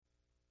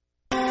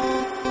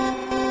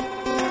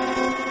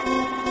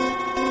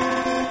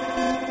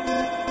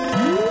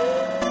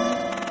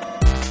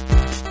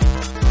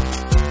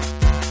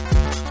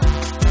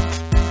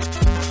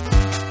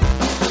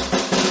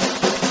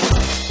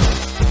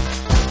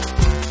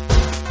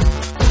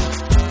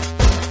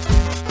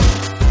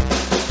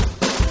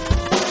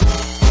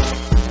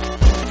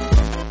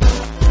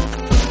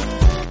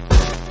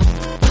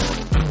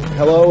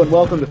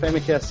welcome to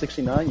Famicast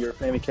 69, your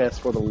Famicast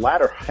for the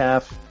latter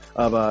half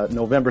of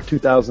November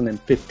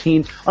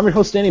 2015. I'm your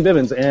host, Danny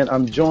Bivens, and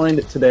I'm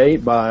joined today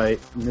by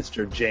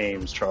Mr.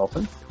 James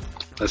Charlton.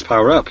 Let's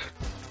power up.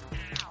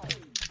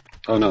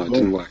 Oh no, it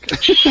didn't work.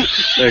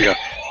 There you go.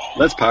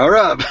 Let's power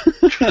up.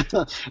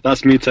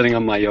 That's me turning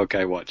on my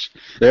yokai watch.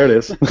 There it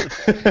is.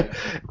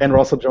 And we're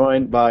also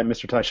joined by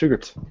Mr. Ty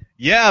Sugart.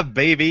 Yeah,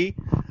 baby.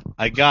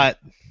 I got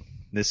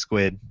this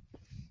squid.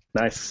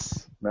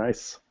 Nice.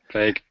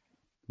 Fake.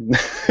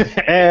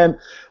 And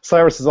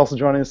Cyrus is also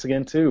joining us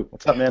again, too.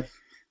 What's up, man?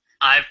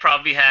 I've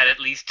probably had at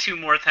least 2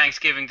 more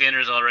Thanksgiving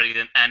dinners already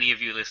than any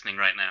of you listening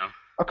right now.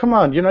 Oh, come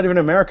on. You're not even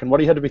American. What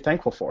do you have to be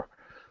thankful for?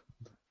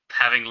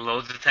 Having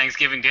loads of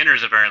Thanksgiving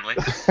dinners, apparently.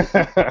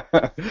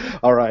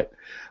 All right.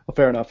 Well,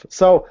 fair enough.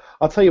 So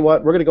I'll tell you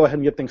what. We're going to go ahead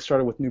and get things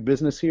started with new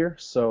business here.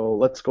 So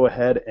let's go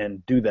ahead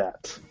and do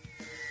that.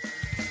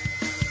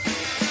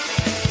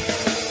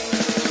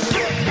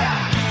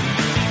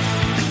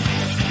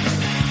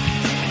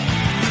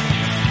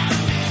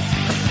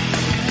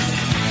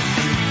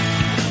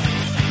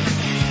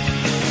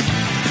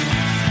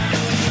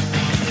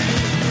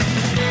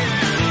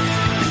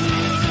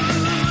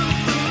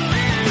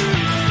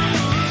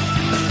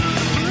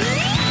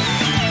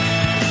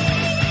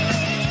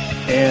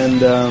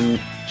 And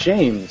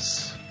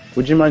James,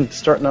 would you mind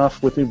starting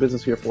off with new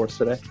business here for us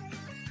today?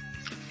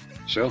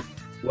 Sure.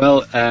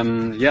 Well,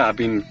 yeah, I've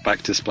been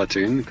back to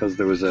Splatoon because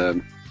there was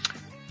a,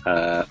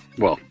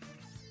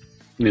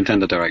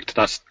 Nintendo Direct.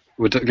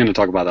 We're going to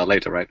talk about that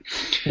later, right?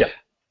 Yeah.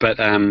 But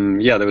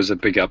yeah, there was a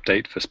big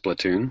update for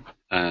Splatoon.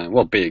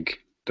 Big.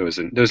 There was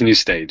a new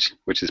stage,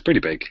 which is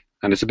pretty big,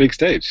 and it's a big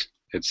stage.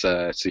 It's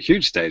a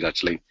huge stage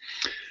actually.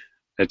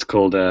 It's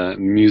called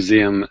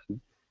Museum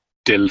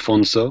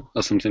Delfonso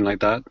or something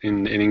like that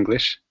in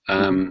English.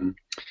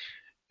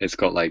 It's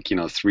got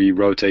 3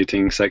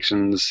 rotating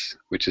sections,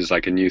 which is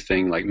like a new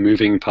thing, like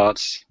moving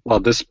parts.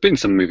 Well, there's been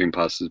some moving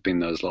parts. There's been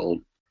those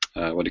little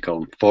what do you call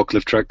them,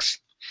 forklift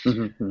trucks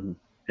in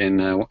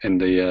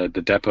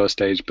the depot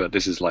stage, but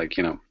this is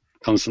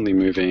constantly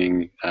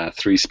moving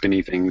 3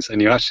 spinny things,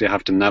 and you actually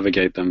have to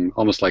navigate them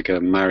almost like a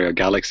Mario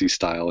Galaxy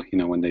style.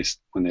 When they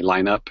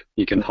line up,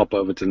 you can hop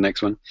over to the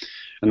next one,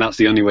 and that's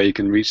the only way you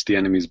can reach the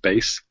enemy's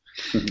base.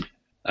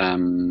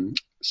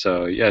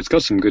 So yeah, it's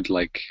got some good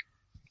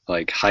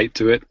height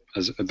to it,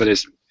 but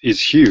it's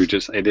huge.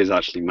 It is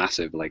actually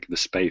massive. Like the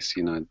space,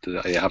 you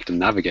have to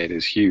navigate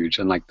is huge,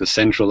 and the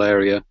central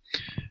area,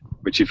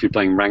 which if you're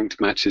playing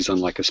ranked matches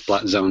on a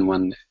Splat Zone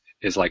one,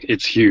 is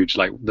it's huge.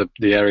 The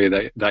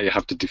area that you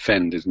have to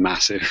defend is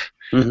massive.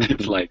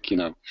 It's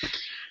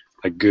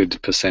a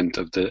good percent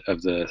of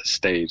the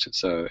stage,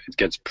 so it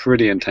gets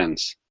pretty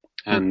intense.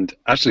 And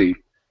actually,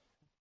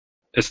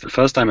 it's the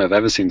first time I've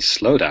ever seen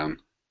slowdown.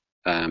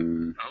 Oh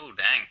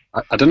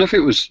dang! I don't know if it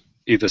was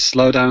either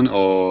slowdown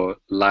or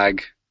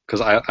lag,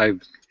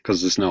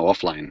 because there's no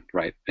offline,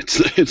 right?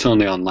 It's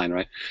only online,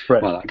 right?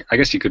 Right. Well, I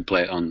guess you could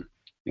play it on,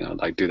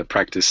 do the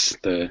practice,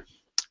 the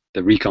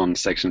recon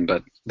section,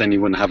 but then you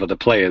wouldn't have other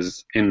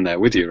players in there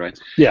with you, right?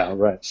 Yeah,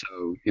 right.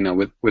 So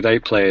with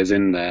 8 players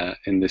in there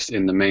in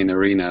the main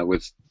arena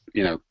with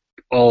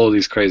all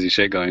these crazy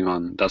shit going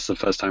on, that's the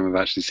first time we've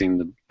actually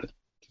seen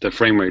the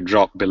frame rate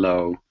drop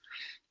below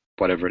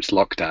whatever it's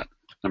locked at.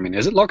 I mean,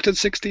 is it locked at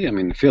 60? I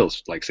mean, it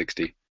feels like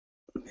 60.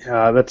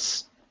 Yeah, I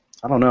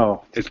don't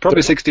know. It's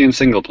probably 60 in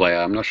single player.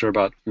 I'm not sure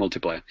about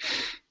multiplayer.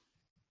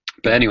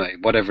 But anyway,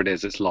 whatever it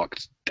is, it's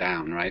locked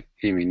down, right?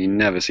 I mean, you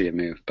never see it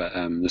move, but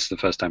this is the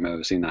first time I've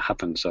ever seen that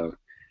happen. So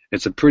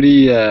it's a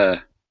pretty,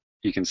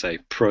 you can say,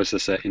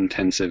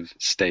 processor-intensive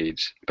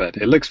stage, but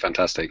it looks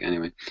fantastic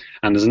anyway.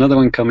 And there's another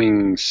one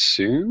coming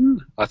soon.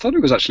 I thought they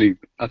were actually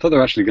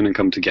going to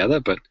come together,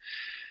 but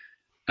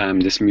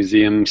this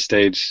museum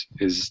stage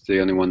is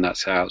the only one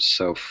that's out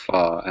so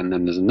far, and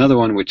then there's another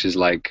one which has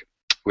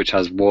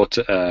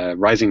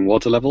rising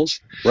water levels.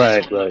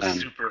 Right.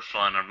 Super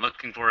fun. I'm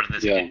looking forward to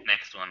this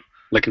next one.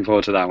 Looking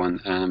forward to that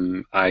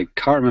one. I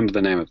can't remember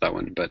the name of that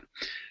one, but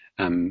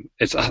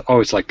it's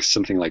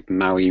something like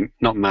Maui,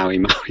 not Maui,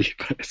 but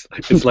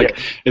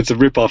it's a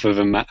rip-off of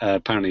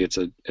apparently it's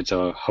a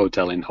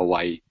hotel in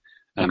Hawaii.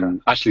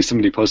 Actually,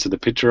 somebody posted a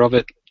picture of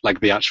it,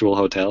 like the actual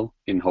hotel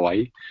in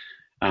Hawaii.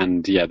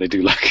 And yeah, they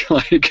do look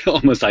like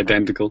almost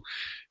identical.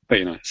 But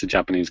it's a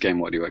Japanese game.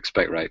 What do you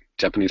expect, right?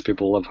 Japanese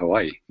people love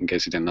Hawaii, in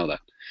case you didn't know that.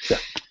 Yeah.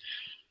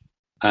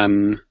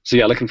 So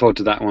yeah, looking forward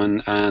to that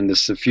one. And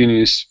there's a few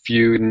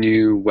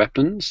new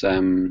weapons.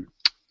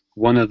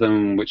 One of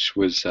them, which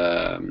was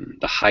the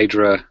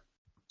Hydra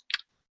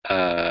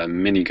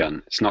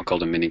minigun. It's not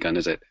called a minigun,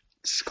 is it?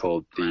 It's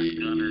called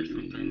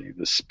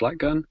the Splat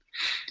Gun.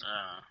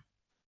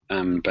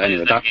 But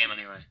anyway, that game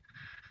anyway.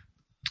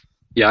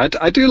 Yeah,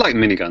 I do like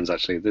miniguns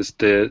actually. There's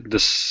the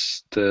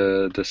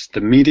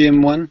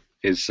medium one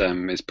is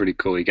pretty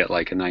cool. You get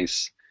a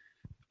nice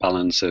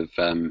balance of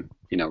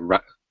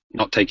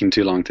not taking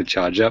too long to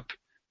charge up,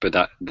 but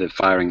that the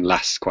firing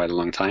lasts quite a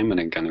long time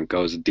and it kind of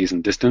goes a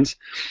decent distance.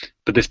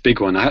 But this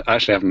big one, I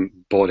actually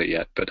haven't bought it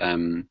yet, but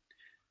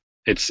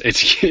it's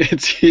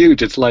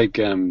huge. It's like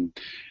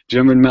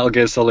you remember in Metal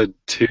Gear Solid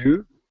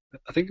 2?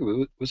 I think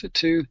was it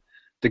 2?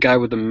 The guy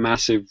with the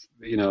massive,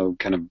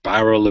 kind of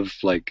barrel of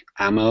like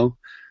ammo.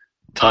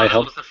 That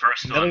was the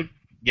first one.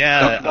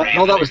 Yeah.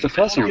 That was the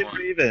first one.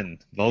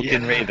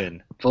 Vulcan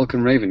Raven.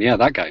 Vulcan Raven, yeah,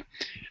 that guy.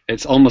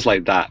 It's almost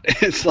like that.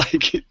 It's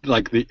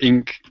like the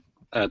ink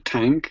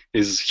tank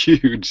is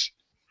huge,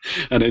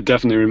 and it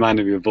definitely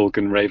reminded me of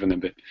Vulcan Raven a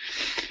bit.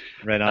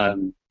 Right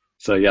on.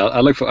 So yeah,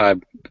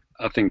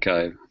 I think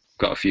I've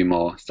got a few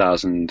more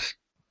 1,000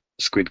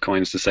 squid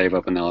coins to save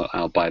up, and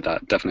I'll buy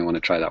that. Definitely want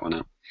to try that one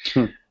out.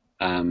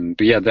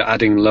 But yeah, they're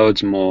adding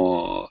loads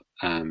more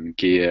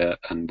gear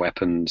and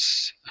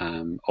weapons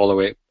all the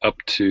way up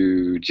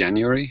to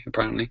January,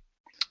 apparently.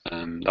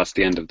 That's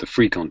the end of the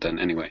free content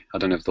anyway. I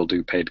don't know if they'll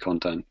do paid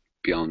content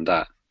beyond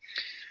that.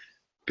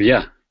 But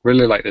yeah,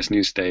 really like this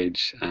new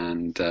stage,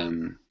 and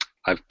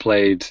I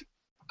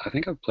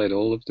think I've played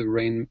all of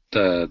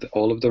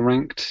all of the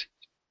ranked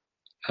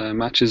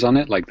matches on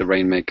it, like the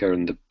Rainmaker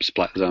and the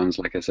Splat Zones,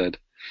 like I said.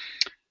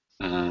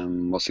 I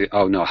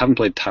haven't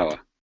played Tower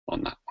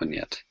on that one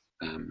yet.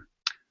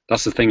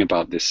 That's the thing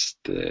about this,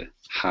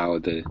 how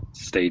the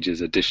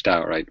stages are dished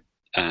out, right?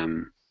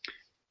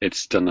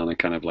 It's done on a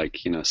kind of like,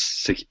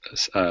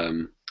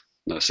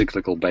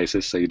 cyclical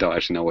basis, so you don't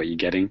actually know what you're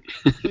getting.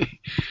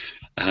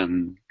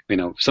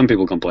 Some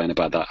people complain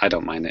about that. I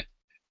don't mind it.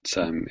 It's,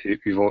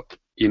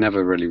 you're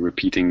never really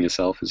repeating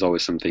yourself. There's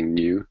always something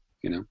new,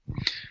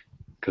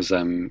 because I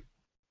don't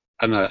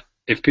know,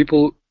 if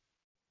people,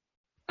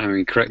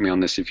 correct me on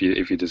this if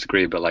you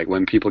disagree, but like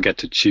when people get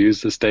to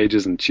choose the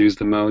stages and choose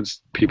the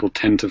modes, people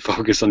tend to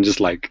focus on just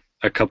like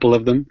a couple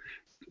of them,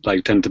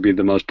 like tend to be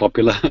the most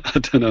popular. I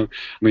don't know.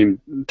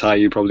 Ty,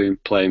 you probably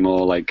play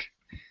more like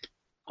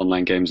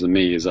online games than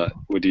me.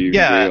 Would you agree?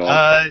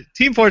 Yeah,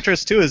 Team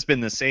Fortress 2 has been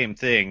the same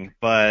thing,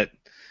 but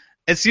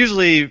it's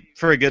usually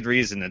for a good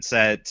reason. It's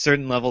that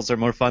certain levels are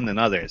more fun than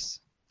others.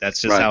 That's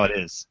just how it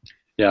is.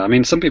 Yeah,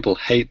 some people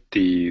hate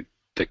the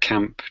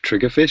camp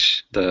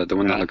triggerfish, the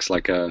one that looks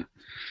like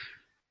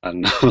I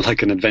don't know,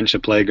 like an adventure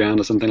playground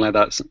or something like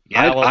that.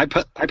 Yeah, I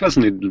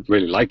personally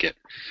really like it.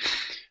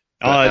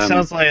 It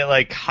sounds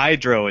like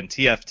Hydro in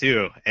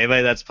TF2.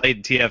 Anybody that's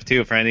played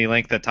TF2 for any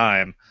length of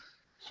time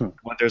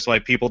wonders why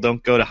people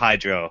don't go to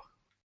Hydro.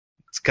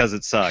 It's because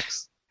it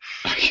sucks.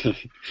 Okay.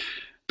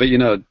 But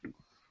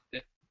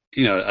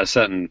a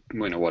certain,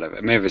 whatever,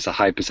 maybe it's a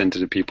high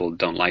percentage of people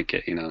don't like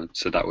it,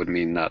 so that would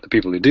mean that the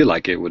people who do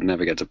like it would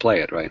never get to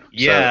play it, right?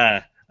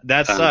 Yeah.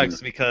 That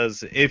sucks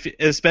because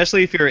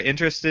especially if you're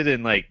interested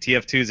in like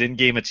TF2's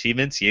in-game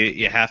achievements,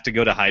 you have to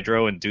go to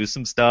Hydro and do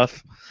some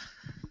stuff.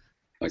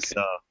 Okay.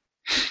 So,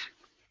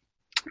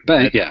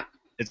 but yeah,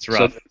 it's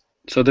rough.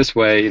 So this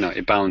way,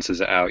 it balances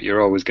it out.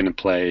 You're always going to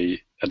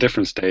play a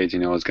different stage,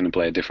 and you're always going to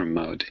play a different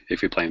mode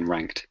if you're playing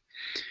ranked.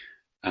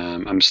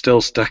 I'm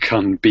still stuck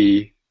on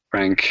B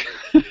rank.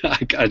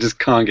 I just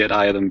can't get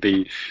higher than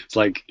B. It's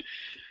like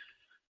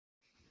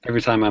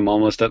every time I'm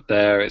almost up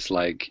there, it's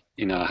like,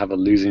 I have a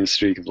losing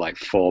streak of like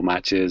 4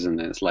 matches, and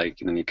then it's like,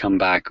 then you come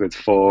back with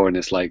 4, and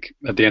it's like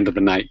at the end of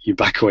the night, you're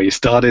back where you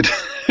started.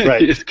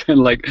 Right. It's kind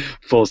of like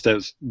 4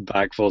 steps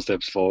back, 4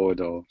 steps forward,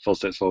 or 4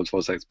 steps forward,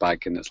 4 steps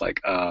back, and it's like,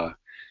 but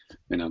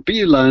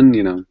you learn,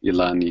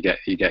 you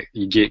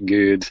get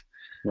good,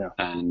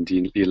 and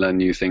you learn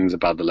new things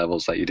about the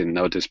levels that you didn't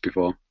notice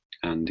before.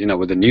 And,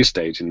 with the new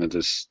stage,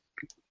 there's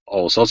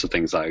all sorts of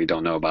things that you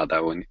don't know about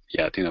that one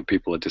yet.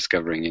 People are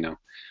discovering,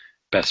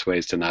 best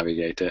ways to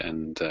navigate it,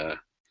 and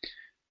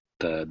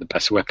the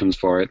best weapons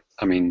for it.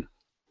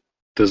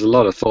 There's a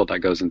lot of thought that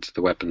goes into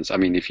the weapons.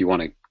 If you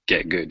want to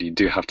get good, you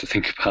do have to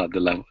think about the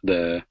level,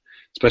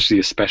 especially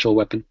a special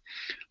weapon,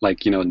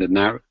 like in the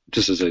narrow.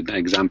 Just as an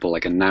example,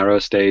 like a narrow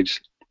stage,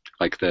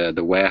 like the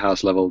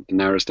warehouse level, the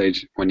narrow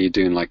stage, when you're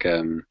doing like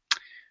a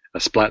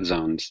splat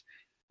zones,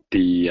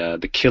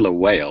 the killer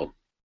whale,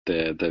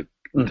 the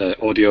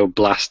audio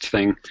blast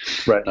thing,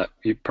 right, that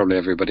probably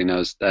everybody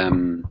knows,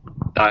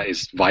 that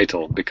is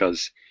vital,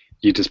 because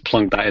you just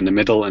plunk that in the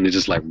middle and it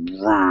just like,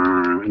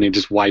 and you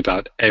just wipe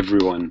out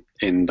everyone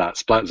in that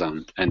splat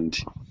zone, and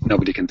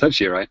nobody can touch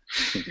you, right?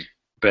 Mm-hmm.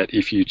 But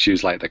if you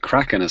choose like the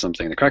Kraken or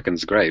something, the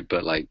Kraken's great,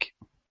 but like,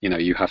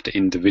 you have to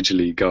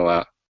individually go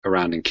out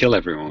around and kill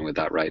everyone with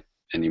that, right?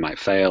 And you might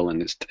fail,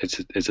 and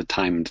it's a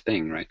timed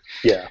thing, right?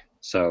 Yeah.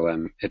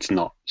 So it's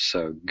not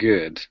so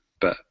good,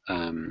 but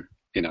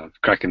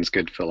Kraken's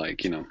good for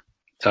like,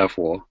 turf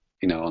war,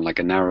 on like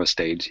a narrow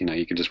stage,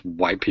 you can just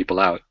wipe people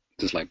out,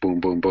 just like boom,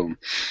 boom, boom.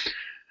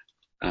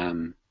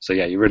 So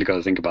yeah, you really got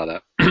to think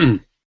about that.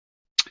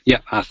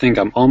 Yeah, I think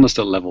I'm almost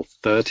at level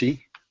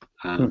 30.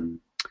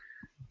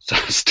 So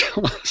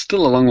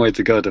still a long way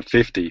to go to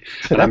 50.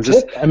 But That's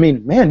it.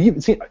 Man, you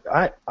see,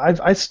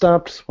 I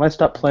stopped when I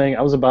stopped playing.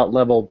 I was about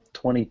level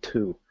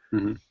 22,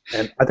 and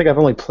I think I've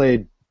only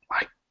played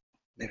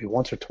maybe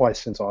once or twice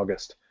since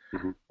August.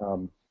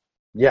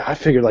 Yeah, I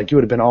figured like you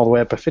would have been all the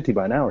way up to 50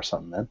 by now or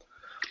something, man.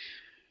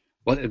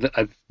 Well,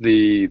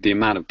 the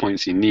amount of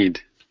points you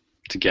need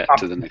to get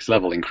to the next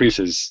level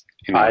increases.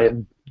 I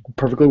am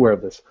perfectly aware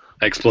of this.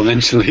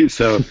 Exponentially.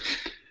 So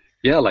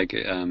Yeah, like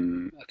I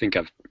think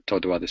I've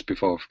talked about this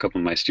before. A couple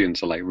of my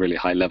students are like really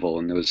high level,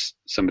 and there was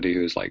somebody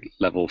who was like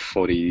level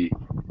 40,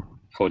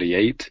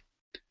 48,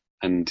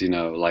 and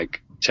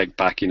like checked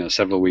back,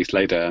 several weeks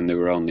later, and they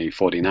were only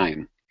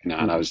 49.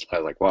 And I was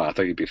like, wow, I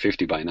thought you'd be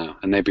 50 by now,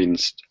 and they've been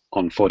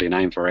on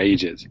 49 for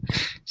ages.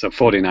 So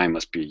 49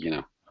 must be,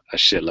 a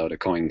shitload of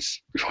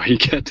coins before you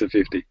get to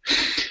 50.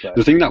 Right.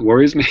 The thing that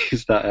worries me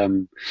is that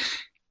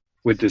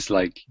with this,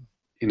 like,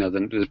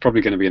 there's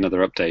probably going to be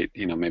another update,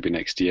 maybe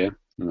next year.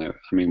 I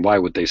mean, why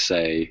would they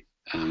say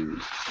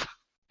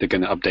they're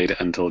going to update it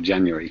until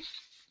January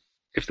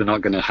if they're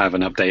not going to have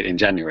an update in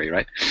January,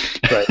 right?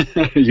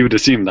 Right. You would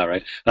assume that,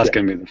 right? That's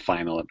going to be the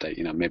final update.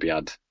 Maybe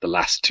add the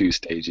last 2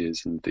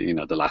 stages and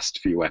the last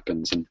few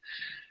weapons, and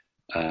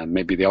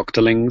maybe the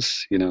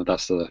Octolings.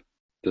 That's the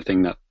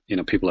thing that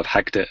people have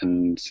hacked it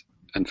and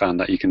found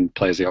that you can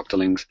play as the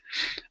Octolings.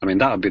 I mean,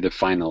 that would be the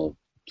final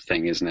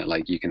thing, isn't it?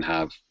 Like, you can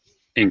have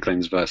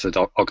Inklings versus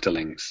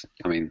Octolings.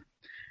 I mean,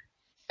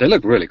 they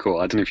look really cool.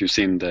 I don't know if you've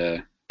seen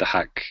the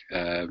hack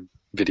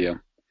video.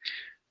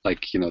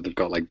 Like, they've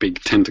got like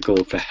big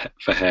tentacle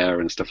for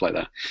hair and stuff like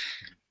that.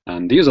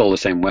 And they use all the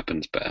same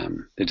weapons, but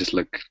they just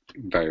look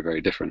very,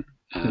 very different.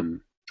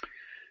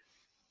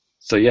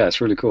 So yeah,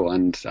 it's really cool.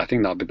 And I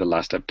think that'll be the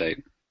last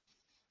update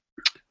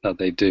that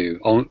they do.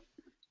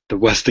 The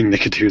worst thing they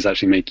could do is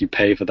actually make you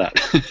pay for that.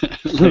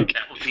 Like,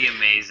 that would be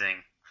amazing.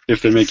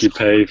 If they make you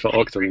pay for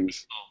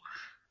Octolings,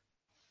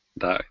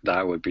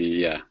 that would be,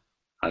 yeah.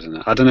 I don't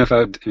know. I don't know if I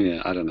would.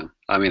 Yeah, I don't know.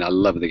 I mean, I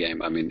love the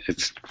game. I mean,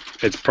 it's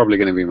probably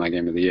going to be my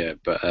game of the year.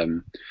 But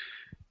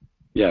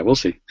yeah, we'll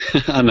see.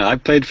 I don't know. I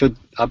paid for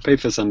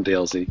some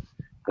DLC.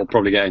 We'll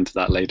probably get into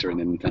that later in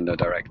the Nintendo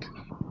Direct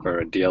for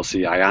a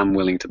DLC I am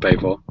willing to pay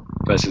for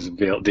versus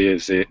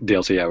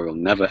DLC I will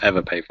never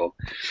ever pay for.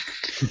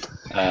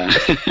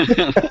 That's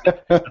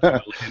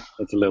a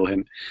little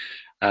hint.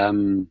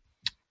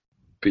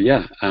 But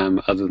yeah,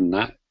 other than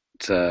that,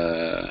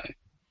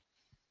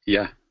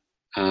 yeah.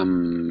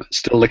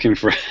 Still looking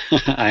for.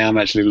 I am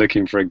actually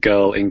looking for a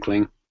girl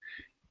Inkling.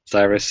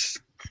 Cyrus,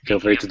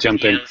 feel free to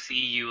jump in. DLC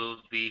you will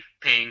be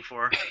paying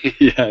for.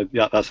 yeah,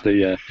 that's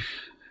the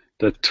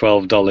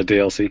 $12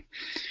 DLC.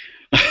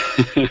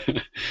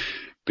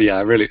 But yeah,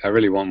 I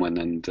really want one,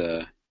 and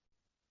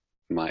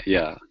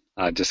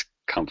I just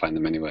can't find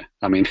them anywhere.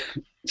 I mean,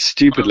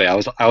 stupidly, I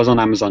was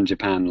on Amazon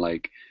Japan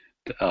like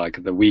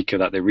the week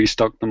that they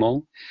restocked them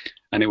all,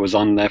 and it was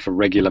on there for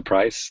regular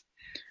price.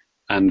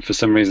 And for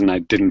some reason, I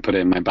didn't put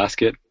it in my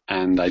basket,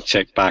 and I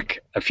checked back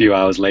a few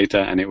hours later,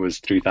 and it was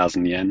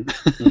 3,000 yen.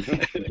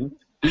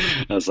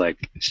 I was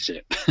like,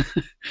 shit.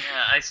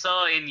 Yeah, I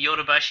saw in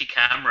Yodobashi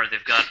Camera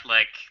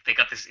they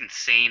got this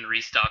insane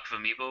restock of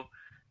Amiibo,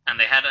 and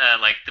they had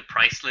like the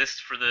price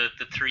list for the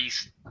 3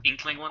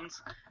 Inkling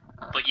ones,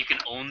 but you can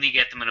only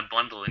get them in a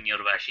bundle in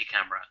Yodobashi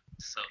Camera.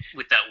 So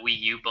with that Wii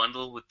U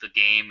bundle with the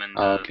game and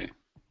okay.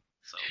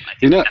 So I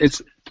think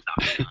it's.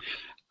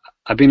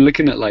 I've been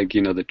looking at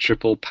the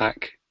triple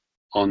pack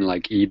on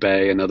like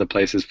eBay and other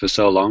places for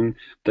so long.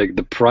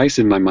 The price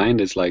in my mind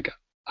is like,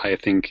 I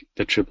think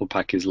the triple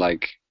pack is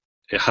like,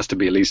 it has to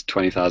be at least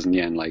 20,000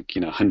 yen, like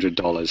 $100,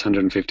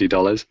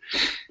 $150.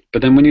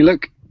 But then when you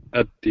look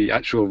at the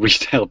actual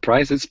retail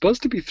price, it's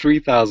supposed to be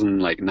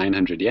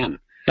 3,900 yen.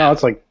 No,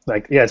 it's like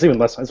yeah, it's even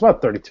less. It's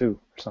about 32 or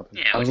something.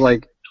 Yeah, I was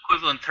like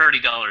equivalent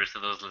 $30 to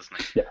those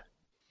listening. Yeah.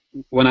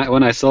 When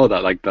I saw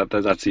that, like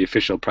that's the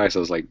official price, I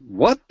was like,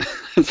 what?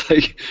 It's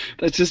like,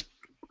 that's just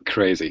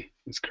crazy.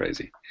 It's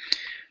crazy.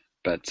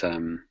 But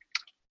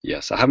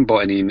yes, I haven't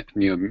bought any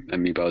new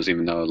amiibos,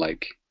 even though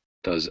like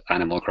those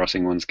Animal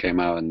Crossing ones came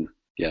out, and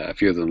yeah, a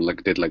few of them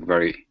did look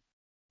very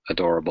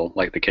adorable,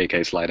 like the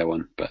KK Slider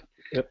one. But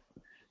yep.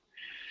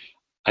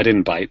 I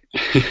didn't bite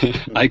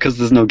because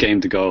there's no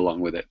game to go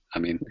along with it. I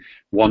mean,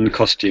 one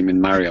costume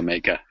in Mario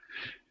Maker.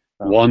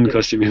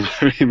 Costume in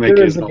Mario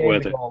Maker is not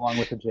worth it. Go along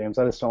with it, James.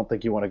 I just don't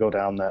think you want to go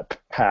down that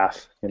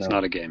path. It's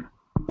not a game.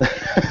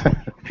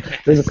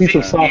 There's a piece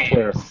of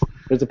software.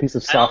 There's a piece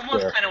of software. I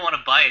almost kind of want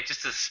to buy it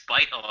just to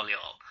spite all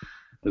y'all.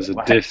 There's a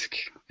disc.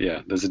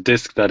 Yeah, there's a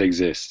disc that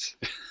exists.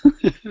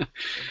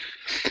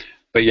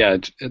 But yeah,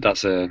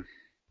 that's a.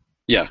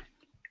 Yeah,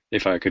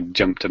 if I could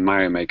jump to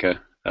Mario Maker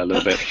a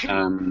little bit.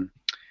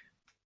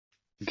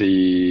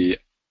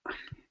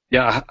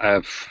 Yeah,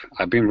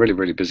 I've been really,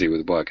 really busy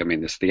with work. I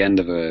mean, it's the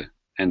end of a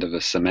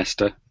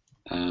semester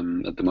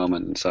at the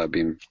moment, and so I've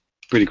been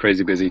pretty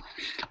crazy busy.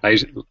 I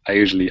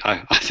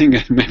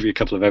think maybe a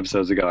couple of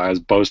episodes ago I was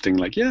boasting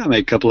like, yeah, I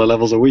make a couple of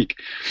levels a week.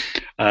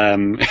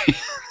 Yeah,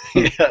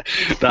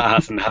 that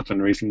hasn't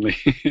happened recently,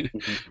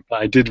 but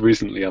I did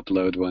recently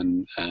upload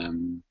one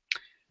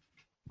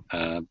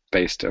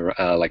based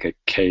like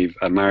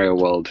a Mario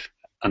World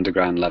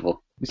underground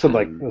level. You said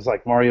like it was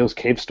like Mario's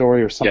Cave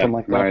Story or something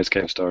like that? Mario's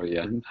Cave Story,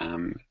 yeah.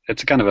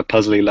 It's a kind of a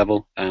puzzly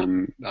level.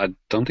 I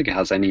don't think it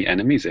has any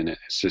enemies in it.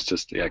 It's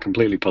just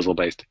completely puzzle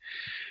based.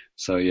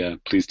 So yeah,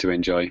 pleased to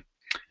enjoy.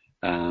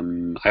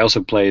 I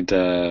also played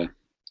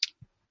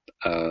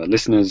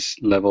listeners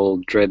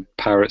level Dread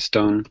Pirate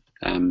Stone.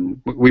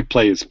 We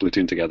play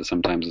Splatoon together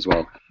sometimes as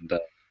well. And,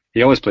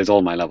 he always plays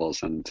all my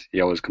levels, and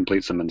he always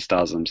completes them and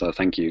stars them. So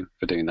thank you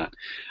for doing that.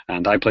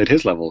 And I played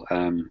his level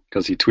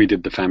because he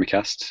tweeted the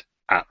Famicast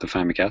at the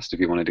Famicast if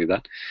you want to do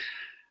that.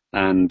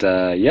 And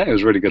yeah, it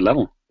was a really good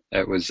level.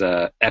 It was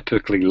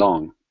epically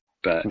long,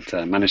 but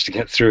managed to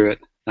get through it.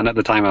 And at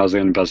the time, I was the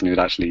only person who had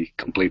actually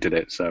completed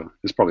it. So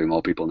there's probably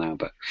more people now,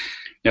 but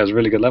yeah, it was a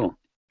really good level.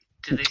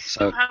 Do they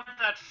still have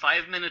that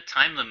 5-minute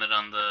time limit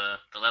on the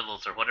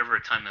levels, or whatever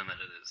time limit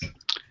it is?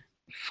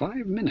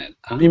 5 minute?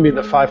 You mean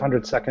the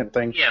 500-second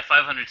thing? Yeah,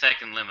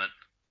 500-second limit.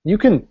 You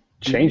can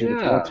change it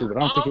if you want to, but I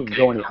don't think you can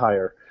go any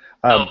higher.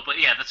 But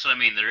yeah, that's what I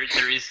mean.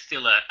 There is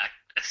still a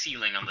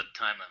ceiling on the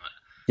time limit.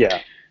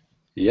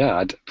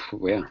 Yeah.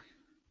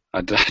 I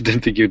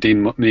didn't think you'd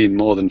need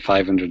more than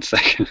 500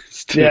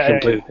 seconds to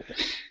complete.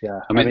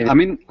 Yeah. I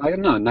mean, I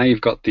don't know. Now you've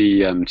got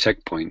the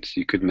checkpoints.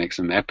 You could make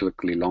some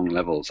epically long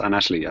levels. And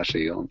actually,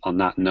 on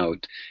that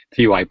note,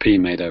 TYP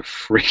made a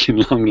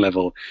freaking long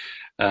level,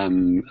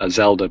 a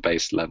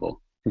Zelda-based level.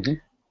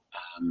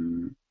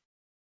 Mm-hmm.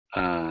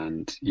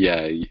 And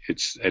yeah,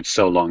 it's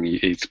so long.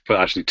 He's put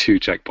actually 2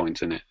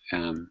 checkpoints in it.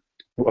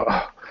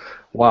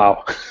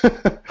 Wow.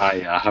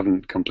 I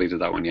haven't completed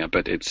that one yet,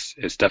 but it's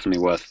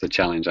definitely worth the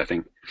challenge, I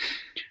think.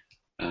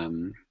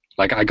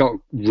 Like I got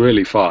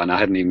really far and I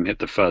hadn't even hit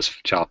the first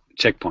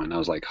checkpoint. I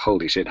was like,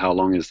 holy shit, how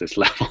long is this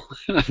level?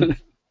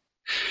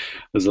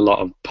 There's a lot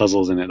of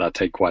puzzles in it that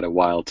take quite a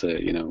while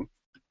to,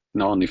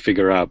 not only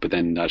figure out, but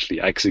then actually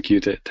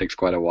execute it. It takes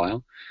quite a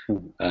while.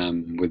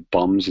 With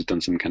bombs, he's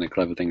done some kind of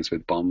clever things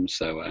with bombs.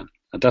 So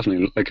I'm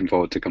definitely looking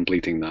forward to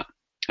completing that.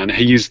 And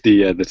he used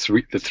the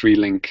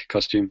 3-link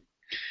costume.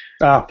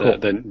 Cool.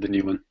 The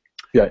new one.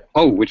 Yeah.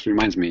 Oh, which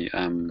reminds me,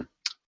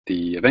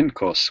 the event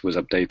course was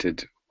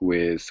updated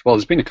with. Well,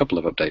 there's been a couple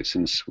of updates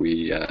since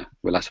we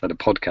last had a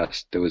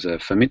podcast. There was a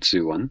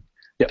Famitsu one,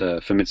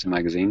 the Famitsu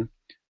magazine,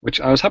 which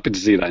I was happy to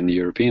see that in the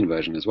European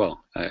version as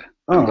well.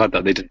 I'm glad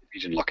that they didn't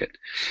region lock it.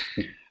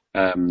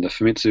 The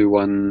Famitsu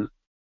one,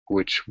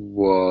 which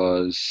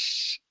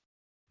was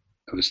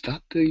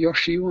that the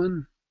Yoshi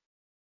one?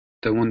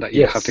 The one that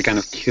you have to kind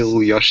of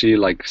kill Yoshi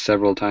like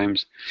several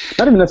times.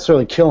 Not even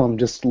necessarily kill him,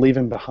 just leave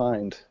him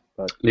behind.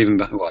 But... Leave him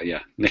behind. Well,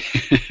 yeah.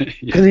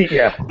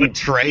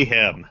 Betray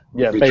him.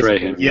 Yeah, betray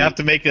him. You have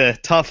to make a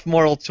tough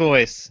moral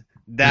choice.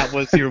 That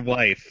was your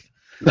wife.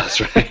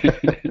 That's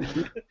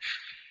right.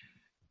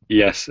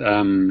 Yes.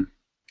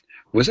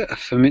 Was it a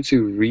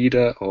Famitsu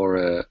reader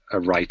or a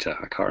writer?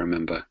 I can't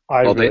remember.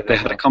 They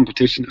had a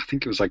competition. I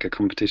think it was like a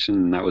competition,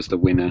 and that was the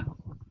winner.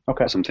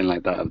 Okay. Or something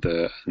like that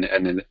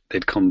and then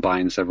they'd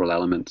combine several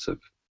elements of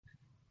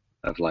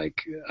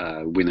like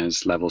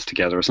winners levels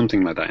together or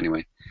something like that.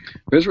 Anyway,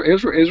 it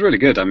was really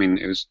good. I mean,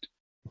 it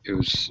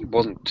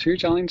wasn't too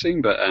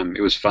challenging, but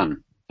it was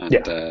fun, and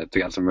they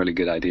had some really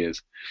good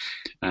ideas.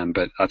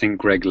 But I think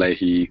Greg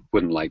Leahy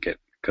wouldn't like it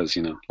because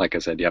like I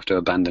said, you have to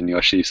abandon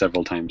Yoshi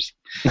several times.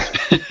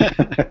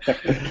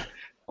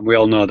 We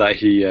all know that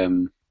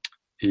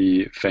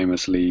he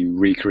famously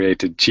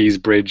recreated Cheese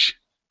Bridge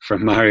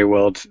from Mario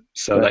World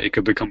so that it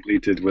could be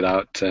completed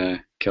without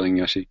killing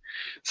Yoshi.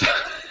 So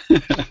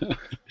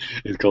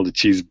it's called a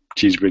Cheese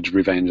Bridge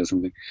Revenge or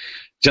something.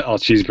 Or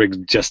Cheese Bridge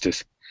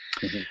Justice.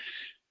 Mm-hmm.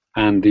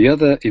 And the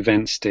other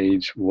event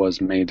stage was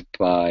made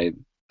by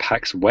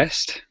PAX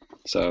West.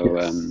 So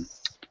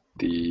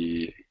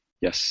it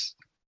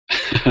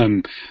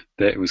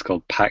was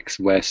called PAX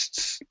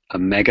West's a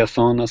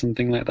Megathon or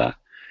something like that.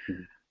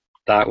 Mm-hmm.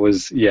 That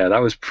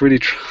was pretty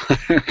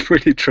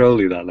pretty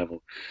trolly, that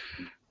level.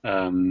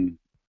 It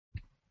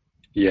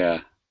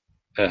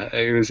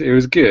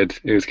was good.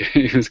 It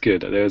was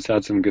good.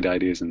 Had some good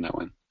ideas in that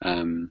one.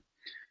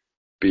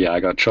 But yeah,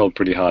 I got trolled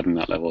pretty hard in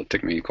that level. It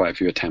took me quite a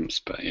few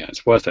attempts, but yeah,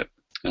 it's worth it.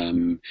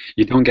 You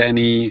don't get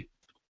any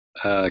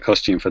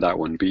costume for that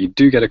one, but you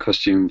do get a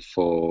costume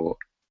for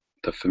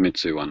the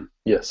Famitsu one.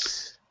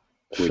 Yes.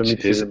 Which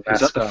is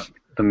that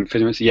the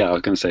Famitsu? Yeah, I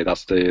was going to say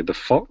that's the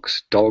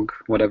fox, dog,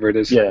 whatever it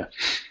is. Yeah,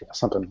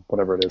 something,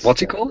 whatever it is. What's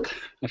he called?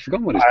 I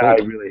forgot what he's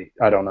called.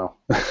 I don't know.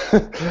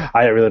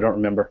 I really don't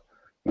remember.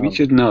 We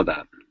should know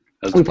that.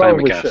 As the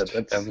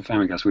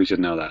Famicast, we should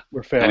know that.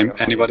 We're failing.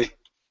 Anybody?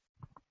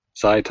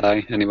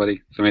 Tai,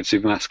 anybody?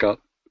 Famitsu mascot?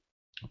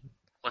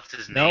 What's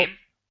his name?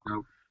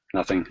 Nope.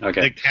 Nothing.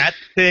 Okay. The cat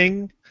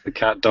thing? The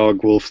cat,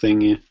 dog, wolf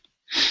thing, yeah.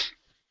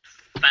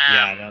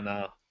 Yeah, I don't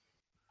know.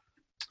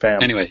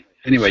 Bam. Anyway,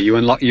 you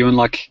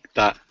unlock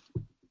that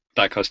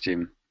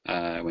costume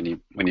when you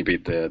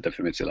beat the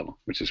Famitsu level,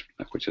 which is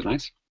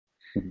nice.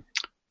 Mm-hmm.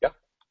 Yeah.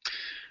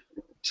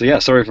 So yeah,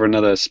 sorry for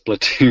another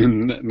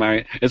Splatoon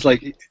Mario. It's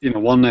like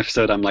one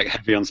episode I'm like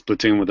heavy on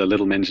Splatoon with a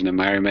little mention of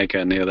Mario Maker,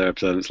 and the other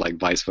episode it's like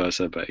vice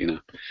versa. But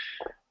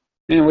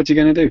what you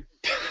gonna do?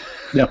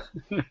 Yeah.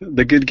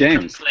 The good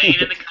games. Complain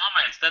in the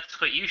comments. That's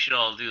what you should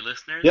all do,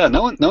 listeners. Yeah,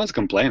 no one's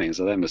complaining,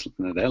 so they're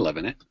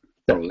loving it.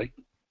 Probably.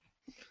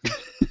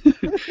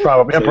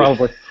 Probably. Yeah,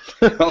 probably.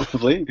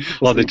 Probably.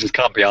 Well, they just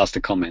can't be asked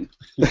to comment.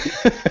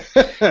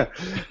 Yeah.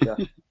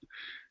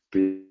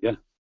 But yeah,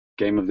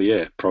 game of the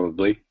year,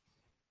 probably.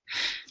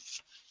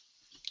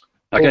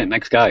 Okay,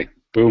 next guy.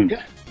 Boom.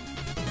 Yeah.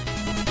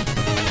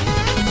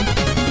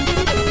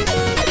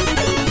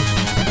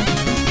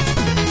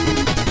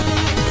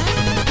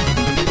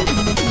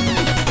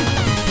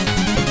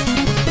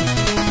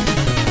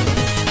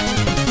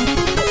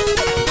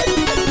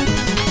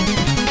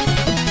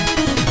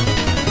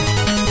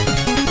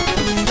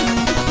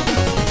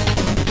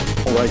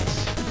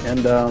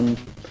 And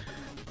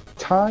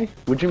Ty,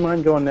 would you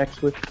mind going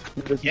next with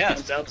this? Yeah,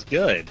 sounds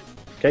good.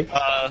 Okay.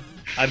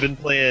 I've been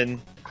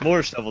playing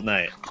more Shovel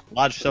Knight. A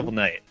lot of Shovel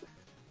Knight.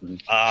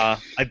 I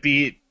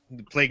beat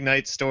Plague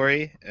Knight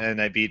Story,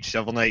 and I beat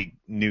Shovel Knight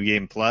New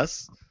Game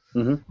Plus,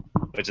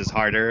 which is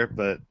harder,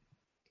 but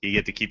you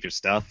get to keep your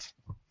stuff.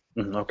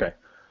 Okay.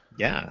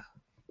 Yeah.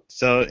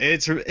 So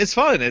it's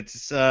fun.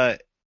 It's the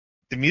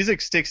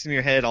music sticks in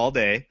your head all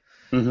day,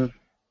 and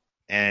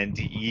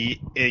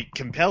it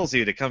compels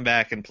you to come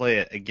back and play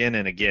it again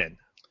and again.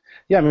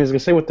 Yeah, I mean, I was gonna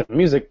say with the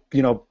music,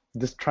 you know,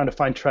 just trying to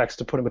find tracks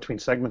to put in between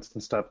segments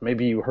and stuff.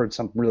 Maybe you heard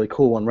some really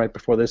cool one right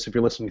before this if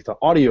you're listening to the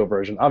audio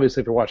version.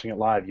 Obviously, if you're watching it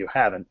live, you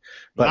haven't.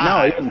 But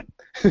now,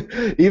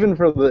 even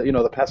for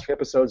the past few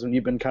episodes when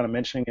you've been kind of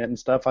mentioning it and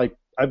stuff,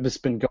 I've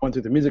just been going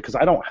through the music because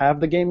I don't have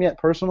the game yet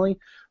personally.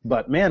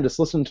 But man, just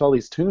listening to all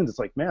these tunes, it's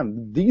like,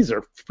 man, these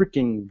are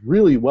freaking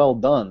really well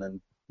done,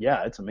 and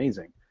yeah, it's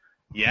amazing.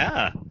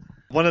 Yeah.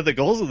 One of the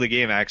goals of the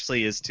game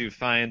actually is to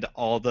find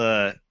all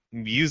the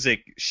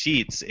music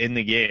sheets in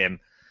the game.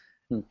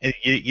 And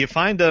you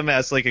find them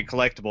as like a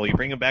collectible. You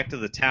bring them back to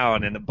the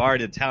town, and the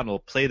bard in town will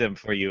play them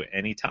for you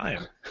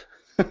anytime.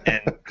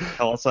 And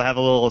he'll also have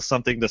a little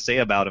something to say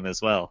about them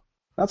as well.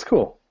 That's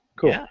cool.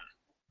 Cool. Yeah.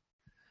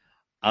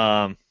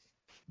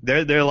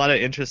 There are a lot of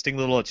interesting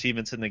little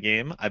achievements in the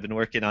game. I've been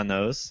working on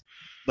those.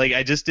 Like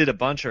I just did a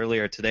bunch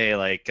earlier today,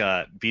 like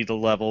beat a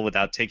level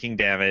without taking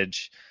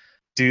damage,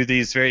 do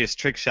these various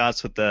trick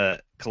shots with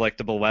the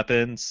collectible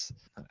weapons.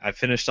 I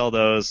finished all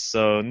those.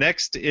 So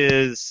next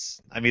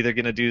is I'm either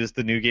going to do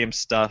the New Game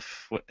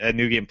stuff,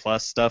 New Game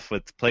Plus stuff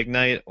with Plague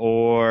Knight,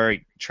 or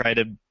try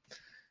to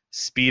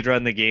speed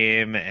run the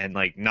game and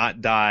like not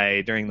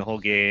die during the whole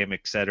game,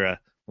 etc.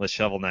 with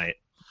Shovel Knight.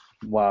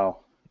 Wow.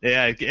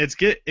 Yeah, it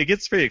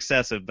gets pretty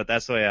excessive, but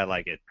that's the way I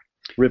like it.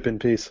 Rip in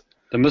peace.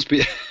 There must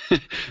be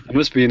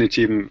an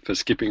achievement for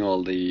skipping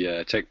all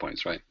the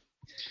checkpoints, right?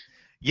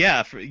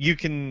 Yeah, you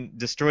can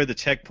destroy the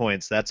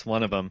checkpoints. That's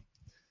one of them.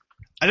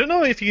 I don't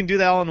know if you can do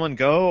that all in one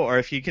go, or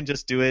if you can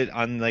just do it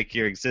on like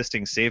your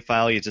existing save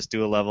file. You just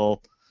do a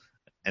level,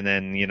 and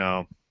then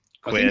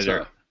quit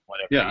or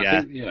whatever.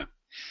 Yeah.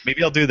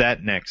 Maybe I'll do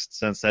that next,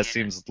 since that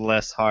seems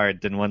less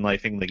hard than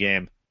one-lifing the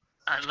game.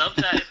 I love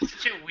that. It's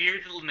such a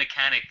weird little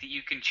mechanic that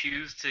you can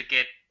choose to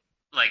get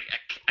like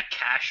a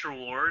cash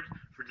reward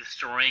for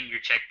destroying your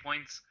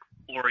checkpoints,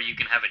 or you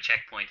can have a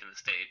checkpoint in the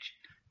stage,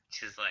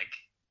 which is like,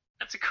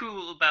 that's a cool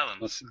little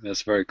balance.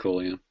 That's very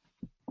cool, yeah.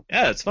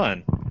 Yeah, it's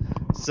fun.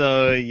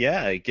 So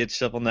yeah, get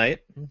Shovel Knight,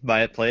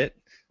 buy it, play it.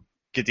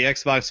 Get the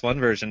Xbox One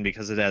version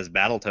because it has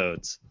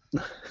Battletoads.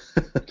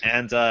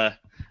 And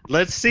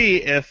let's see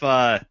if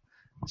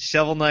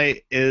Shovel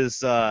Knight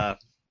is a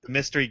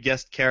mystery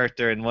guest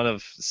character in one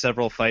of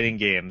several fighting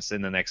games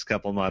in the next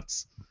couple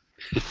months.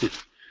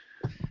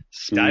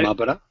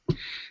 Smabara?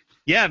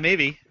 Yeah,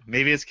 maybe.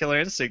 Maybe it's Killer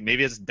Instinct.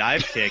 Maybe it's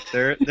Dive Kick.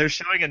 They're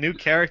showing a new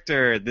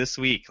character this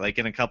week, like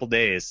in a couple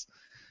days.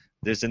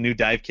 There's a new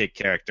Dive Kick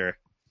character.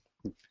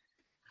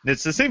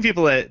 It's the same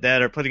people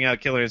that are putting out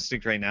Killer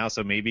Instinct right now,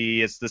 so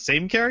maybe it's the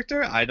same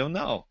character? I don't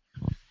know.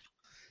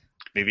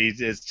 Maybe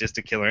it's just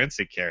a Killer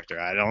Instinct character.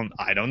 I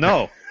don't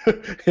know.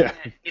 Yeah.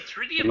 It's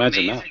really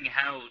amazing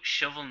how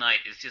Shovel Knight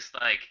is just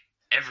like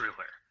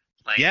everywhere.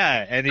 Like,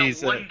 yeah, and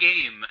he's one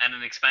game and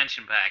an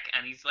expansion pack,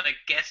 and he's like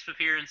guest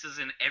appearances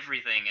in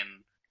everything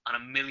and on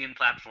a million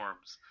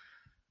platforms.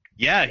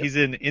 Yeah, he's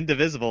in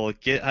Indivisible.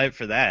 Get hyped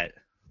for that.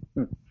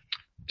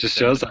 Just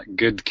shows that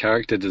good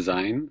character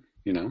design,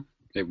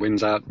 it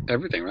wins out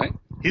everything, right?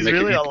 He's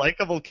really a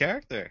likable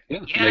character. Yeah,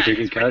 make a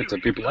good character.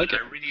 Really people good. like it.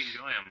 I really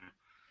enjoy him.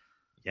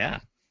 Yeah.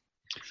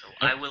 So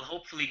I will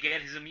hopefully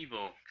get his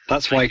amiibo.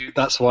 That's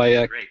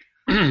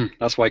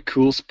why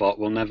Cool Spot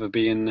will never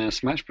be in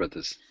Smash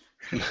Brothers.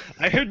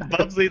 I heard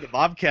Bubsy the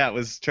Bobcat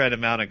was trying to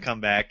mount a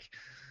comeback.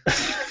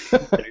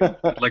 Good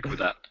luck with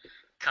that.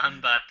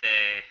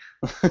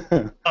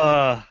 Combate.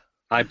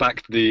 I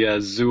backed the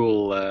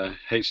Zool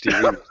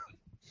HD.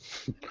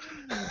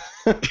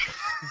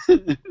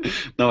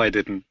 No, I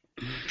didn't.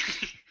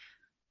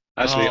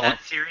 Actually, is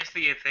that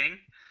seriously a thing?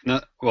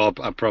 No. Well,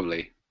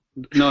 probably.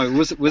 No,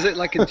 was it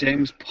like a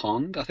James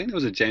Pond? I think there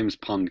was a James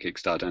Pond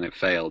Kickstarter and it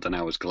failed, and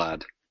I was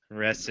glad.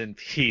 Rest in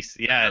peace.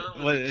 Yeah,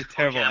 what a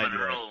terrible idea.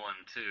 One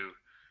too.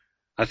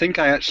 I think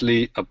I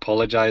actually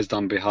apologized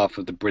on behalf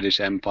of the British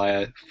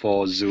Empire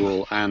for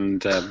Zool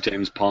and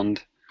James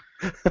Pond.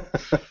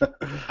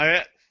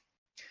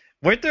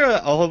 Weren't there a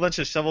whole bunch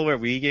of shovelware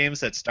Wii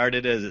games that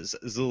started as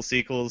Zool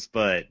sequels,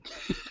 but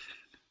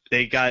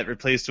they got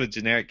replaced with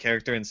generic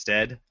character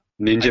instead?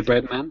 Ninja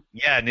Bread Man?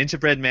 Yeah, Ninja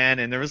Bread Man,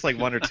 and there was like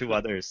one or two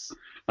others.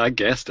 I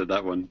guessed at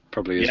that one.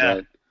 Probably is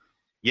right.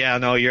 Yeah,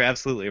 no, you're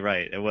absolutely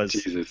right. It was...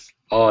 Jesus.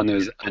 Oh, and there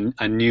was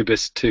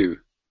Anubis 2.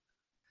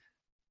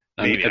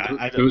 Maybe.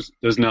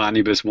 There's no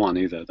Anubis 1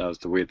 either. That was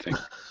the weird thing.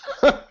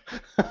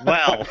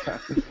 Well,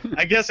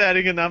 I guess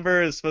adding a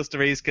number is supposed to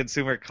raise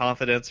consumer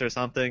confidence or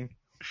something.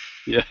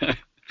 Yeah.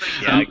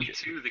 Zombie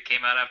 2 that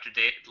came out after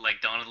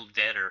like Dawn of the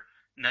Dead or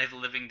Night of the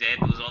Living Dead.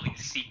 There was all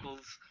these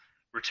sequels.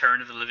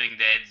 Return of the Living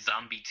Dead,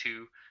 Zombie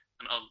 2.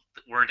 and all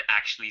that weren't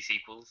actually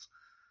sequels.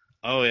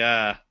 Oh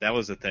yeah, that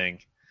was a thing.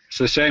 It's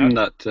a shame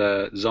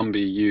that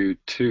Zombie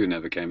U2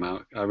 never came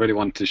out. I really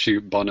wanted to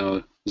shoot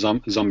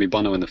Zombie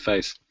Bono in the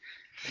face.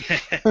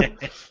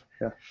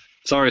 Yeah.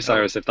 Sorry,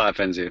 Cyrus, if that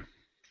offends you.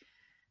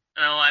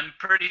 No, I'm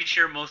pretty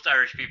sure most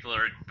Irish people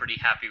are pretty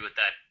happy with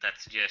that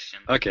suggestion.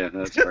 Okay,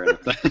 that's fair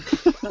enough.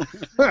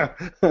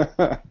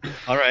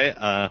 All right.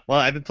 Well,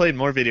 I've been playing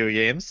more video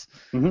games.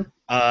 Mhm.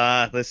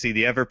 Let's see,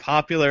 the ever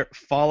popular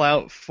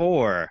Fallout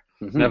 4.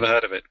 Never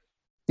heard of it.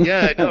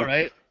 Yeah, I know,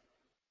 right?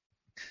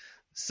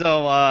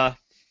 So,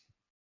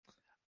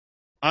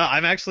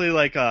 I'm actually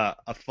like a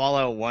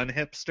Fallout 1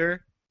 hipster.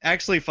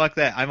 Actually, fuck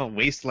that. I'm a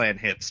Wasteland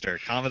hipster.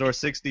 Commodore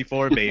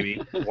 64,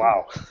 baby.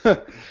 Wow.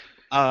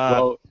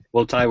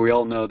 Well, Ty, we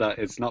all know that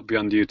it's not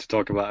beyond you to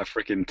talk about a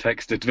freaking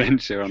text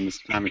adventure on this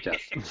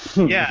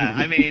Famicast. Yeah,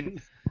 I mean,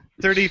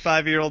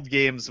 35-year-old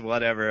games,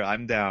 whatever.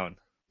 I'm down.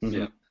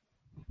 Yeah.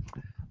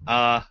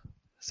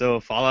 So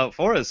Fallout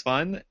 4 is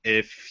fun.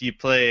 If you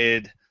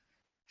played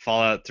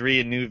Fallout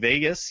 3 in New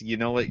Vegas, you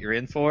know what you're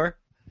in for.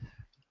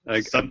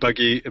 A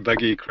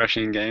buggy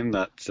crashing game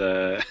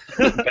that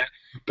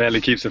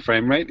barely keeps a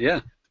frame rate. Yeah.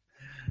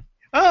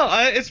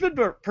 Oh, it's been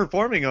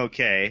performing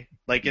okay.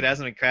 Like, it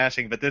hasn't been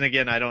crashing, but then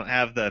again, I don't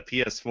have the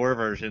PS4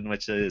 version,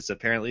 which is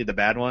apparently the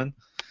bad one.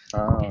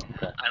 Oh, okay.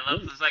 I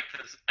love there's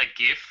a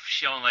GIF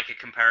showing like a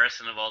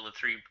comparison of all the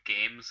three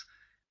games,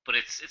 but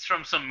it's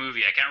from some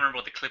movie. I can't remember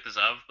what the clip is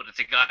of, but it's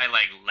a guy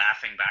like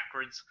laughing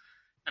backwards,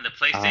 and the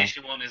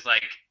PlayStation one is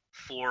like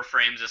 4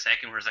 frames a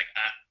second, where it's like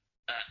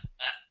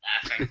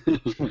laughing, and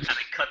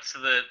it cuts to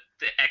the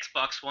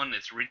Xbox one.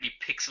 It's really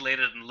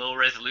pixelated and low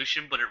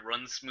resolution, but it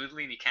runs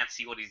smoothly, and you can't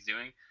see what he's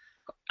doing.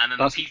 And then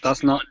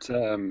that's not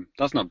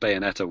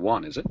Bayonetta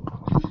 1, is it?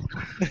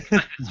 It's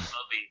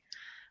lovely.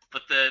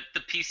 But the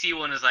PC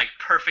one is like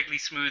perfectly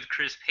smooth,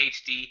 crisp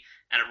HD,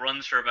 and it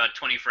runs for about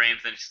 20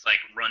 frames, and it's just like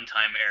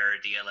runtime error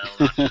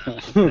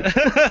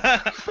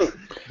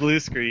DLL. Blue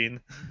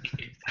screen.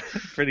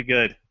 Pretty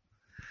good.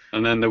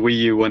 And then the Wii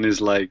U one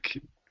is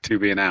like to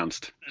be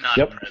announced.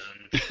 Not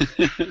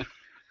present.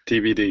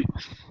 TBD.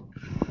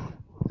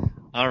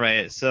 All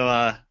right,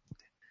 so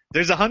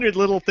there's 100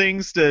 little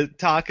things to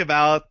talk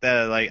about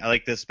that I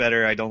like this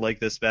better, I don't like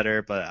this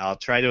better, but I'll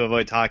try to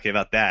avoid talking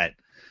about that.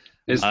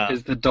 Is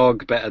the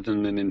dog better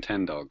than the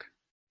Nintendog?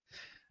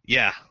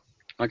 Yeah.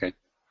 Okay.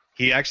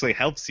 He actually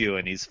helps you,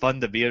 and he's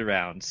fun to be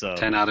around. So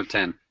 10 out of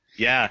 10.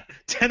 Yeah,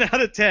 10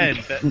 out of 10.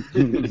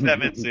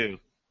 Famitsu.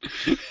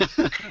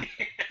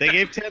 They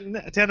gave 10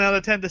 out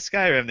of 10 to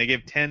Skyrim. They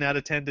gave 10 out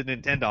of 10 to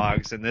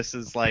Nintendogs, and this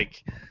is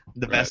like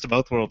the best of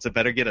both worlds. It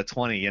better get a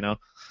 20, you know?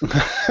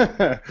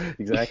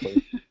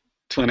 Exactly.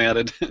 20 out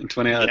of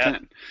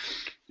 10.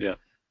 Yeah.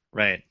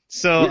 Right.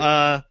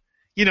 So,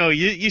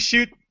 you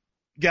shoot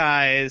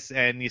guys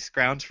and you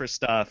scrounge for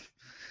stuff.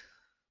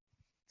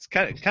 It's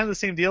kind of the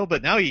same deal,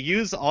 but now you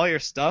use all your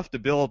stuff to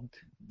build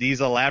these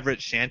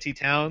elaborate shanty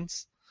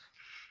towns,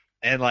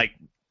 and like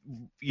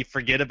you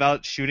forget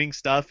about shooting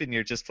stuff and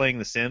you're just playing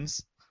The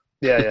Sims.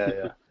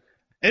 Yeah.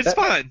 It's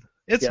fun.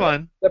 It's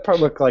fun. That part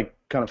looked like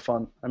kind of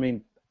fun. I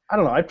mean, I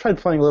don't know. I tried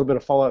playing a little bit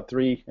of Fallout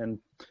 3, and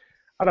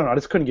I don't know. I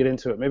just couldn't get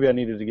into it. Maybe I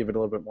needed to give it a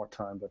little bit more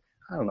time, but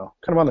I don't know.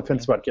 Kind of on the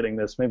fence about getting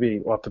this. Maybe,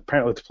 well,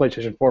 apparently the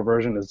PlayStation 4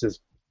 version is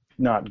just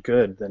not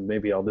good, then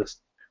maybe I'll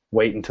just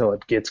wait until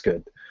it gets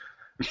good.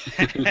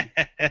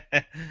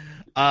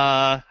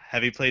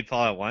 Have you played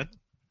Fallout 1?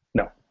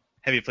 No.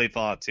 Have you played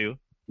Fallout 2?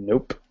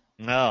 Nope.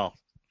 No.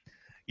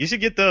 You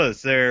should get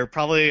those. They're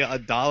probably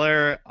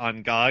 $1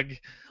 on GOG,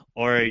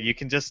 or you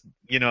can just,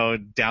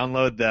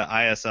 download the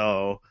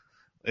ISO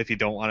if you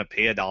don't want to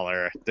pay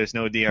 $1. There's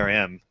no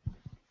DRM.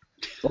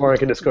 Or I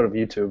can just go to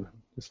YouTube,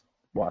 just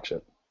watch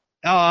it.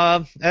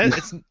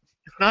 It's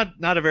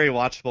not a very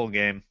watchable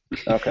game.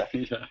 Okay.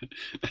 Yeah.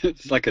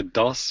 It's like a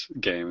DOS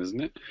game,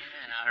 isn't it?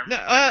 Yeah,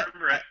 I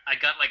remember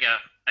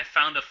I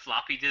found a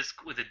floppy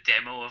disk with a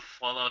demo of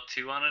Fallout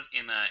 2 on it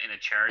in a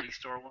charity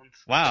store once.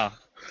 Wow.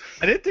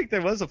 I didn't think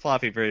there was a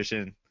floppy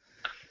version.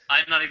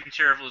 I'm not even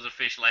sure if it was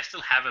official. I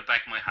still have it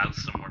back in my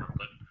house somewhere,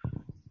 but...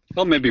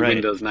 Well, maybe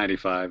Windows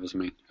 95 was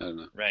me. I don't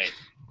know. Right.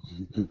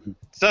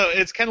 So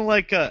it's kind of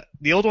like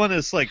the old one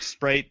is like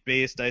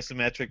sprite-based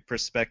isometric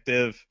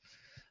perspective.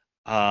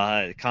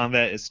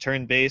 Combat is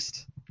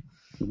turn-based.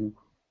 Mm-hmm.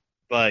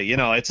 But,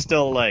 it's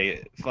still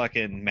like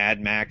fucking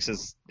Mad Max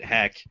as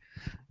heck.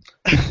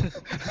 2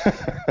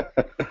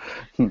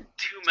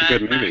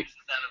 Mad Maxes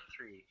out of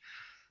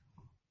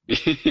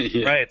 3.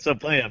 Yeah. Right, so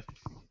play them.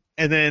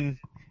 And then,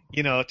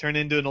 turn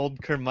into an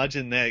old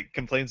curmudgeon that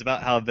complains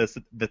about how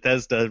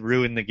Bethesda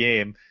ruined the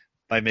game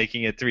by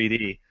making it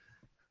 3D.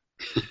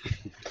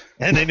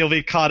 And then you'll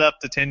be caught up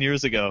to 10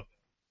 years ago.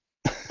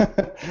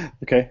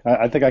 Okay,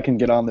 I think I can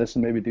get on this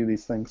and maybe do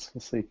these things.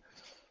 We'll see.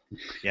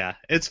 Yeah,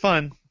 it's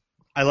fun.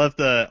 I love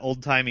the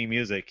old-timey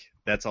music.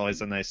 That's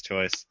always a nice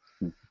choice.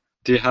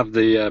 Do you have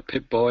the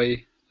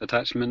Pip-Boy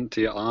attachment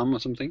to your arm or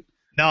something?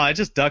 No, I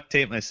just duct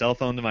tape my cell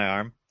phone to my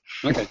arm.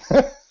 Okay.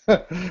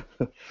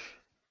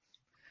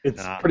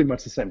 It's pretty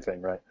much the same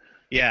thing, right?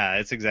 Yeah,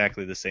 it's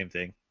exactly the same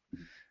thing.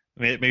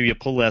 Maybe you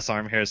pull less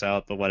arm hairs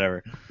out, but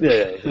whatever. Yeah,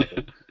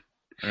 exactly.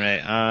 All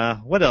right.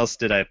 What else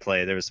did I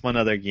play? There was one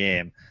other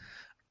game.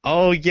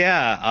 Oh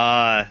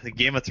yeah, the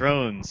Game of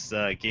Thrones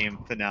game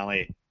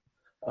finale.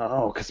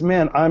 Oh, because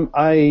man,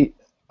 I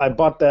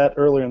bought that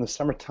earlier in the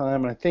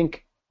summertime, and I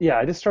think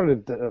I just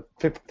started the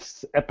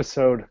 5th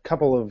episode a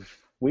couple of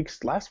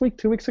weeks, last week,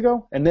 2 weeks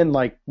ago, and then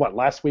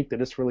last week they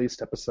just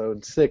released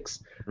episode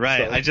 6.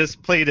 Right, So, I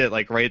just played it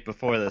right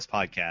before this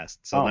podcast,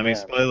 so let me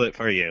spoil it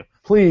for you.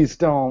 Please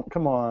don't,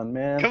 come on,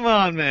 man. Come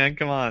on, man,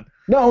 come on.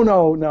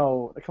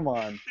 No, come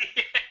on.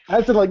 I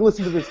have to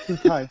listen to this 2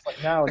 times,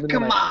 now and then.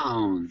 Come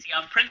on. See,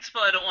 on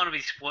principle, I don't want to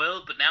be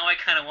spoiled, but now I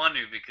kind of want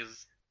to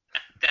because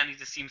Danny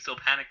just seems so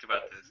panicked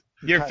about this.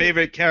 Your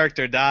favorite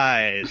character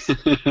dies.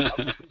 That's not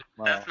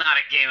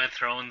a Game of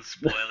Thrones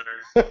spoiler.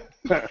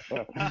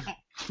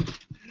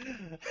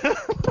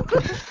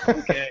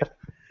 Okay.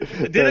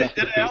 Did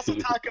I also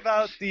talk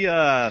about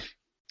the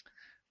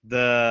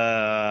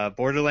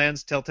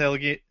Borderlands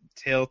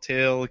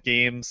Telltale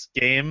Games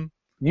game?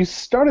 You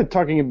started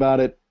talking about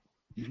it.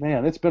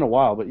 Man, it's been a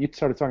while, but you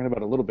started talking about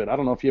it a little bit. I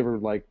don't know if you ever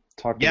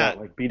talked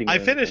about beating it. I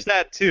finished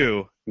that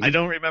too. Mm-hmm. I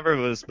don't remember if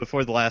it was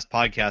before the last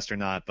podcast or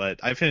not, but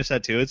I finished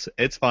that too.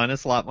 It's fun.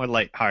 It's a lot more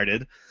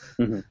lighthearted.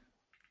 Mm-hmm.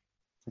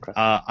 Okay.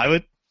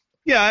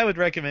 I would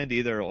recommend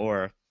either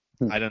or.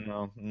 I don't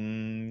know.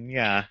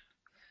 Yeah.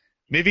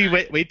 Maybe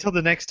wait till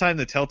the next time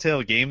the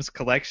Telltale Games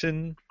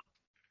collection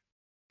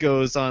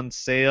goes on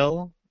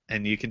sale,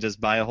 and you can just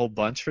buy a whole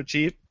bunch for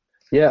cheap.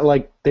 Yeah,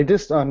 they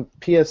just on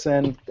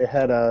PSN they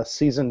had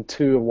season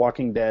 2 of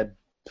Walking Dead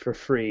for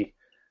free.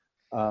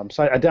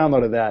 So I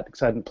downloaded that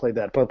because I hadn't played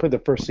that, but I played the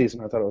first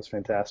season. I thought it was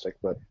fantastic.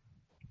 But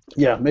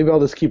yeah, maybe I'll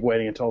just keep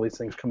waiting until all these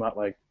things come out,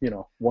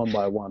 one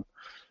by one.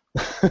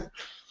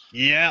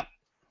 Yeah.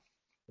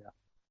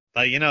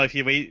 But if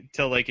you wait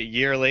till a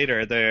year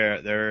later,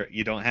 there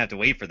you don't have to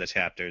wait for the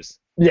chapters.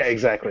 Yeah,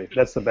 exactly.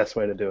 That's the best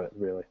way to do it,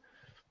 really.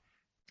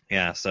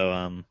 Yeah.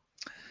 So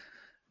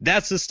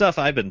that's the stuff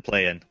I've been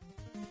playing.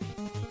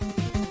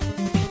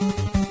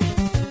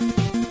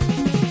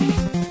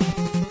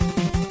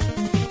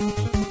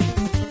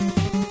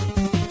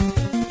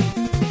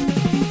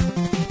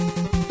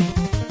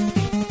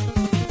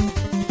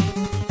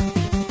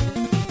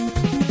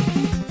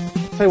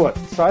 Tell you what,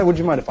 Si, would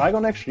you mind if I go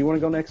next, or do you want to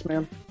go next,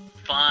 man?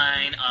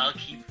 Fine, I'll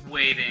keep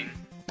waiting.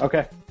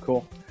 Okay,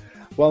 cool.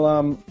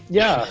 Well,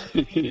 yeah.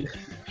 You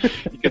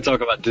can talk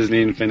about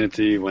Disney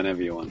Infinity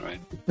whenever you want, right?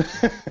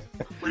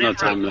 Whenever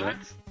time limit.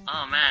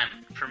 Oh man,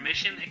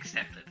 permission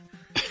accepted.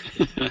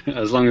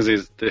 As long as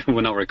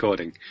we're not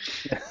recording.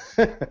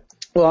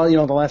 Well,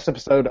 the last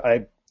episode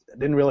I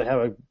didn't really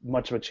have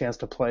much of a chance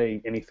to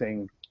play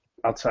anything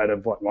outside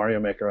of Mario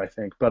Maker, I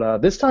think. But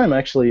this time,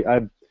 actually,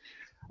 I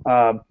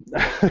kind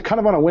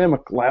of on a whim,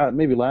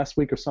 maybe last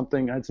week or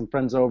something, I had some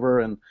friends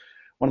over, and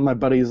one of my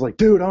buddies was like,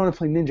 dude, I want to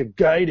play Ninja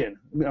Gaiden.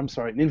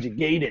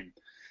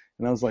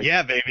 And I was like,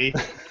 yeah, baby.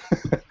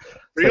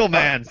 Real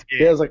man's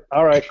game. Yeah, I was like,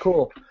 all right,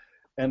 cool.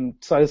 And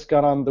so I just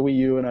got on the Wii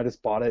U and I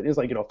just bought it. It was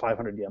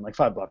 $500 yen,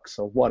 $5,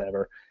 so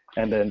whatever.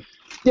 And then,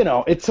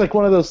 it's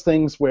one of those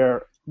things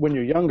where when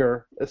you're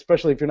younger,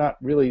 especially if you're not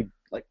really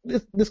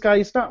this guy,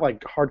 he's not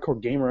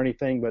hardcore gamer or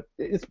anything, but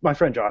it's my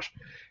friend Josh.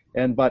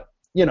 But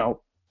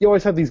you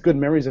always have these good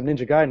memories of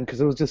Ninja Gaiden because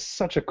it was just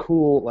such a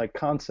cool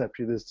concept.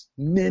 You're this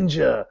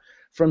ninja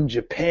from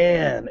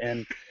Japan,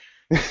 and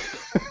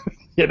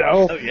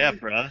Oh yeah,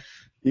 bruh.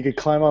 You could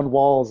climb on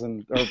walls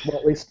or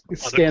at least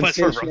stand. The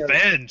quest for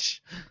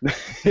revenge.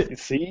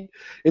 See,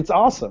 it's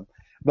awesome.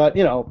 But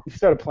he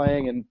started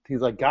playing, and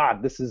he's like,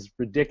 "God, this is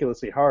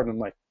ridiculously hard." And I'm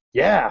like,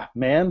 "Yeah,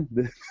 man,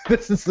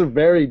 this is a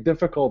very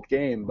difficult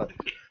game." But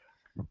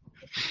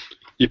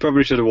you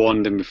probably should have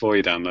warned him before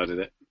you downloaded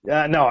it.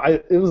 Yeah, no,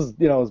 it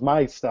was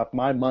my stuff,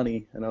 my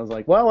money, and I was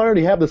like, well, I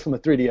already have this on the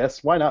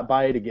 3DS. Why not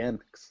buy it again?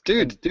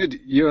 Dude,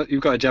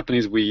 you've got a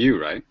Japanese Wii U,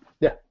 right?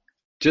 Yeah.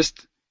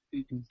 Just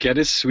get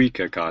his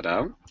Suica card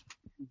out,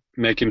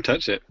 make him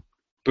touch it.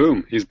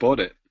 Boom, he's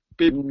bought it.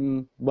 Beep.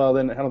 Well,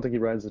 then I don't think he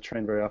rides the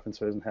train very often,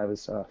 so he doesn't have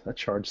his a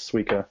charged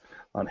Suica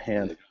on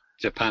hand.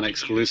 Japan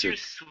exclusive. You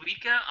use your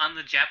Suica on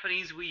the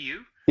Japanese Wii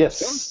U?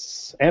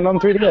 Yes, and on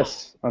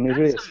 3DS. On the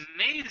 3DS. That's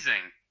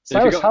amazing.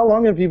 Cyrus, how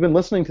long have you been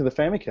listening to the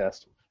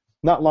Famicast?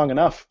 Not long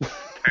enough.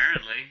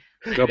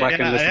 Apparently. Go back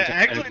and listen to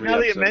actually, every now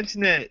that you episode.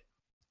 mention it,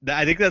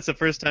 I think that's the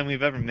first time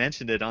we've ever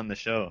mentioned it on the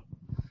show.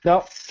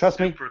 No, trust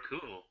me. Super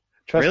cool.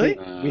 Trust Really?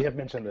 me, we have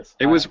mentioned this.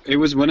 It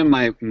was one of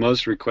my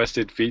most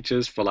requested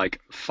features for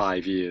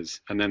 5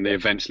 years, and then they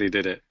eventually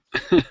did it.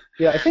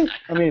 Yeah, I kind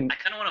of want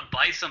to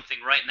buy something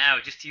right now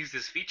just to use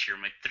this feature.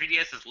 My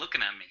 3DS is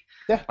looking at me.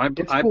 Yeah,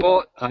 I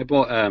bought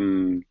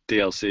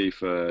DLC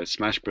for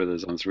Smash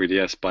Brothers on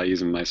 3DS by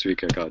using my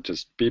Suica card.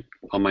 Just beep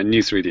on my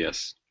new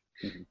 3DS.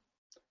 Mm-hmm.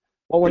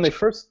 Well, when they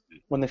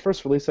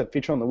first released that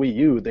feature on the Wii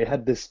U, they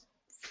had this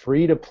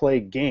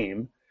free-to-play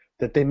game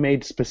that they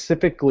made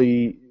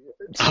specifically.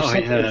 Oh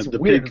yeah, the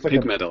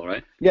pig metal,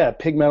 right? Yeah,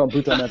 pig metal,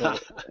 Buta metal,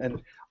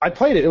 and I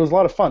played it. It was a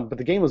lot of fun, but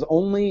the game was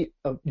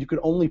you could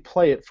only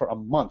play it for a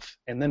month,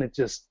 and then it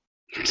just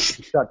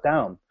shut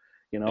down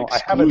You know,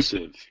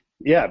 Exclusive.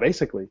 Yeah,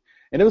 basically.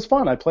 And it was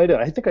fun. I played it.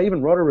 I think I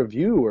even wrote a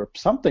review or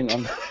something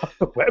on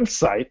the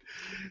website.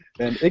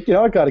 And it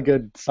got a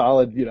good,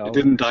 solid,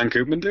 Didn't Don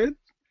Koopman do it?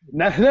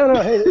 No,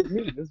 hey,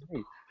 it was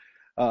me.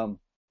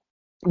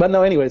 But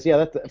no, anyways, yeah,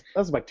 that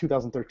was like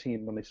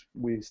 2013 when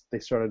they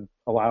started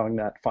allowing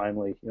that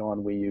finally,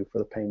 on Wii U for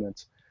the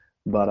payments.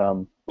 But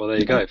well, there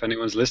you go. If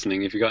anyone's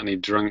listening, if you got any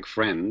drunk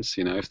friends,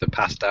 if they're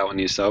passed out on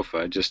your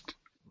sofa, just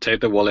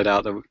take the wallet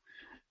out,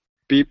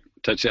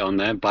 touch it on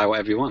there, buy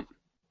whatever you want.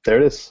 There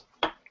it is.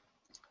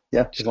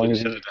 Yeah, as long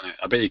as you.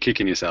 I bet you're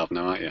kicking yourself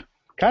now, aren't you?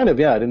 Kind of,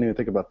 yeah. I didn't even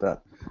think about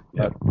that.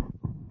 Yeah.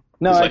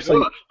 No,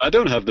 actually, I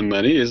don't have the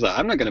money. It's like,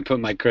 I'm not going to put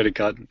my credit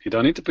card. You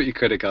don't need to put your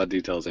credit card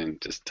details in.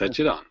 Just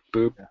touch it on.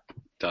 Boop. Yeah,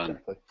 done.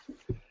 Exactly.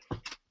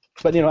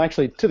 But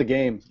actually, to the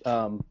game,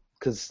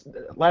 because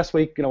last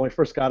week, when we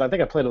first got it, I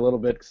think I played a little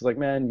bit because like,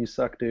 man, you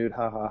suck, dude,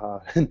 ha ha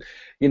ha, and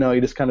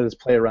you just kind of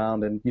play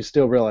around, and you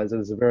still realize it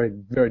is a very,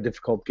 very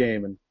difficult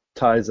game, and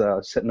Ty's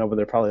sitting over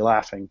there probably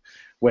laughing,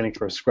 waiting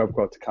for a scrub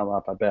quote to come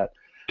up, I bet.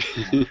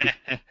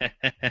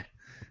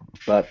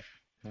 But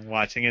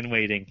watching and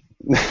waiting.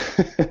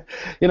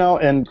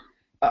 And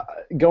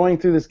going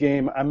through this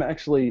game, I'm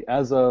actually,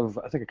 as of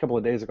I think a couple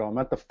of days ago, I'm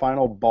at the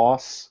final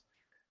boss.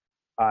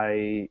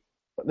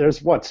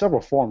 There's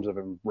several forms of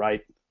him,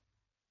 right?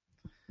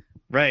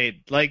 Right,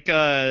 like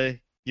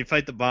you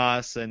fight the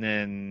boss and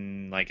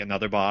then like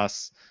another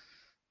boss.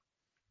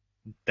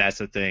 That's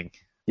the thing.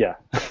 Yeah.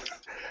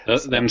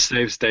 Them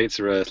save states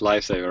are a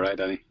lifesaver, right,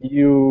 Danny?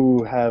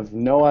 You have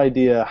no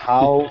idea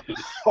how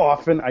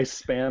often I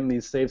spam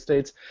these save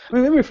states. I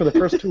mean, maybe for the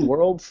first two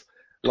worlds,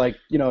 like,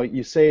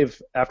 you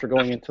save after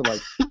going into like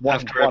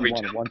 1,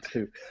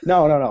 2.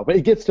 No. But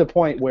it gets to a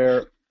point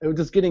where it was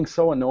just getting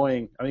so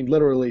annoying. I mean,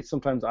 literally,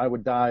 sometimes I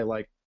would die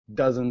like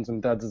dozens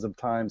and dozens of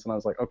times, and I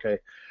was like, okay,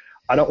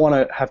 I don't want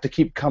to have to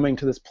keep coming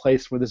to this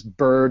place where this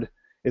bird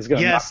is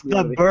going to knock me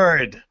out of the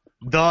bird.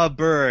 The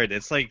bird.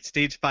 It's like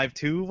stage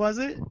 5-2, was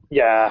it?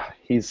 Yeah,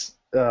 he's...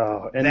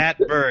 and that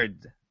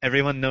bird.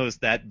 Everyone knows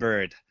that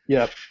bird.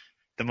 Yep.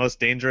 The most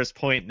dangerous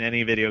point in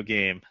any video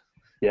game.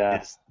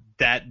 Yeah. Is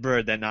that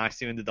bird that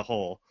knocks you into the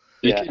hole.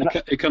 Yeah.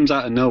 It comes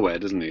out of nowhere,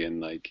 doesn't it?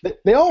 And like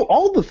they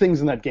all the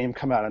things in that game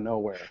come out of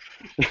nowhere.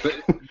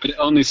 but it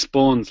only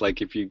spawns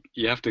like if you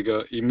have to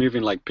go. You're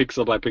moving like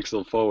pixel by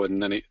pixel forward,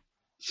 and then it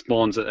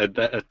spawns at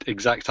the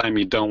exact time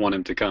you don't want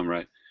him to come,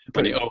 right?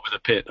 When you're over the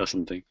pit or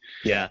something.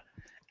 Yeah.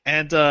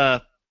 And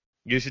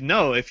you should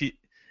know if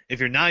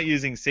you're not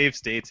using save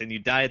states and you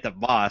die at the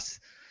boss,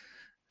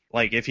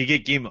 like if you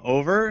get game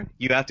over,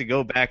 you have to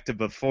go back to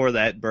before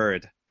that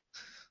bird.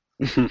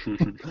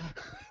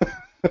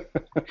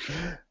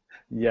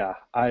 Yeah,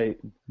 I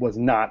was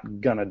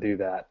not gonna do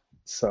that.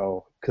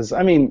 So, because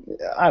I mean,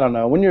 I don't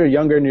know. When you're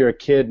younger and you're a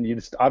kid, and you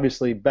just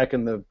obviously back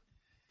in the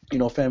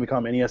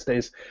Famicom NES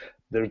days,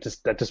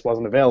 that just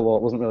wasn't available.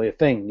 It wasn't really a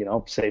thing,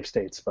 save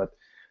states, but.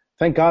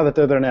 Thank God that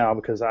they're there now,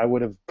 because I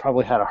would have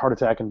probably had a heart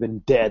attack and been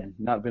dead,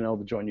 not been able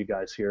to join you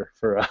guys here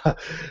for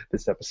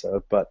this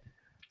episode. But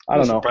I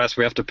don't know. That's the price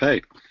we have to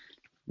pay.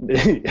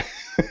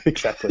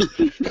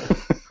 Exactly.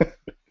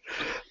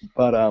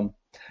 But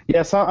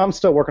yeah, so I'm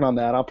still working on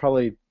that. I'll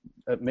probably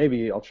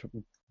maybe I'll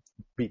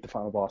beat the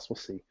final boss. We'll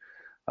see.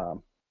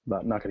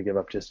 But I'm not going to give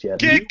up just yet.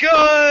 Get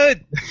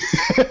good.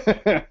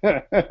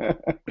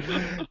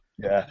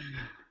 Yeah.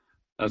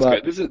 That's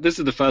great. This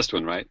is the first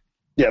one, right?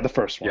 Yeah, the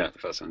first one. Yeah, the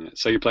first one. Yeah.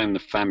 So you're playing the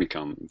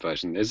Famicom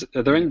version.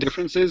 Are there any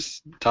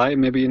differences, Ty?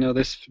 Maybe you know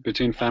this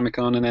between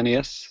Famicom and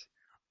NES.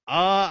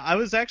 I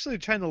was actually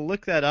trying to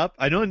look that up.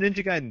 I know in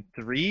Ninja Gaiden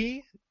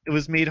 3 it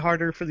was made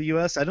harder for the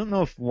US. I don't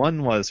know if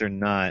 1 was or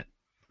not.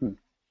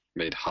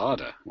 Made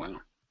harder. Wow.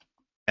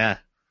 Yeah,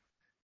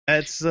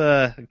 that's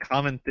a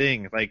common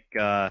thing. Like,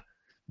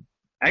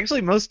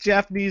 actually, most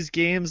Japanese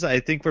games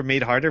I think were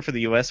made harder for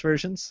the US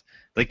versions.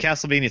 Like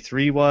Castlevania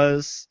 3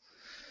 was.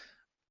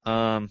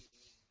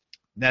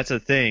 That's a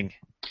thing.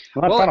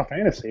 Not Final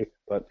Fantasy,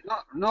 but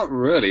not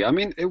really. I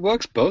mean, it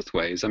works both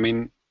ways. I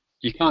mean,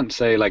 you can't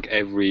say like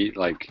every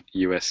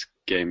US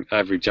game,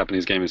 every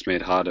Japanese game is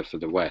made harder for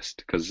the West,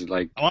 because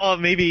well,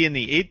 maybe in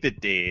the 8-bit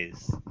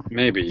days.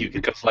 Maybe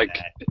because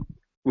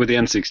with the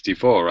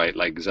N64, right?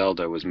 Like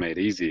Zelda was made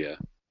easier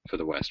for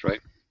the West, right?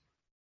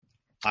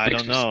 I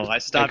don't know. I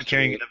stopped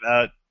caring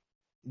about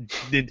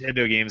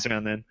Nintendo games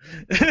around then.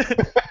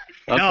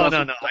 No.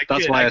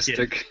 That's why I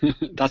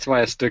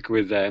stuck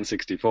with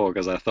N64,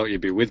 because I thought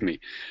you'd be with me.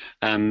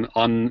 In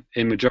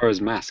Majora's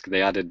Mask,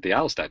 they added the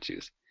owl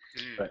statues,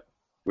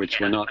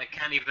 which were not. I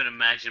can't even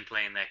imagine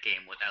playing that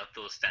game without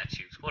those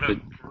statues. What a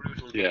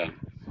brutal game.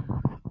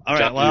 All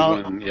right.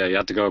 Well, you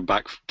had to go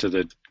back to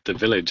the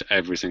village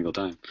every single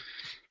time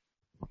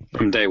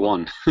from day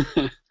one.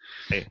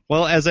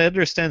 Well, as I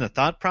understand the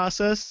thought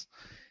process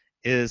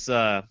is,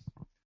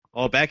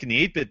 back in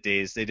the 8-bit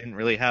days, they didn't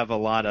really have a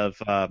lot of.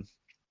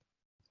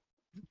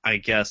 I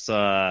guess,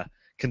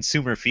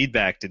 consumer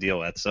feedback to deal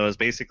with. So it's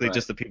basically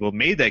just the people who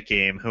made that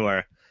game who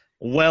are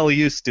well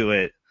used to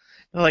it.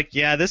 They're like,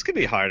 yeah, this could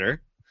be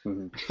harder.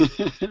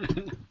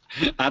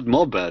 Add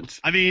more birds.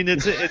 I mean,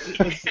 it's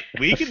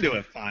we can do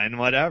it fine,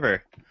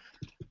 whatever.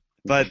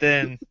 But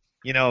then,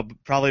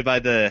 probably by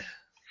the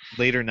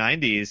later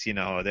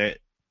 90s,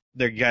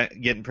 they're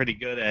getting pretty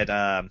good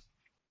at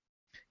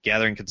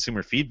gathering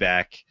consumer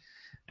feedback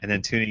and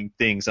then tuning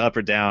things up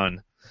or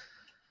down.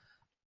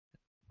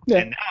 Yeah.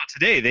 And now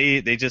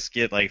today they just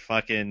get like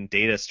fucking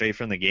data straight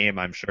from the game,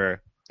 I'm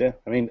sure. Yeah,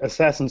 I mean,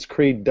 Assassin's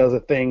Creed does a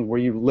thing where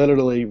you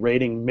literally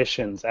rating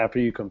missions after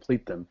you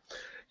complete them.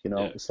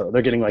 So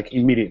they're getting like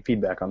immediate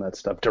feedback on that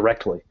stuff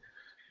directly.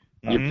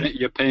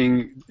 You're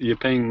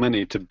paying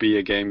money to be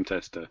a game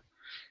tester.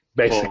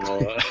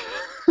 Basically.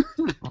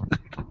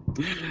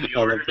 You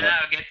order now,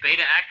 get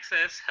beta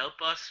access, help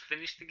us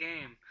finish the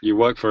game. You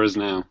work for us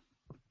now.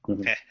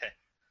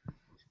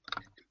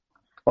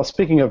 Well,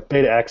 speaking of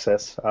beta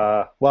access,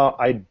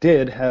 I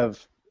did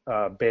have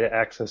beta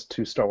access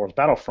to Star Wars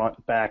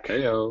Battlefront back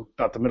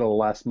about the middle of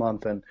last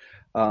month, and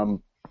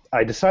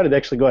I decided to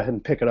actually go ahead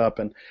and pick it up.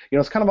 And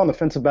it's kind of on the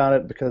fence about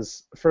it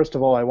because, first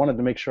of all, I wanted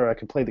to make sure I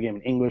could play the game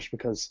in English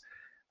because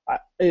I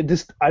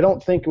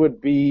don't think it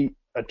would be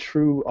a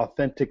true,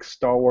 authentic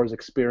Star Wars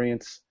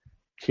experience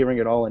hearing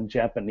it all in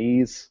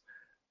Japanese.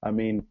 I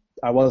mean,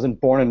 I wasn't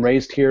born and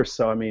raised here,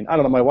 so I mean, I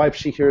don't know. My wife,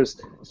 she hears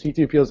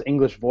C-3PO's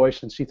English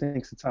voice and she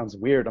thinks it sounds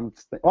weird.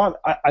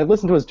 I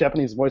listened to his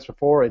Japanese voice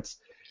before. It's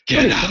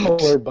pretty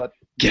similar, but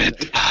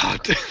get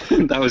out.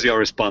 That was your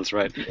response,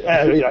 right?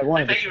 I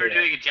thought you were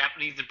doing a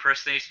Japanese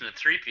impersonation of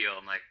 3PO.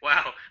 I'm like,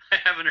 wow, I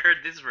haven't heard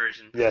this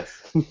version.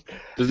 Yes.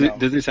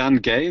 Does he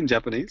sound gay in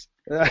Japanese?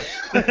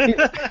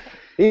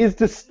 He's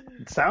just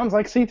sounds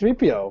like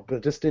C-3PO,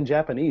 but just in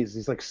Japanese.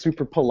 He's like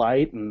super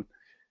polite, and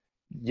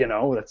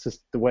that's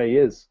just the way he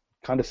is.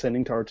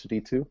 Condescending to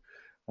R2-D2,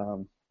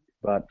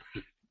 but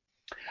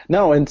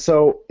no. And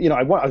so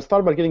I was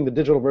thought about getting the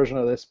digital version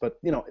of this, but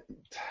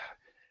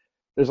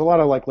there's a lot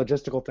of like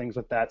logistical things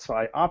with that, so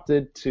I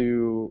opted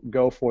to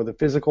go for the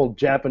physical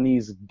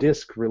Japanese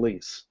disc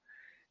release.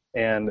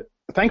 And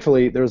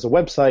thankfully, there's a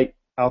website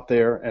out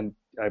there, and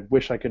I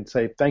wish I could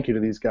say thank you to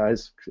these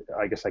guys.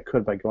 I guess I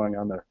could by going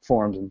on their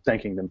forums and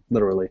thanking them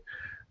literally,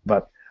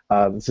 but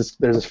there's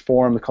this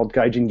forum called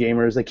Gaijin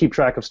Gamers. They keep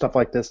track of stuff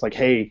like this, like,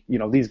 hey,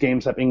 these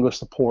games have English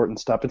support and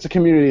stuff. It's a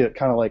community that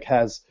kind of like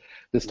has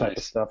this type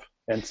of stuff.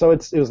 And so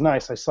it was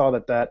nice. I saw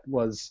that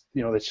was,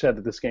 they said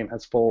that this game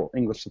has full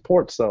English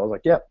support. So I was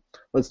like, yep,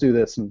 let's do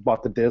this, and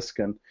bought the disc.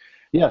 And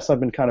yes, I've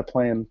been kind of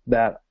playing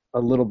that a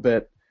little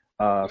bit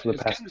for the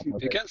past couple of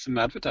days. You get some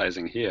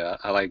advertising here.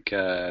 I like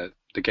the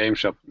game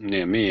shop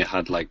near me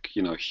had like,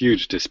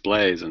 huge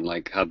displays and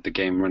like had the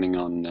game running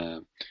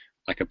on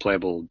like a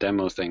playable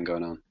demo thing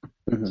going on.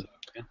 Mm-hmm. So,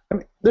 yeah. I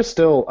mean, there's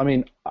still,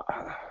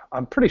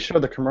 I'm pretty sure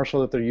the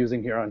commercial that they're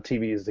using here on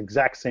TV is the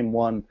exact same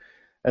one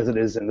as it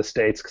is in the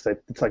States, because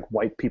it's like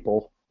white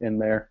people in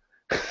there.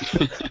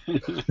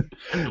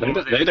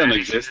 They don't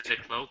exist. The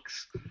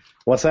cloaks.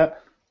 What's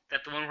that?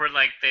 That the one where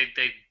like they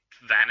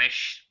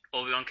vanish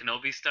Obi-Wan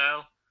Kenobi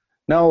style?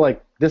 No,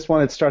 like this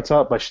one, it starts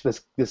out by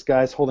this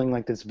guy's holding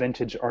like this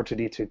vintage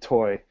R2-D2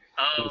 toy.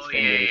 Oh,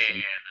 yeah.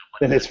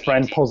 Then his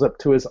friend pulls up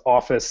to his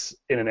office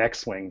in an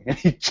X-Wing, and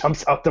he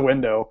jumps out the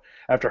window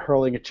after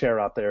hurling a chair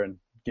out there, and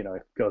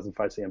goes and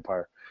fights the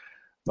Empire.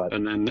 But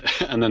and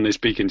then they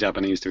speak in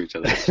Japanese to each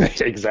other.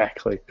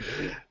 Exactly.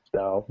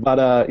 So, but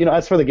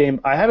as for the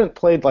game, I haven't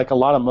played like a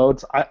lot of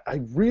modes.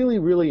 I really,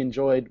 really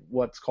enjoyed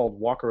what's called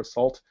Walker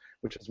Assault,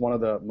 which is one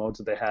of the modes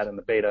that they had in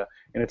the beta,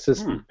 and it's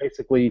just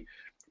basically.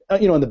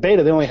 In the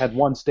beta, they only had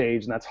one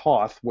stage, and that's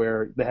Hoth,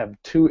 where they have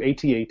two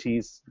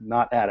AT-ATs,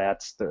 not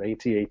AT-ATs. They're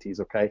AT-ATs,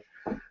 okay?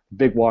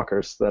 Big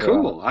walkers.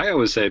 Cool. I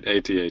always say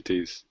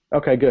AT-ATs.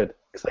 Okay, good.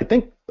 Because I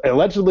think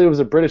allegedly it was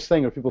a British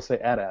thing where people say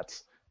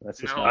AT-ATs. That's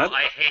just I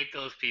hate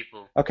those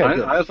people. Okay,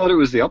 I thought it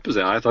was the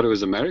opposite. I thought it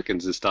was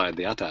Americans that started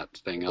the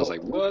AT-AT thing. I was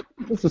like, what?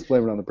 Let's just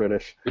blame it on the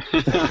British.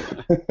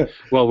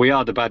 Well, we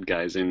are the bad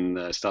guys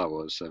in Star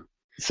Wars, so.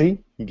 See?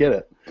 You get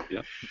it.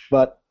 Yeah.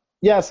 But...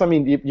 yes, I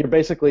mean, you're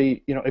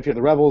basically, if you're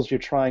the rebels, you're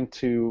trying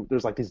to,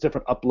 there's like these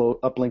different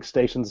uplink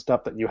stations and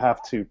stuff that you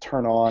have to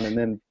turn on, and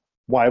then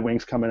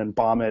Y-Wings come in and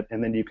bomb it,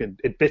 and then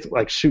it basically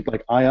like shoot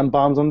like ion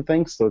bombs on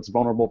things, so it's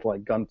vulnerable to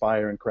like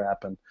gunfire and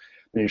crap, and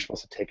then you're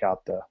supposed to take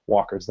out the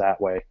walkers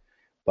that way.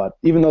 But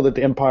even though that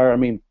the Empire, I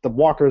mean, the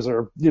walkers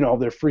are, they're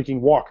freaking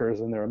walkers,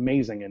 and they're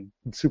amazing and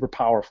super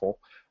powerful,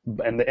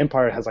 and the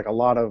Empire has like a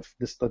lot of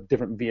the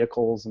different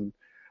vehicles and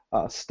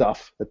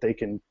stuff that they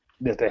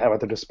have at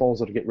their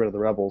disposal to get rid of the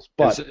rebels.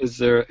 But is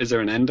there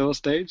an Endor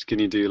stage? Can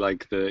you do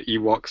like the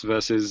Ewoks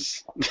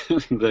versus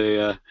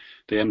the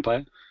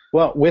Empire?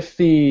 Well, with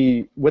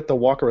the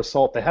Walker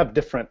Assault, they have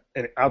different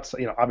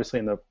outside. Obviously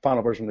in the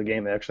final version of the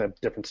game, they actually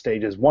have different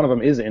stages. One of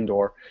them is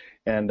Endor,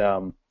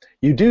 and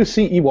you do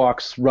see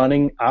Ewoks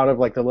running out of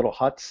like the little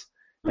huts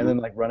and then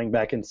like running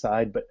back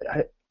inside. But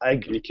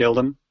can you kill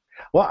them?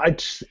 Well,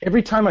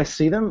 every time I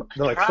see them,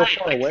 they're like so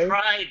far away. I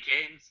tried,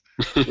 James.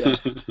 Yeah.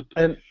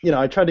 And,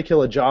 I tried to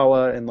kill a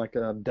Jawa in like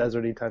a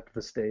deserty type of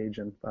a stage,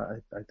 and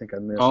I think I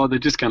missed. Oh, they're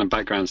just kind of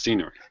background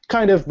scenery.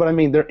 Kind of, but I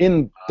mean,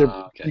 Okay.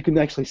 you can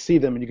actually see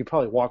them, and you can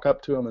probably walk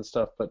up to them and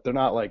stuff, but they're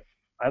not like,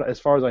 as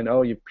far as I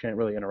know, you can't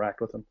really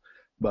interact with them.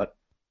 But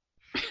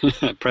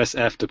Press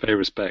F to pay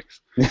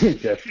respects.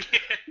 yes.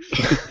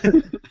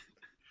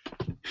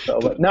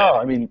 But no,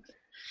 I mean,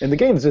 and the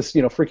game's just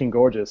freaking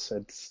gorgeous.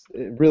 It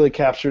really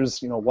captures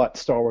what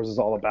Star Wars is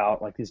all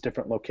about, like these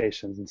different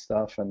locations and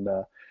stuff, and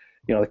the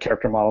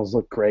character models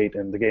look great,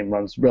 and the game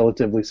runs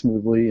relatively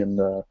smoothly, and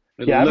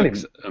It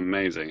looks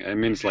amazing. I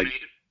mean, it's like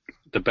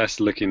the best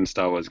looking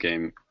Star Wars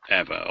game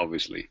ever,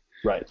 obviously.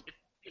 Right.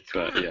 It's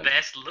one of the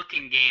best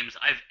looking games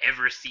I've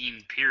ever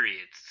seen,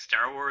 period.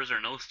 Star Wars or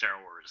no Star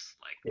Wars.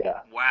 Like,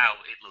 wow,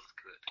 it looks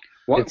good.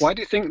 Why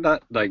do you think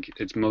that, like,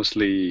 it's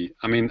mostly...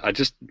 I mean, I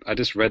just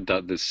read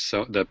that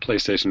the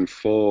PlayStation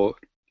 4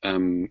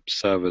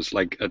 servers,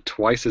 like, are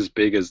twice as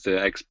big as the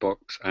Xbox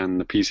and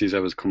the PC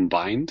servers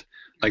combined.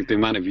 Like, the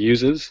amount of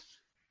users.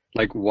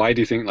 Like, why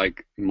do you think,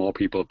 like, more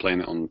people are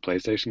playing it on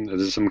PlayStation?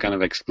 Is this some kind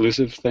of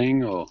exclusive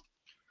thing, or...?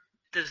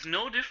 There's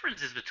no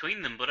differences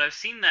between them, but I've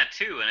seen that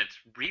too, and it's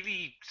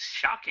really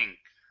shocking.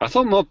 I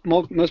thought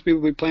most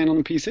people would be playing on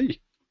the PC.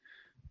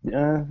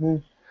 Yeah,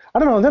 I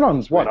don't know. And then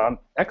on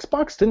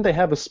Xbox, didn't they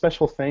have a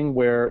special thing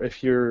where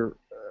if you're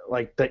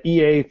like the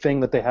EA thing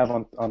that they have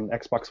on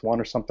Xbox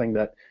One or something,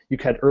 that you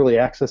had early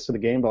access to the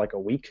game for like a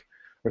week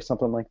or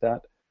something like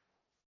that?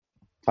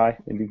 Hi,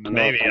 maybe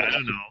I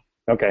don't know.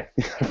 Okay,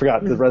 I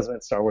forgot the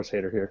resident Star Wars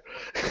hater here.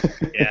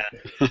 Yeah,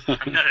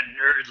 I'm not a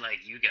nerd like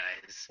you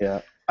guys.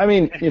 Yeah, I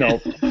mean,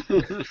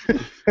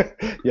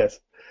 yes.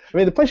 I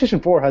mean, the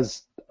PlayStation 4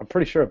 has, I'm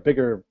pretty sure, a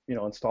bigger,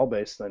 install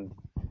base than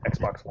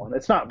Xbox One.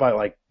 It's not by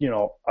like,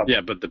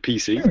 but the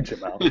PC. Huge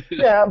amount.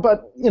 Yeah,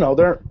 but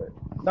they're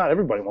not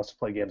everybody wants to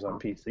play games on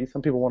PC.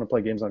 Some people want to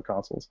play games on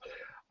consoles.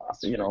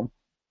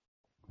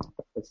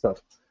 That stuff.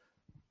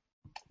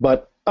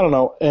 But I don't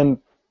know. And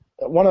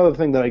one other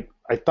thing that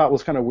I thought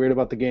was kind of weird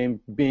about the game,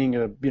 being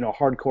a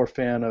hardcore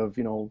fan of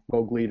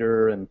Rogue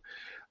Leader and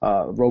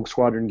Rogue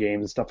Squadron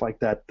games and stuff like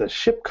that, the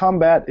ship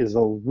combat is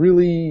a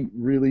really,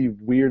 really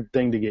weird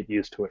thing to get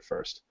used to at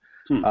first.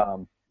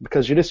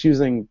 Because you're just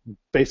using,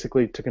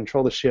 basically, to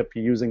control the ship,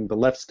 you're using the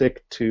left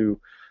stick to,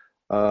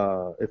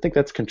 I think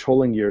that's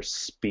controlling your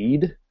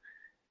speed.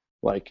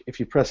 Like, if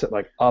you press it,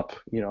 like, up,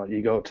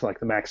 you go to, like,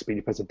 the max speed,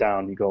 you press it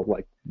down, you go,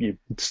 like, you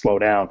slow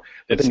down.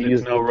 But then you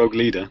use no Rogue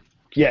Leader.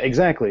 Yeah,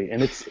 exactly,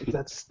 and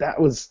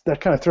that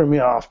kind of threw me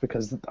off,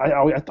 because I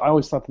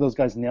always thought that those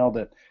guys nailed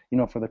it,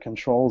 for the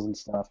controls and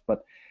stuff.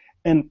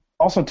 And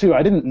also too,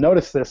 I didn't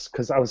notice this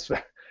because I was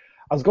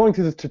going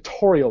through the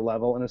tutorial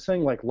level, and it's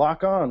saying like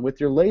lock on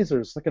with your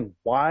lasers. Thinking,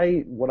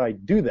 why would I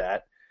do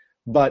that?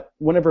 But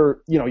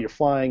whenever you're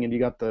flying and you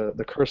got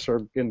the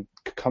cursor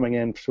coming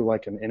in through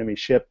like an enemy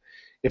ship,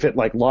 if it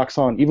like locks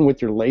on even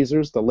with your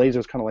lasers, the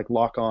lasers kind of like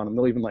lock on, and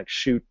they'll even like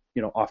shoot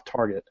off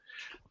target.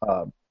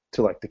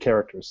 To like the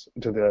characters,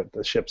 to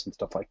the ships and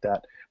stuff like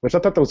that, which I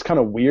thought that was kind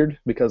of weird,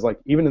 because like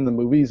even in the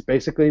movies,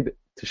 basically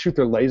to shoot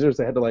their lasers,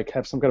 they had to like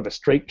have some kind of a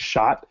straight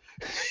shot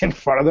in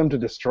front of them to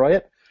destroy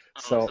it.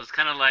 So it's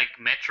kind of like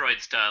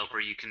Metroid style,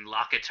 where you can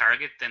lock a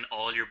target, then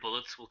all your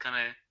bullets will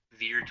kind of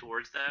veer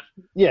towards that.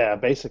 Yeah,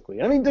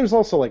 basically. I mean, there's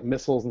also like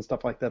missiles and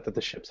stuff like that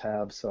the ships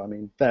have. So I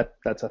mean,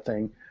 that's a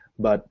thing.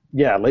 But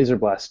yeah, laser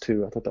blast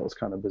too. I thought that was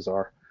kind of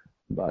bizarre,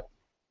 but.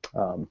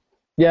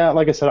 Yeah,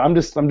 like I said, I'm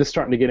just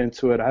starting to get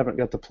into it. I haven't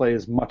got to play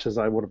as much as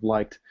I would have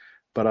liked,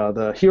 but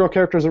the hero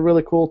characters are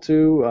really cool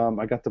too.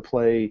 I got to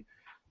play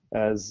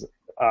as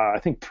I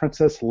think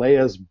Princess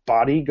Leia's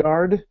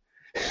bodyguard,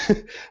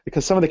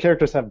 because some of the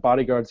characters have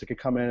bodyguards that could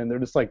come in, and they're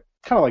just like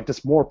kind of like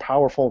just more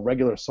powerful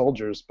regular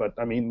soldiers, but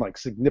I mean like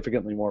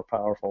significantly more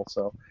powerful.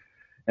 So,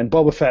 and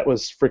Boba Fett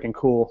was freaking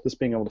cool, just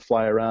being able to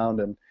fly around,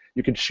 and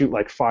you could shoot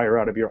like fire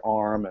out of your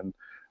arm and.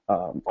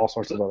 All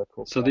sorts of other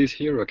cool stuff. So these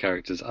hero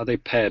characters, are they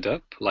paired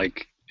up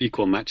like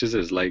equal matches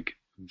as like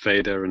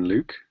Vader and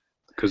Luke?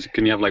 Because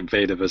can you have like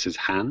Vader versus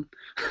Han?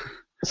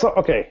 So,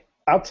 okay,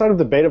 outside of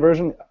the beta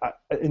version,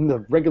 in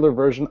the regular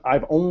version,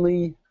 I've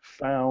only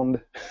found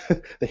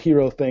the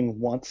hero thing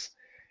once,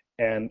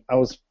 and I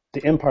was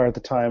the Empire at the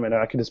time, and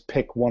I could just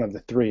pick one of the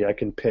three. I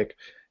can pick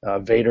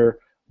Vader,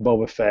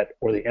 Boba Fett,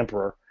 or the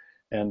Emperor,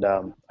 and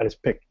I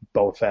just picked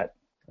Boba Fett.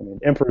 I mean,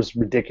 Emperor's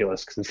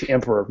ridiculous because it's the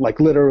Emperor, like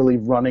literally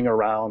running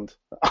around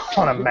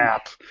on a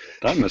map.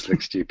 That must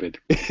look stupid.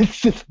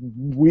 It's just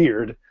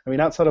weird. I mean,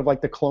 outside of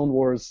like the Clone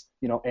Wars,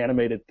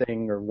 animated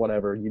thing or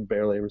whatever, you'd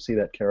barely ever see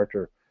that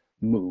character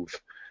move.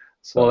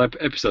 So, well,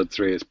 episode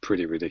 3 is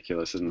pretty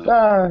ridiculous, isn't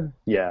it?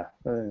 Yeah.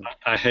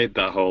 I hate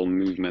that whole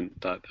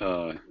movement.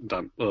 Yeah.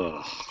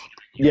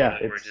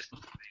 We're just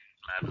blah,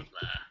 blah,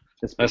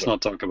 blah. Let's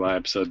not talk about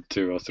episode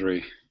 2 or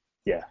 3.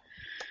 Yeah.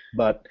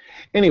 But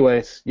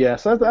anyways, yeah,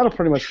 so that'll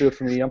pretty much do it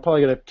for me. I'm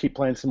probably going to keep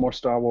playing some more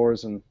Star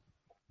Wars and,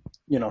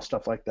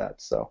 stuff like that.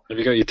 So. Have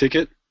you got your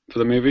ticket for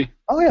the movie?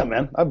 Oh, yeah,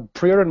 man. I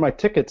pre-ordered my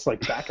tickets, like,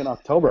 back in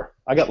October.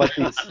 I got, like,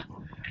 these... I should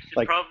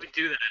probably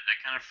do that. I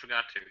kind of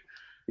forgot to.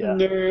 Yeah.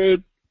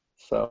 Nerd.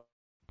 So,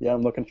 Yeah,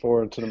 I'm looking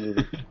forward to the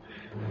movie.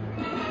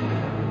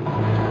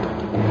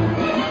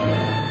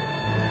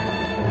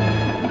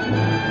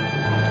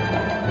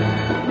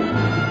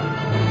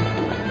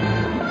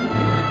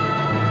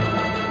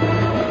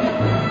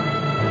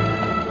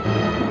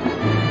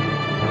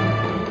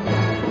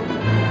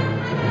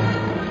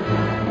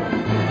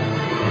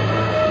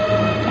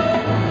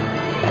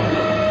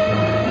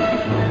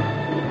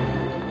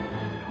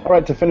 All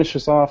right, to finish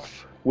us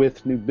off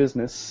with new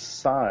business,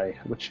 Sai,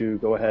 would you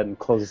go ahead and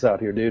close us out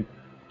here, dude?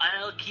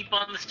 I'll keep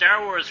on the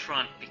Star Wars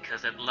front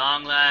because at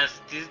long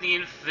last, Disney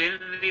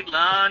Infinity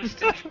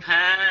launched in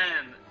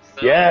Japan.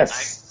 So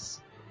Yes.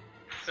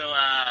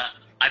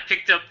 I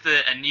picked up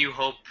the A New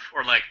Hope,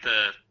 or like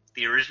the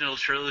original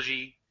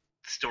trilogy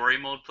story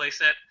mode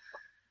playset,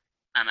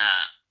 and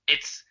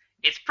it's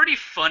pretty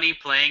funny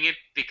playing it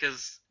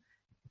because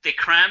they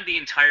crammed the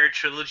entire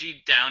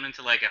trilogy down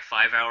into like a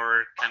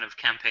 5-hour kind of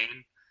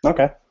campaign.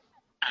 Okay.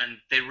 And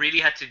they really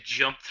had to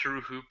jump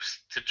through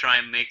hoops to try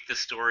and make the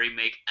story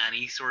make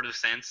any sort of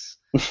sense.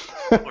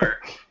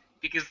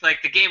 Because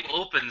like the game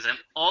opens and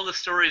all the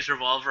stories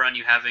revolve around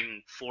you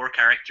having 4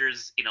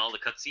 characters in all the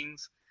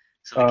cutscenes.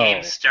 So the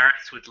game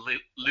starts with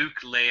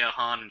Luke, Leia,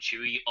 Han, and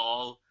Chewie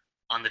all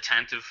on the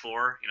Tantive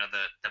 4,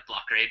 the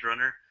blockade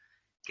runner,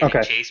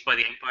 getting chased by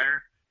the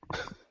Empire.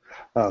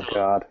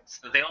 God.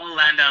 So they all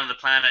land on the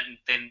planet, and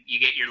then you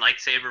get your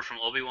lightsaber from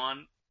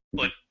Obi-Wan,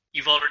 but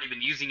you've already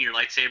been using your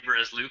lightsaber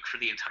as Luke for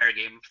the entire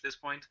game up to this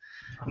point.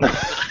 The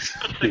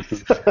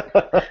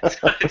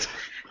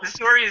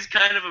story is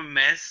kind of a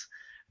mess,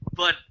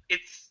 but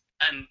it's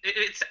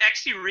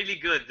actually really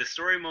good. The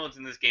story modes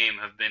in this game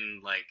have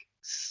been like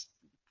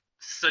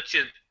such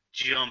a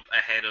jump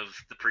ahead of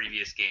the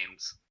previous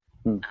games,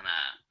 and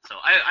so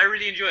I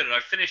really enjoyed it.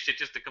 I finished it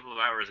just a couple of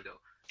hours ago.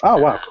 Oh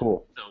wow,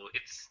 cool. So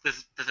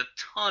there's a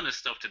ton of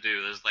stuff to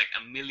do. There's like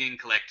a million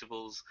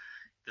collectibles.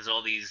 There's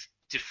all these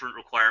different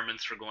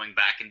requirements for going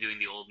back and doing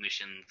the old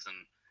missions,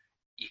 and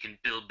you can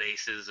build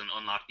bases and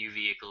unlock new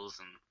vehicles,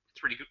 and it's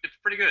pretty good. It's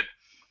pretty good.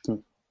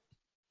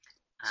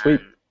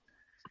 Sweet.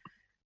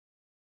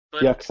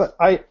 Yeah, because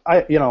I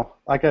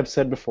like I've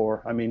said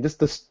before, I mean,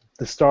 the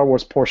Star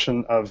Wars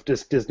portion of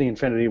Disney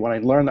Infinity, when I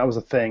learned that was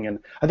a thing, and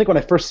I think when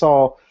I first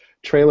saw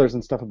trailers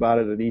and stuff about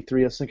it at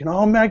E3, I was thinking,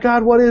 oh my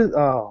God,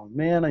 oh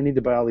man, I need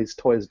to buy all these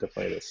toys to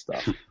play this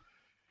stuff.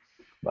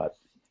 But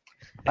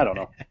I don't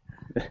know.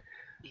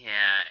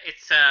 Yeah,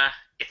 it's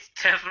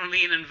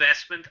definitely an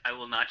investment. I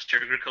will not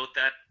sugarcoat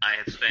that. I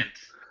have spent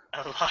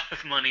a lot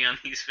of money on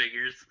these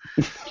figures.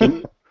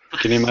 Can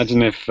you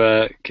imagine if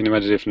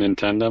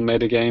Nintendo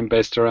made a game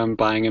based around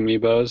buying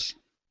amiibos,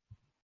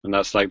 and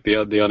that's like the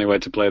only way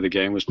to play the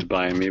game was to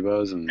buy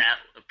amiibos? And that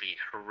would be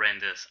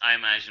horrendous. I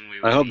imagine we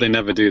would. I hope they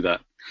never do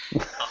that.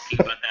 Talking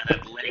about that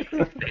at length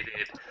if they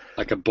did.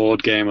 Like a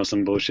board game or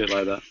some bullshit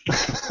like that.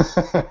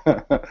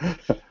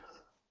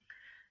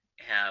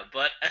 Yeah,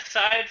 but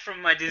aside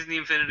from my Disney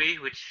Infinity,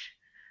 which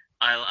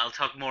I'll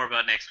talk more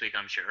about next week,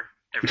 I'm sure.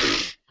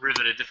 Everyone's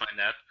riveted to find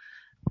out.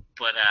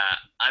 But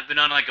I've been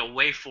on like a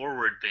Way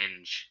Forward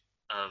binge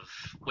of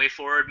Way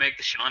Forward make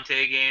the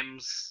Shantae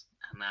games,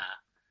 and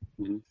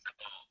so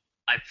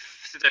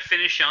since I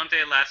finished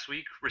Shantae last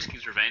week,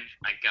 Risky's Revenge,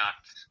 I got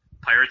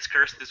Pirate's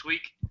Curse this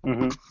week,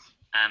 and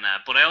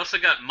but I also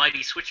got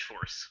Mighty Switch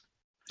Force.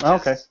 Oh,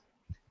 okay.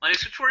 Mighty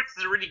Switch Force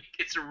is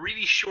a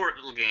really short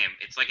little game.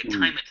 It's like a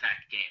time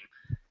attack game.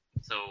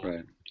 So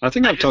right. I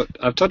think I've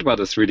talked about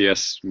the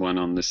 3DS one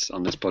on this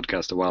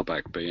podcast a while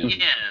back, but yeah.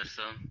 Yeah,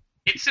 so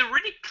it's a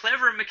really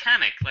clever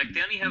mechanic. Like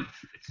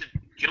it's a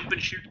jump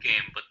and shoot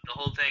game, but the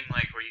whole thing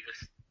like where you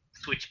just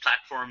switch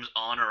platforms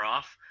on or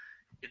off,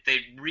 they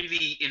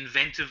really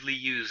inventively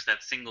use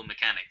that single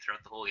mechanic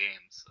throughout the whole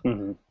game.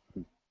 So.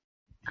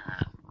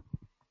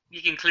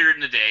 You can clear it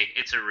in a day.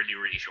 It's a really,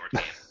 really short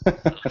game. So.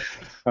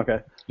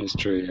 Okay. It's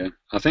true, yeah.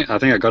 I think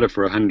I got it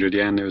for 100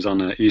 yen. It was on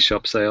an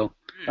eShop sale.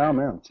 Oh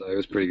man. So it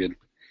was pretty good.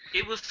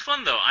 It was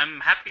fun though. I'm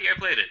happy I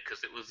played it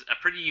because it was a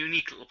pretty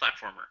unique little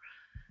platformer.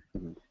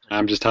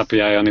 I'm just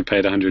happy I only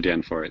paid 100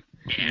 yen for it.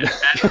 Yeah,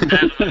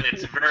 that one,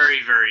 it's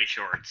very, very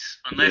short.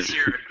 Unless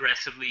you're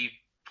aggressively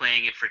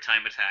playing it for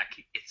time attack,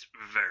 it's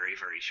very,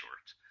 very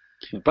short.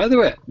 By the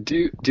way,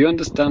 do you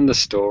understand the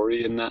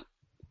story in that?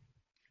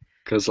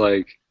 Because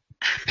like,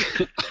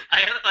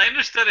 I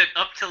understood it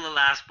up till the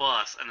last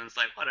boss, and it's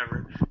like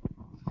whatever.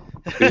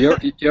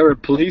 You're a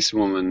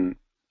policewoman,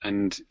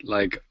 and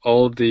like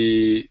all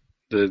the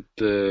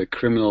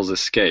criminals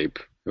escape.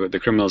 The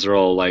criminals are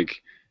all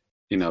like,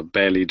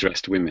 barely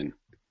dressed women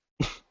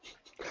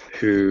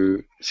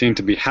who seem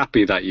to be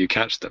happy that you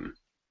catch them.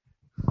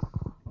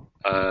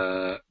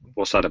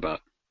 What's that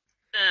about?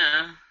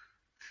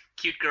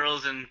 Cute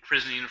girls in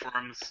prison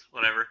uniforms,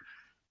 whatever.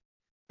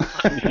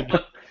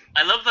 But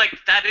I love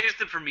that is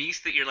the premise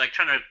that you're like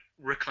trying to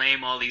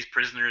reclaim all these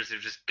prisoners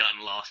who've just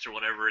gotten lost or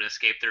whatever and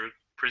escaped their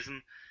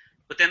prison.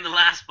 But then the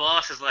last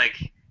boss is like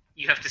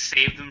you have to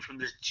save them from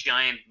this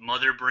giant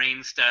mother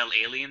brain style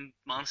alien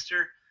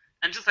monster.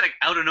 And just like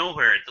out of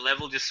nowhere, the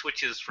level just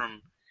switches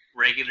from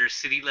regular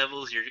city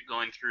levels you're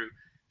going through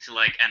to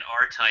like an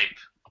R-type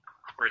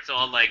where it's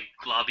all like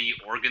blobby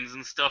organs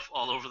and stuff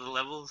all over the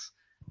levels,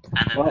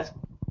 and then this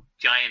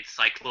giant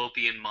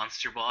cyclopean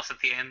monster boss at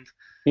the end.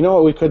 You know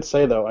what we could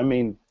say though? I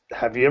mean,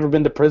 have you ever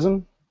been to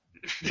prison?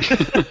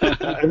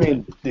 I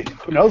mean,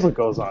 who knows what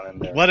goes on in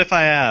there? What if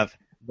I have?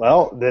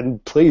 Well, then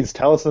please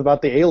tell us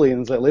about the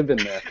aliens that live in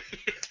there.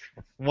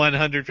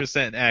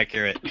 100%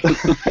 accurate. But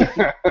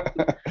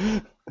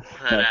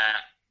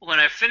when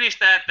I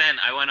finished that, then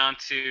I went on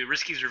to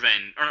Risky's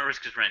Revenge, or not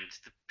Risky's Revenge,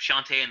 the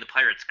Shantae and the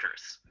Pirate's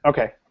Curse.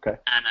 Okay.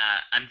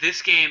 And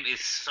this game is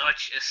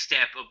such a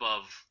step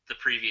above the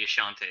previous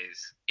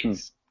Shantaes.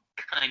 It's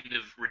kind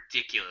of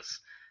ridiculous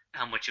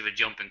how much of a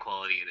jump in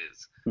quality it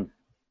is.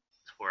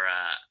 Where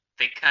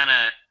they kind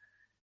of,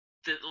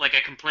 like I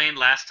complained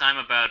last time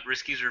about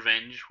Risky's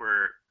Revenge,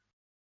 where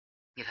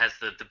it has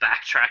the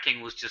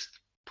backtracking was just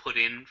put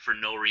in for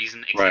no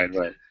reason except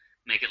to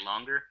make it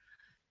longer.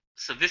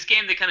 So this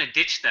game, they kind of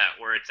ditched that,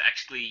 where it's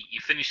actually, you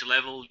finish a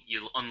level,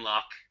 you'll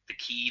unlock the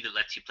key that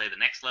lets you play the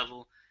next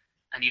level,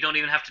 and you don't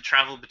even have to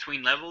travel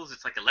between levels.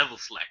 It's like a level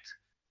select,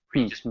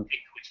 where you just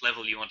pick which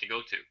level you want to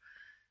go to.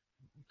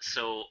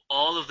 So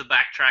all of the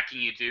backtracking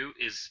you do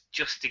is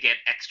just to get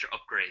extra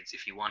upgrades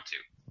if you want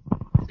to.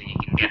 So you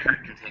can get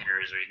heart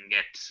containers, or you can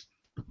get,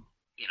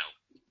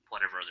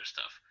 whatever other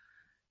stuff.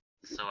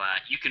 So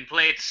you can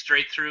play it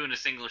straight through in a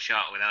single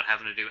shot without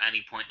having to do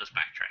any pointless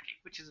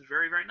backtracking, which is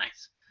very, very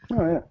nice.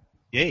 Oh, yeah.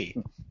 Yay.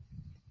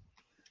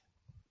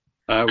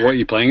 What are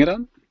you playing it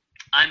on?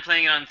 I'm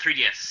playing it on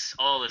 3DS.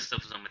 All this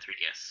stuff is on my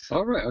 3DS.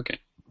 Oh, right, okay.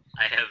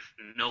 I have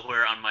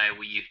nowhere on my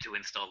Wii U to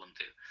install them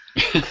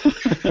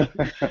to.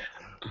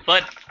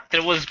 But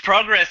there was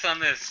progress on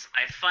this.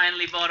 I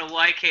finally bought a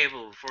Y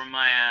cable for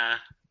my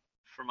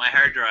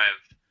hard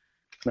drive.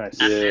 Nice.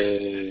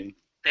 Yay.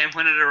 Then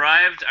when it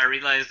arrived, I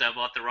realized I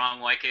bought the wrong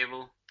Y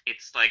cable.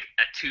 It's like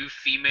a 2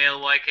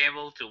 female Y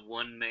cable to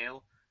 1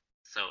 male.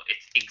 So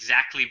it's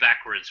exactly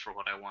backwards for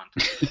what I want.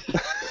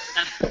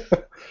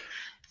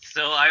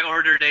 So I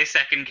ordered a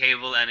second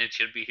cable, and it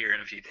should be here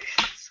in a few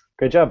days.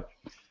 Great job.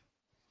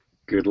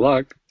 Good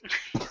luck.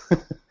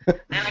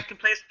 Then I can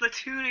play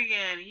Splatoon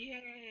again.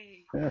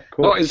 Yay! Yeah,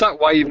 cool. Oh, is that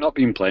why you've not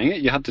been playing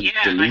it? You had to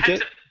delete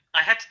it?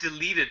 I had to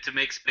delete it to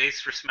make space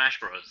for Smash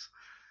Bros.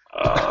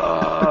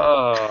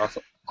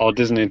 Oh,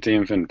 Disney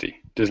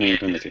Infinity. Disney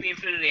Infinity. Disney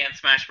Infinity and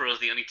Smash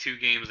Bros. The only 2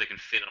 games that can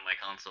fit on my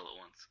console at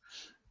once.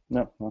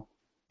 No.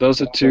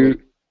 Those are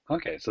 2.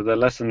 Okay, so they're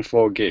less than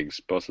 4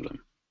 gigs, both of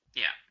them.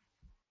 Yeah.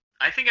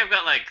 I think I've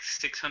got like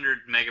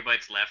 600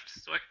 megabytes left,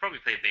 so I could probably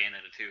play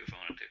Bayonetta 2 if I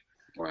wanted to.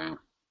 Wow.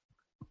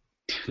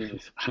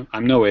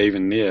 I'm nowhere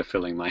even near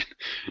filling mine.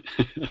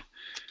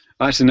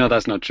 Actually, no,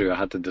 that's not true. I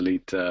had to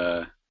delete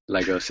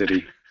Lego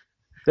City.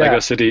 Yeah.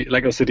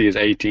 Lego City is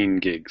 18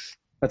 gigs.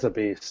 That's a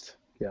beast.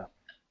 Yeah.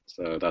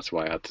 So that's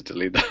why I had to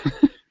delete that.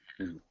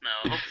 No,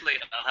 hopefully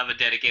I'll have a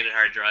dedicated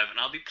hard drive, and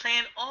I'll be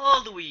playing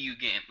all the Wii U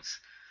games.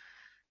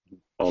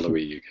 All the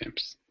Wii U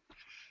games.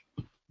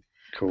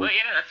 Cool. But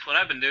yeah, that's what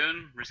I've been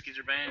doing. Risky's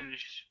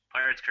Revenge,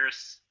 Pirate's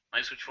Curse,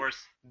 Mighty Switch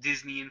Force,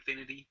 Disney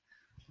Infinity.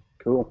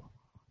 Cool.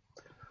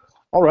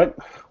 All right.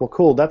 Well,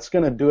 cool. That's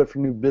going to do it for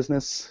new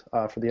business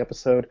for the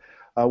episode.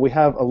 We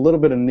have a little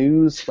bit of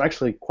news,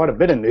 actually quite a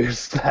bit of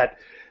news that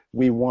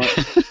we want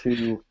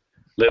to...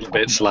 Little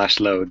bit /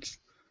 loads.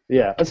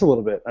 Yeah, it's a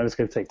little bit. It's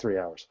going to take 3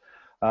 hours.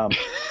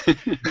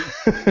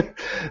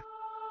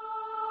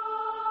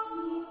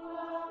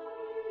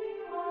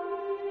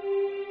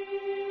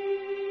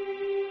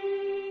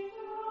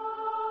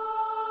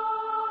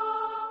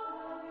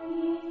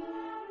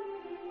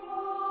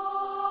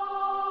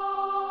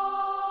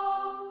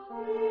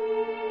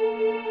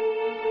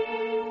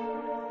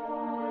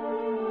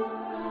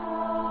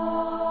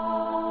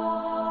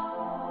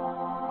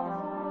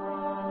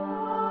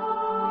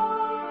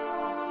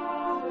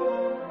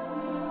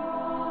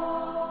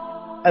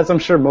 As I'm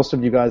sure most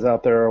of you guys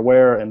out there are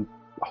aware, and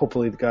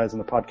hopefully the guys in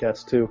the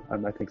podcast too,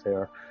 and I think they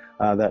are,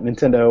 that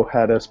Nintendo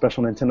had a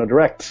special Nintendo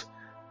Direct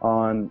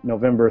on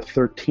November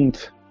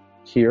 13th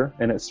here,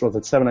 and it was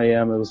at 7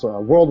 a.m. It was a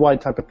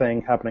worldwide type of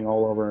thing happening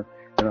all over,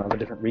 the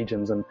different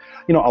regions, and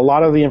a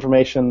lot of the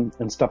information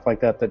and stuff like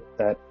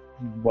that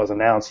was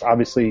announced,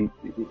 obviously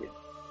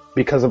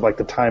because of like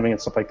the timing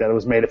and stuff like that, it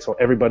was made it so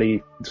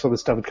the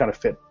stuff would kind of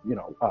fit,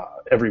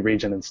 every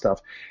region and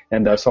stuff.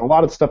 And so a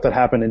lot of stuff that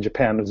happened in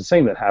Japan was the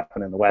same that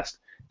happened in the West,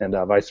 and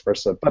vice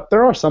versa. But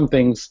there are some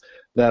things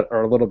that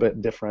are a little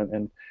bit different,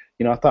 and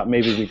I thought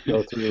maybe we'd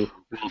go through.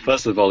 Well,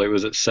 first of all, it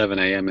was at 7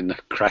 a.m. in the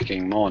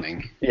cracking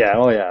morning. Yeah,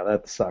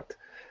 that sucked.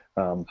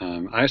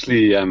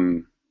 Actually, I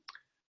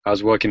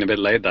was working a bit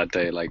late that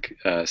day,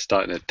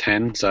 starting at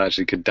 10, so I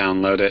actually could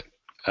download it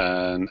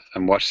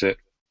and watch the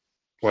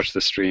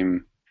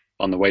stream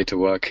on the way to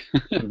work.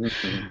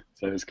 Mm-hmm.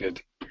 So it was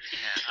good. Yeah,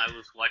 I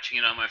was watching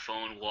it on my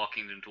phone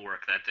walking into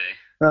work that day.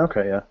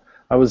 Okay, yeah.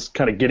 I was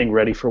kind of getting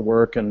ready for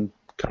work and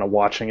kind of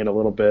watching it a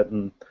little bit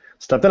and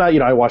stuff. Then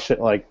I watched it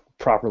like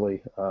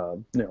properly,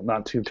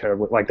 not too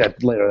terribly, like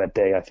that later that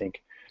day, I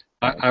think.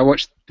 I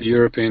watched the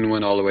European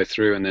one all the way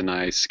through, and then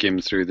I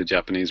skimmed through the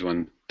Japanese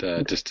one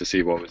just to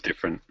see what was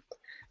different.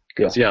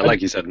 Because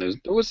like you said,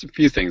 there was a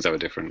few things that were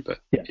different, but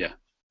yeah.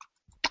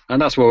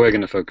 And that's what we're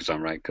going to focus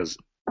on, right? Because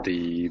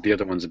the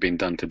other ones have been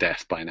done to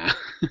death by now.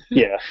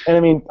 Yeah, and I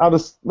mean,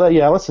 let's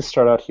just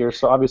start out here.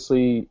 So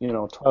obviously,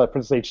 Twilight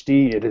Princess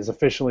HD, it is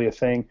officially a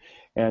thing,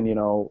 and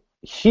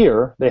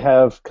here they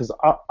have, because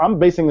I'm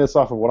basing this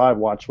off of what I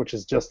watched, which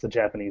is just the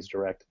Japanese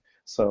direct.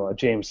 So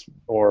James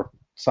or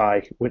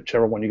Sai,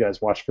 whichever one you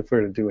guys watch, feel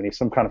free to do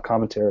some kind of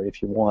commentary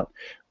if you want.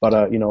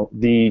 But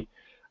the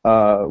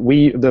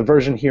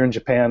version here in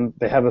Japan,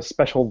 they have a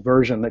special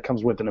version that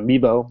comes with an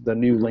amiibo, the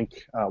new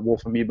Link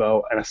Wolf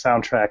amiibo, and a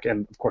soundtrack,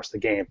 and of course the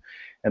game.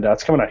 And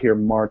it's coming out here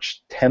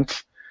March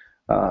 10th,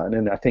 and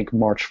then I think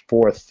March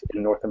 4th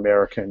in North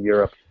America and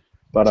Europe.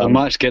 But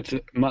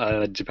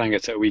Japan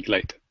gets it a week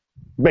late.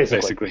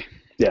 Basically.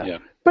 Yeah.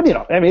 But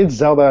it's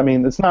Zelda. I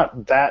mean, it's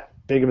not that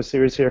big of a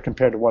series here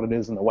compared to what it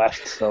is in the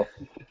West. So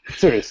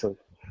seriously.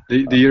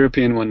 The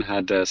European one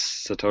had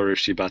Satoru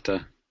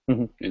Shibata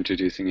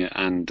introducing it,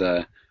 and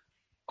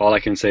all I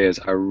can say is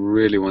I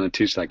really want to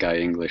teach that guy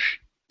English.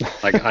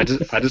 Like I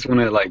just want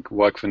to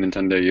work for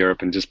Nintendo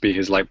Europe and just be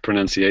his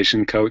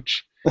pronunciation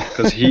coach,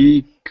 because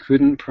he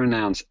couldn't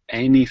pronounce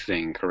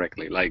anything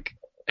correctly,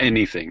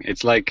 anything.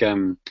 It's like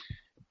the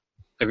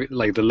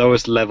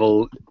lowest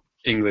level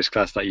English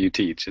class that you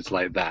teach. It's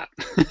like that.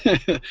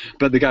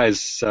 But the guy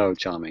is so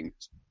charming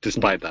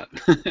despite that.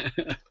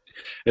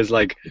 It's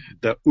like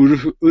the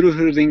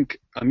Uruhurink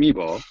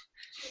amiibo.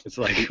 It's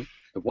like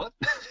the what?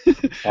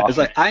 It's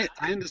like I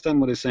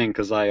understand what he's saying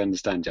because I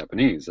understand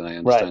Japanese and I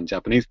understand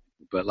Japanese,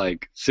 but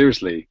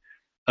seriously,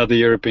 other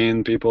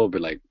European people will be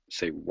like,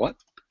 say what?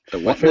 The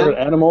what? My favorite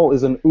animal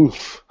is an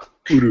oof.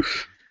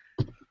 Uruf.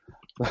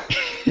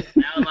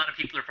 Now a lot of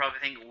people are probably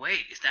thinking,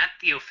 wait, is that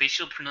the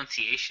official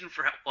pronunciation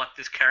for what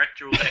this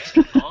character was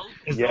actually called?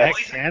 Is that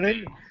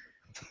canon?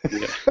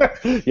 Yeah.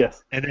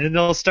 Yes. And then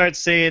they'll start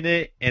saying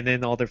it, and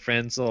then all their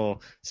friends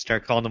will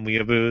start calling them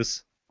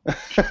weeaboos.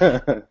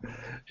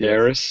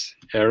 Eris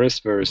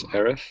versus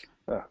Aerith.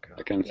 Oh, God.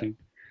 That kind of thing.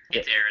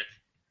 It's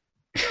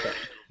Aerith.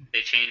 They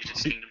changed it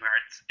to Kingdom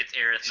Hearts. It's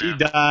Aerith now. She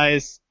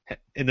dies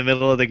in the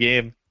middle of the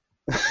game.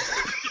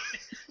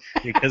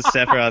 Because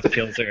Sephiroth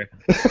kills her.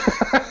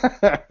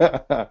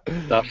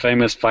 That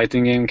famous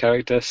fighting game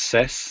character,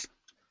 Seth.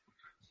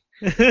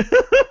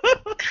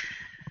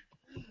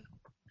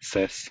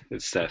 Seth.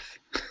 It's Seth.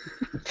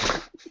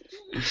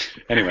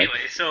 Anyway,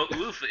 so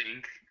Ulf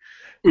Inc.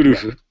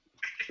 Uruf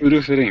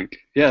Inc.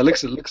 Yeah, it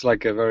looks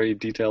like a very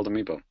detailed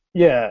amiibo.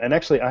 Yeah, and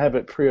actually I have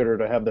it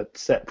pre-ordered. I have the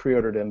set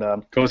pre-ordered, and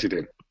of course you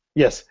do.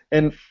 Yes,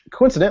 and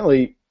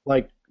coincidentally,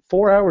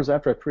 4 hours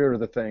after I pre-ordered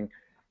the thing,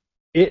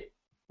 it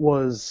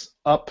was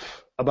up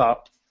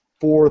about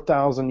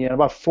 4,000 yen,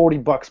 about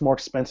 $40 more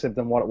expensive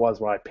than what it was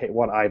what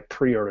I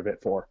pre-ordered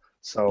it for.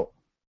 So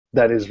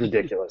that is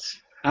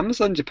ridiculous.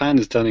 Amazon Japan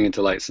is turning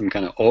into some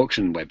kind of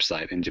auction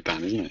website in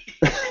Japan, isn't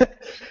it?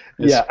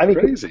 Yeah, I mean,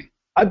 crazy.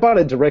 I bought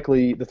it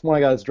directly. The one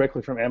I got is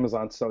directly from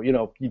Amazon, so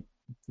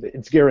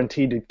it's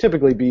guaranteed to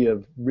typically be a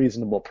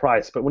reasonable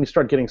price. But when you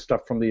start getting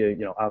stuff from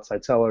the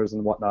outside sellers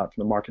and whatnot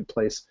from the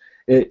marketplace,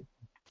 it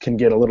can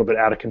get a little bit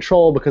out of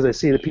control because they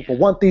see that people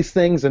want these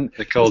things, and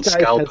the cold this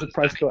guy scalp has a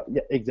price to.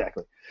 Yeah,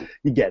 exactly.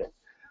 You get it.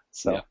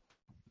 So, yeah.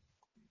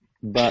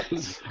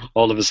 But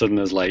all of a sudden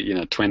there's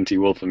 20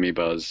 Wolf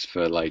amiibos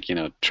for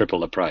triple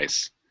the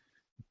price.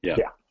 Yeah.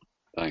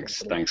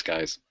 Thanks,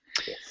 guys.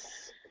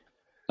 Yes.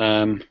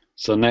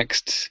 So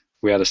next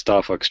we had a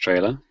Star Fox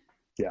trailer,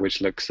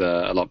 which looks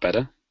a lot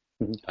better.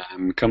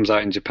 Mm-hmm. Comes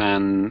out in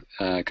Japan.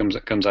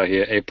 Comes out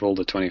here April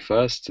the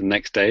 21st, the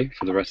next day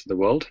for the rest of the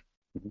world.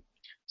 Mm-hmm.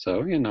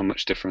 So not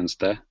much difference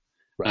there.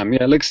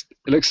 Right. It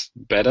looks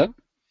better.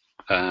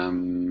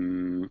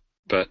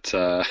 But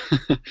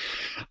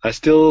I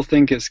still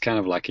think it's kind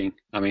of lacking.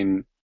 I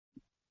mean,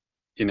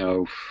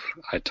 I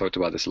talked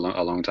about this a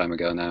long time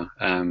ago now.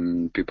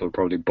 People are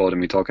probably bored of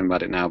me talking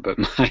about it now, but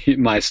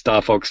my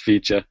Star Fox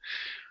feature,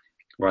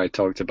 where I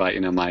talked about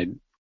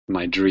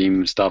my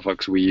dream Star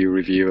Fox Wii U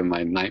review and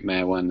my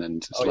nightmare one, and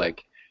it's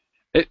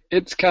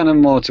it's kind of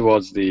more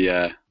towards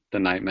the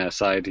nightmare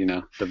side.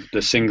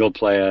 The single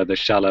player, the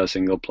shallow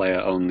single player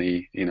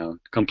only.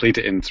 Complete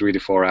it in 3 to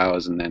 4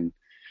 hours and then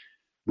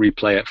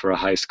replay it for a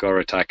high score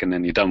attack, and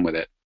then you're done with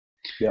it.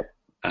 Yep.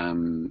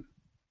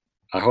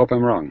 I hope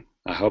I'm wrong.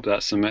 I hope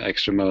that some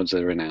extra modes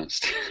are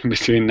announced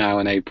between now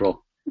and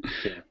April.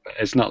 Yeah. But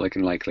it's not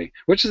looking likely,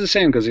 which is a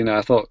shame because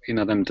I thought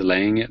them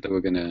delaying it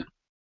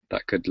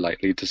that could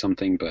lead to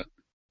something, but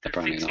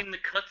apparently not. Fixing the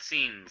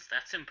cutscenes,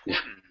 that's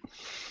important. Yeah.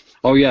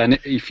 Oh yeah, and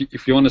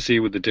if you want to see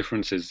what the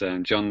difference is,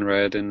 John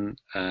Reardon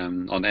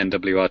on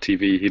NWR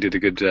TV, he did a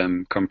good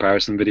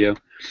comparison video.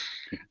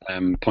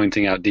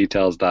 Pointing out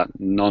details that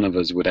none of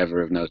us would ever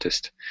have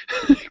noticed,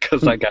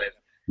 because that guy is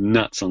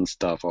nuts on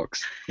Star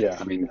Fox. Yeah,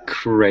 I mean,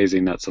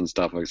 crazy nuts on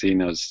Star Fox. He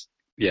knows,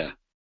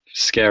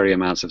 scary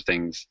amounts of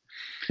things.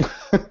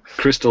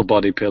 Crystal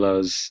body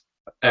pillows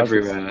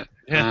everywhere.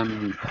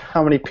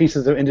 How many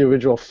pieces of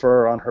individual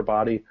fur on her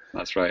body?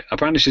 That's right.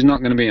 Apparently, she's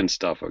not going to be in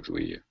Star Fox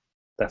Wii U.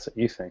 That's what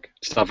you think.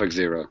 Star Fox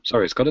Zero.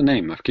 Sorry, it's got a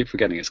name. I keep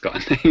forgetting it's got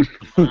a name.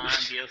 Come on,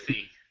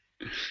 DLC.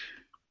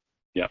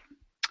 Yeah.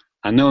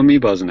 And no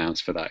Amiibos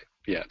announced for that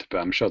yet, but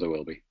I'm sure there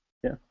will be.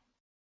 Yeah.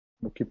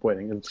 We'll keep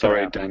waiting.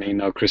 Sorry, Danny,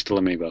 no Crystal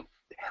Amiibo.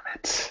 Damn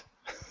it.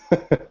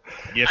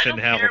 Yes, I and don't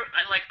hell. care.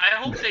 I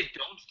hope they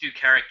don't do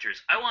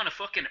characters. I want a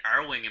fucking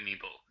Arwing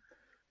amiibo.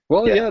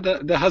 Well, Yeah.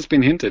 that has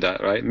been hinted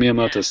at, right?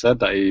 Miyamoto Yeah. said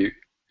that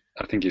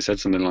I think he said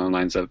something along the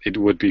lines of it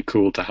would be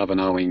cool to have an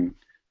Owing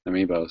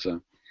amiibo,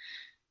 so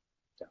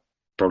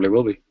probably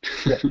will be.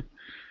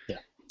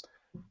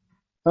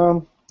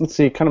 Let's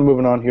see, kind of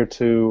moving on here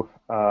to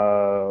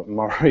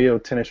Mario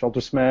Tennis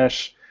Ultra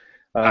Smash.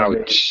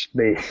 Ouch.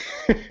 They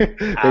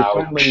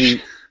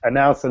finally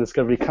announced that it's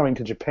going to be coming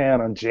to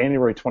Japan on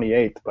January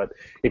 28th, but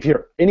if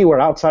you're anywhere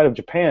outside of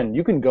Japan,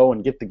 you can go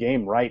and get the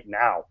game right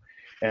now.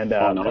 And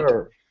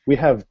we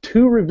have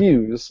 2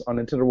 reviews on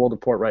Nintendo World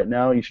Report right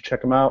now. You should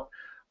check them out.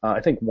 I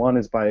think one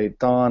is by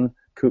Don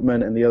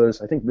Koopman, and the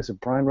others, I think this is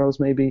Brian Rose,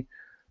 maybe?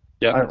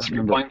 Yeah,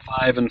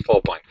 3.5 and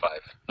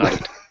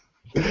 4.5.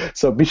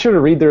 So be sure to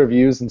read the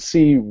reviews and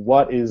see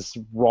what is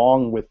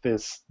wrong with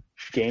this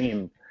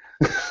game.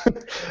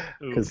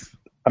 Because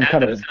I'm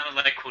kind of sounded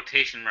like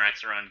quotation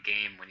marks around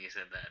game when you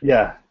said that.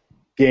 Yeah,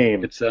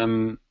 game. It's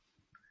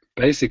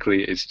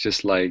basically it's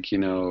just like,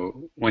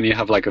 when you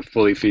have like a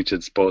fully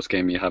featured sports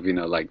game, you have,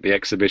 like the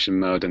exhibition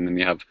mode, and then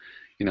you have,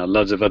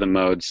 loads of other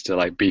modes to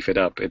like beef it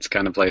up. It's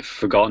kind of like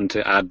forgotten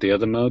to add the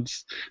other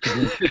modes.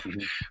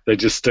 They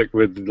just stuck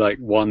with like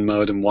one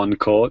mode and one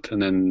court,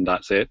 and then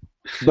that's it.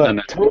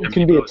 But Toad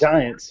can be a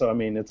giant, so I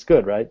mean it's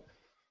good, right?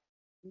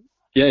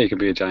 Yeah, you can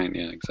be a giant.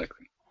 Yeah,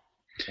 exactly.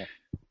 Yeah.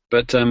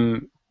 But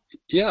I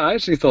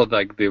actually thought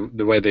like the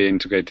way they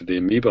integrated the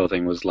amiibo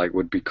thing was like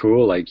would be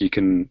cool. Like you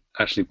can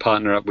actually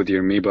partner up with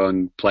your amiibo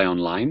and play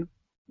online.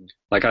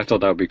 Like I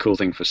thought that would be a cool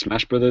thing for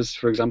Smash Brothers,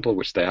 for example,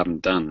 which they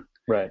haven't done.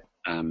 Right.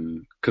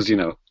 Because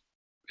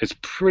it's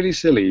pretty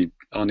silly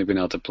only being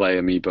able to play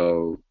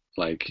amiibo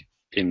like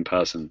in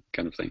person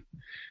kind of thing.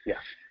 Yeah.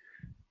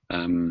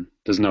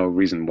 There's no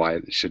reason why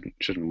it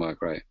shouldn't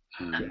work, right?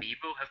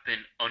 Amiibo have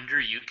been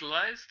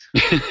underutilized.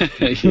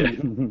 Yeah.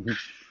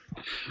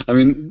 I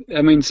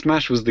mean,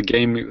 Smash was the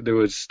game that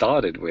was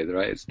started with,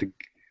 right? It's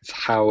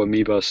how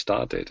Amiibo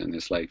started, and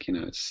it's like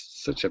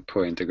it's such a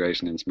poor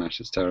integration in Smash.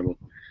 It's terrible.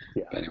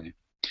 Yeah.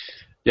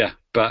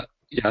 But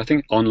anyway, I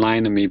think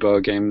online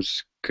Amiibo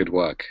games could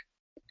work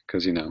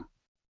because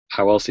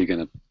how else are you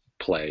gonna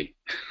play?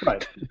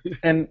 Right.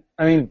 And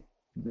I mean,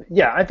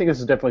 I think this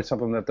is definitely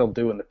something that they'll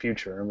do in the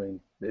future. I mean,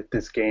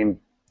 this game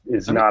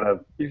is not a.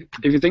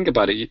 If you think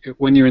about it,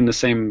 when you're in the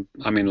same,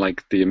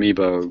 like the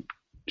Amiibo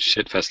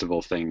shit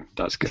festival thing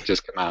that's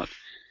just come out.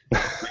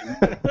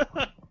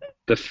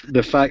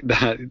 The fact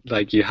that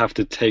like you have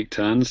to take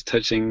turns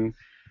touching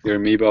your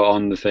amiibo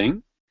on the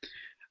thing.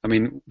 I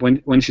mean,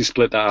 once you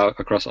split that out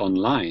across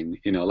online,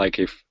 like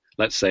if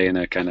let's say in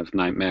a kind of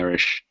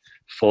nightmarish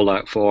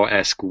Fallout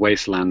 4-esque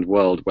wasteland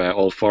world where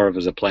all 4 of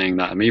us are playing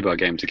that amiibo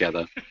game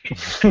together.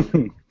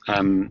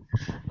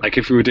 Like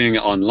if we were doing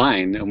it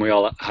online and we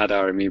all had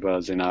our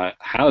amiibos in our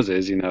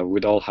houses,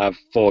 we'd all have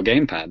 4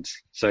 gamepads.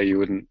 So it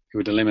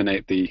would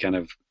eliminate the kind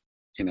of,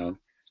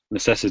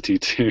 necessity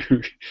to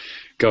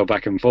go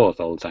back and forth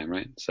all the time,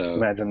 right? So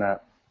imagine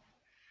that.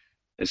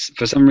 It's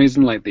for some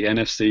reason like the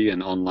NFC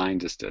and online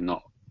just are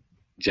not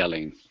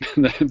gelling.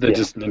 They're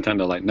just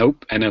Nintendo like,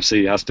 nope,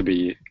 NFC has to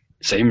be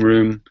same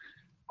room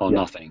or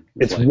nothing.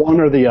 It's like,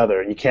 one or the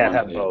other. You can't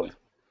have both.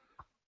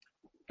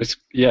 It's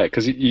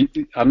because I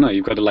don't know.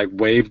 You've got to like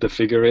wave the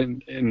figure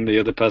in the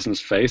other person's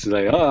face and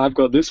say, "Oh, I've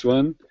got this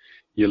one,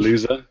 you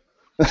loser."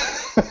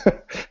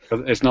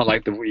 It's not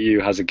like the Wii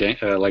U has a game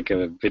like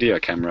a video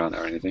camera on it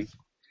or anything.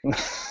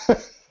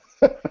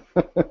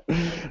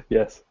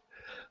 Yes.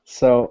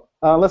 So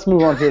let's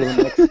move on here to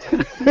the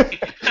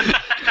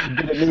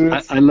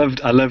next.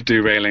 I love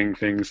derailing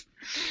things.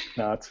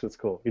 No, it's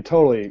cool. You're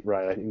totally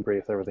right. I agree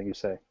with everything you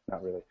say.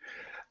 Not really.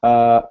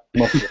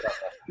 Most of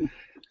it.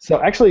 So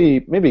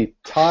actually, maybe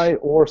Ty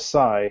or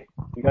Sai,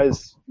 you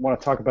guys want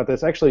to talk about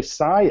this? Actually,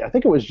 Sai, I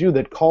think it was you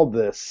that called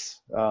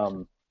this.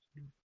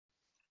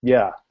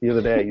 The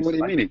other day. What do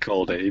you mean he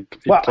called it? He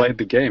played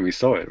the game. He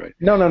saw it, right?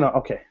 No.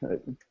 Okay.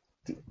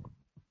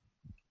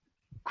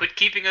 Quit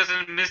keeping us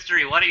in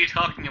mystery. What are you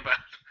talking about?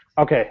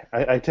 Okay,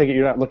 I take it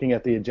you're not looking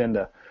at the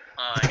agenda.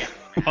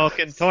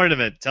 Pokken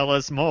Tournament, tell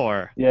us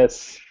more.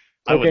 Yes.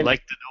 I would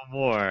like to know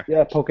more.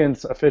 Yeah,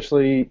 Pokken's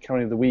officially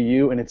coming to the Wii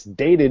U, and it's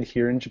dated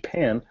here in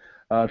Japan.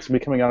 It's going to be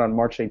coming out on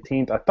March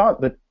 18th. I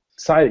thought that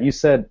you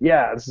said,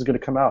 this is going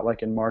to come out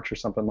like in March or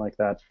something like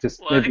that.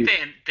 I think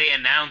they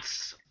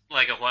announced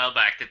like a while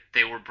back that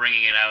they were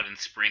bringing it out in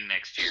spring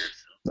next year.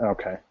 So.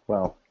 Okay,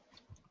 well.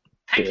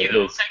 Thank you,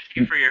 though. Thank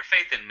you for your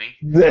faith in me.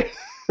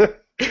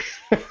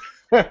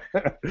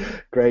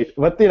 Great.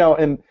 But,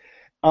 and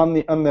on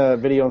the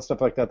video and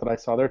stuff like that I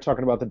saw, they're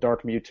talking about the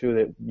Dark Mewtwo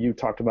that you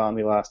talked about in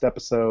the last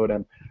episode.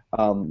 And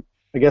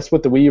I guess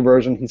with the Wii U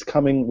version, he's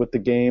coming with the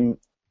game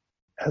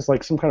as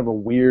like some kind of a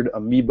weird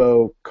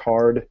amiibo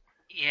card.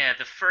 Yeah,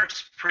 the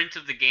first print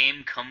of the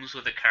game comes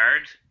with a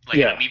card, like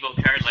an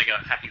amiibo card, like a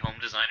Happy Home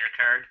Designer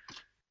card.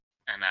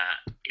 And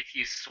if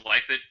you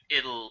swipe it,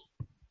 it'll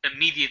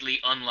immediately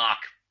unlock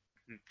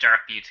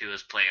Dark Mewtwo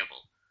as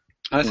playable.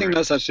 I think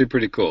that's actually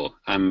pretty cool.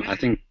 I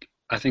think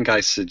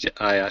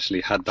I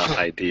actually had that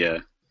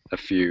idea a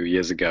few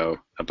years ago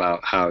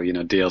about how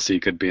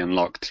DLC could be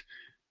unlocked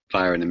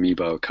via an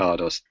amiibo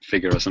card or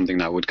figure or something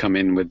that would come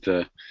in with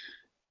the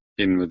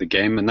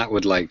game, and that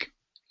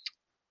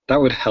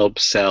would help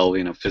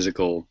sell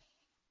physical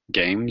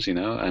games,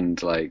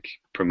 and like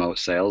promote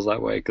sales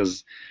that way,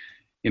 because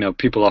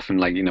people often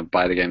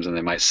buy the games and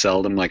they might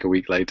sell them like a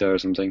week later or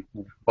something.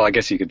 Well, I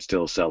guess you could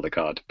still sell the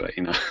card, but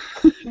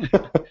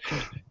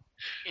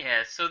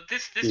Yeah, so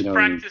this You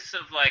practice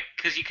of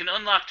because you can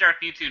unlock Dark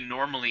Mewtwo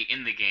normally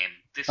in the game.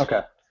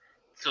 Okay.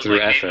 So Through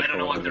maybe, effort I don't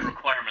know or what the whatever.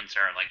 requirements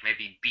are. Like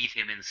maybe beat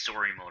him in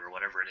story mode or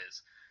whatever it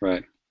is.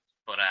 Right.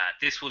 But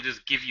this will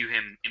just give you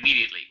him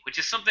immediately, which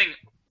is something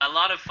a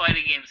lot of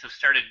fighting games have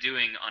started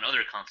doing on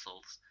other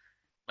consoles.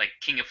 Like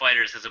King of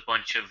Fighters has a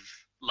bunch of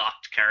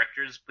locked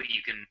characters, but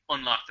you can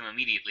unlock them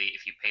immediately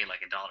if you pay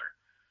like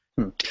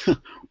 $1.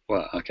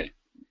 Well, okay,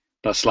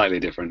 that's slightly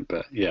different,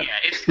 but yeah. Yeah,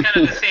 it's kind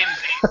of the same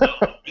thing. So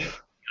you have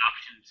the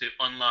option to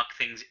unlock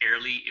things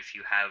early if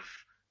you have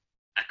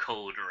a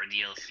code or a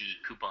DLC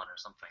coupon or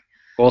something.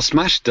 Well,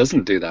 Smash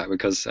doesn't do that,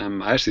 because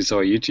I actually saw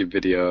a YouTube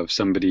video of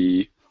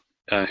somebody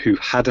who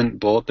hadn't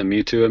bought the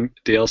Mewtwo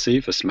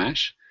DLC for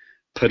Smash,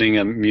 putting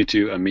a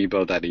Mewtwo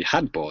amiibo that he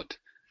had bought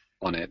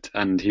on it,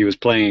 and he was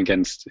playing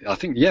against.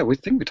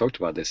 We talked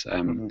about this.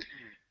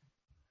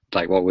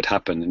 Like what would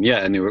happen, and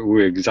and we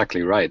were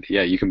exactly right.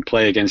 Yeah, you can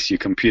play against your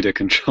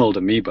computer-controlled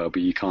amiibo,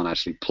 but you can't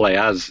actually play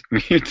as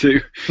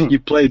Mewtwo. You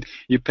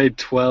paid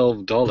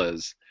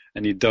 $12.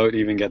 And you don't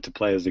even get to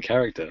play as the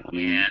character. I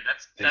mean, yeah,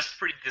 that's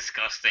pretty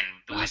disgusting.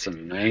 That's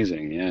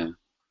amazing, yeah.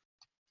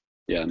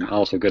 Yeah, and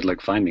also good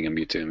luck finding a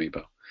Mewtwo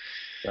amiibo.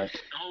 Right.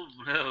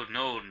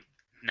 No.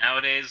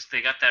 Nowadays,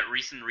 they got that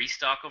recent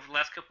restock over the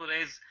last couple of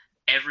days.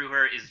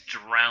 Everywhere is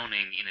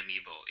drowning in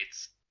amiibo.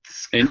 It's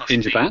disgusting.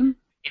 In Japan?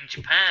 In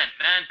Japan,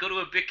 man, go to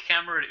a big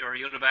camera or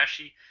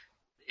Yodobashi.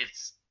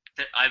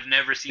 I've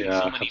never seen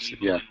so many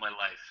amiibo in my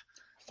life.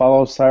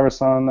 Follow Cyrus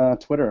on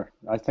Twitter.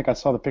 I think I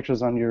saw the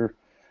pictures on your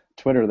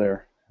Twitter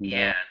there.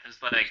 Yeah,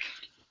 there's like.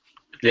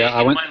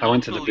 I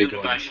went to the big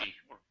one.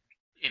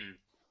 In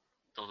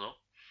Dozo.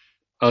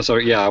 Oh,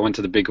 sorry. Yeah, I went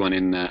to the big one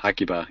in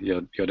Akiba,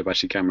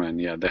 Yodobashi camera,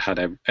 and they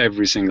had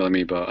every single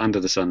amiibo under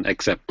the sun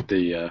except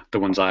the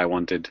ones I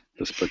wanted,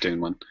 the Splatoon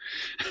one.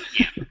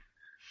 Yeah.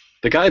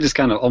 The guy just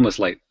kind of almost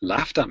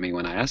laughed at me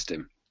when I asked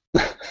him.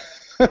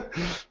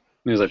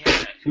 He was like,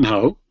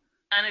 "No."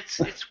 And it's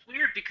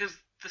weird because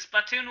the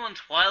Splatoon ones,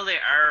 while they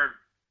are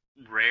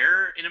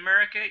rare in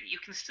America, you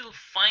can still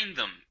find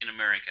them in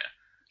America.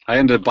 I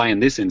ended up buying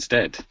this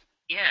instead.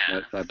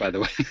 Yeah. By the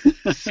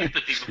way.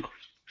 Sympathy vote.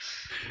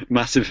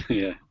 Massive,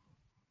 yeah.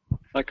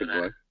 That could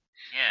work.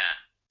 Yeah.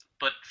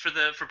 But for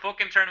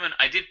Pokken Tournament,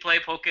 I did play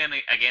Pokken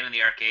again in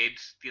the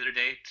arcades the other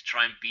day to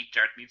try and beat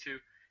Dark Mewtwo.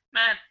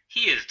 Man,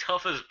 he is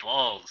tough as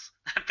balls.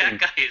 That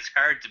guy is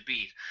hard to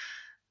beat.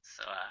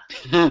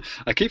 So.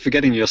 I keep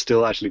forgetting you're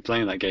still actually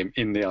playing that game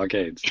in the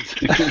arcades. It's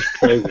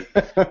crazy.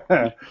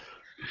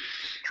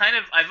 Kind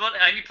of. I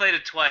only played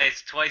it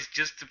twice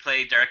just to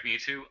play Dark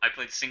Mewtwo. I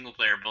played single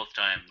player both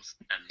times.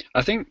 And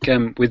I think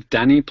with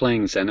Danny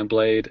playing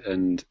Xenoblade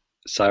and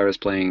Cyrus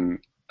playing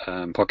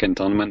Pokken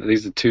Tournament,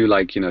 these are two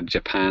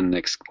Japan,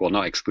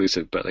 not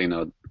exclusive, but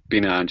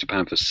been around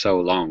Japan for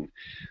so long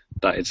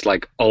that it's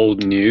like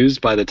old news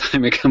by the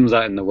time it comes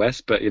out in the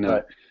West. But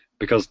right.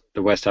 Because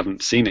the West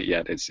haven't seen it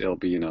yet, it'll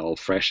be all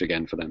fresh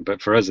again for them.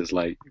 But for us, it's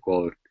like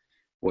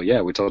well,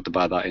 yeah, we talked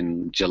about that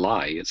in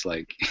July. It's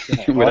like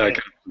we'd kind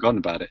of forgotten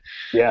about it.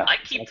 Yeah. I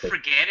keep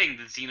forgetting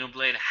that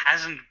Xenoblade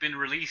hasn't been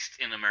released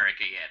in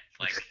America yet.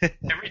 Like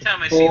every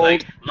time I see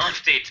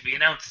launch date to be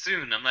announced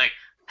soon, I'm like,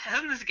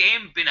 hasn't this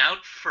game been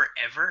out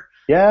forever?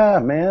 Yeah,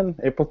 man.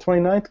 April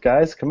 29th,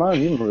 guys. Come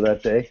on, you remember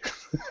that day.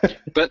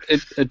 But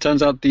it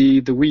turns out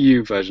the Wii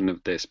U version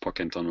of this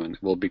Pokken Tournament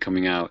will be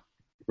coming out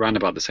around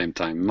about the same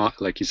time.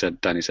 Like you said,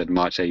 Danny said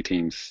March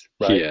 18th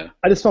here.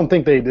 I just don't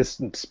think they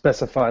just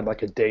specified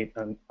a date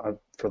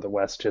for the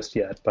West just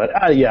yet. But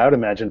I would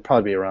imagine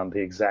probably be around the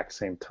exact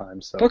same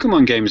time. So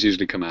Pokemon games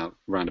usually come out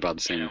around about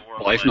the same,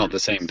 if not the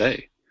same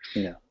day.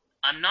 Yeah.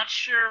 I'm not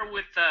sure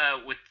with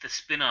the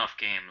spin-off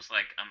games,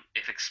 like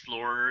if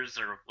Explorers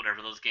or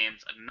whatever those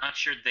games, I'm not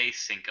sure they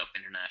sync up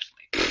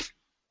internationally.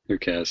 Who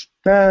cares?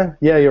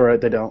 Yeah, you're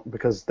right. They don't,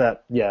 because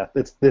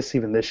it's this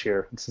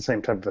year. It's the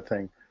same type of a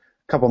thing.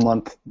 Couple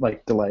month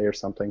delay or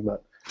something,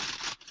 but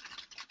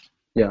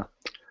yeah.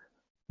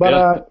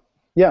 But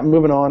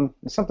moving on.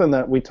 Something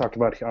that we talked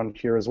about on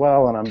here as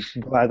well, and I'm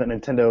glad that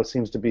Nintendo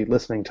seems to be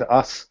listening to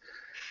us.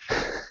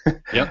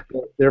 Yep.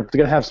 They're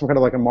going to have some kind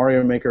of a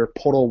Mario Maker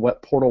portal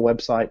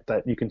website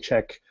that you can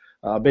check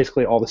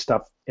basically all the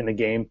stuff in the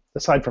game.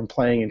 Aside from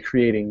playing and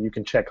creating, you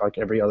can check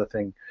every other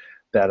thing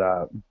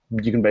that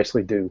you can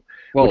basically do.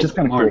 Well, which is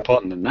kind of more cool.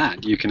 important than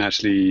that, you can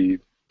actually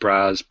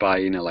browse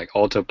by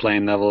auto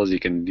playing levels. You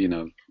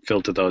can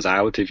filter those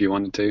out if you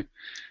wanted to.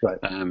 Right.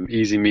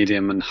 Easy,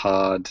 medium, and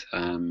hard.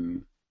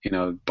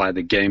 by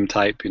the game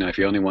type. If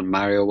you only want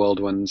Mario World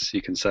ones,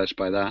 you can search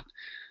by that.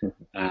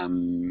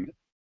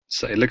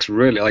 So it looks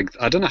really like,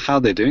 I don't know how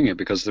they're doing it,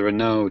 because there are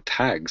no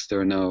tags. There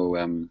are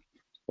no,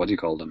 what do you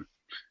call them?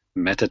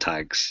 Meta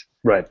tags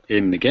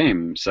in the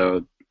game.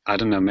 So I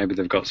don't know, maybe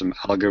they've got some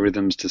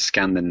algorithms to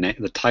scan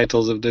the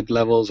titles of the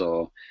levels,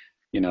 or,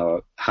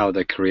 how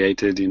they're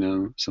created,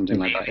 something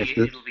like that.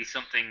 Maybe it'll be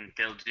something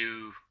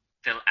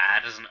they'll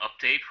add as an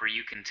update where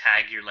you can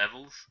tag your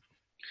levels.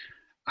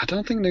 I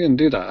don't think they're going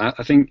to do that.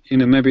 I think,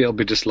 maybe it'll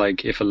be just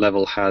like if a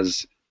level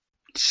has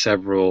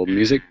several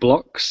music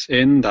blocks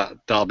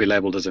that'll be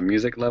labeled as a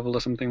music level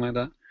or something like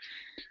that.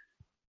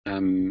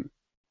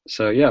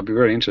 So yeah, it'll be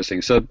very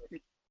interesting. So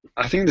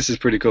I think this is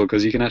pretty cool,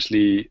 because you can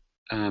actually,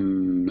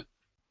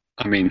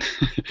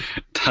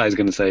 Ty's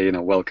going to say,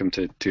 welcome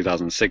to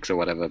 2006 or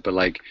whatever, but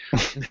like,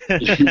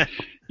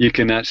 you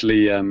can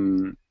actually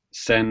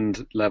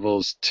send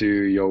levels to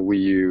your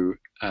Wii U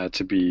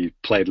to be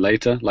played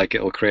later. Like,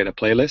 it'll create a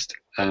playlist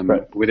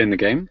within the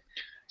game,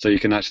 so you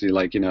can actually,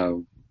 like,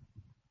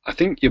 I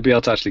think you'll be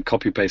able to actually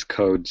copy paste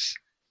codes,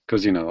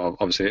 because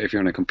obviously if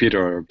you're on a computer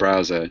or a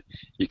browser,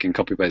 you can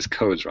copy paste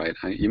codes, right?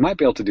 You might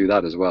be able to do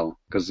that as well,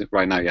 because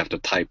right now you have to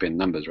type in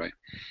numbers, right?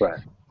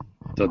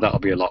 So that'll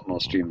be a lot more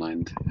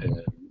streamlined.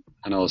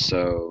 And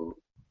also,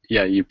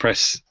 you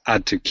press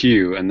add to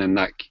queue, and then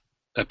that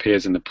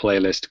appears in the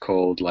playlist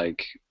called,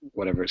 like,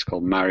 whatever it's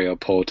called, Mario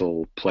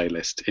Portal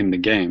playlist in the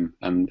game,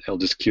 and it'll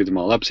just queue them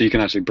all up. So you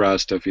can actually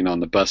browse stuff, on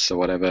the bus or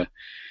whatever.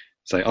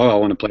 Say, I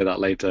want to play that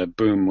later.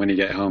 Boom, when you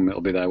get home,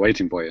 it'll be there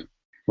waiting for you.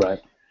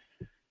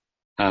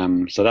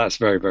 So that's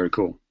very, very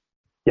cool.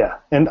 Yeah,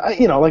 and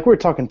like we were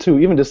talking too,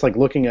 even just like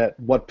looking at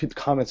what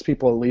comments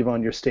people leave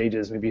on your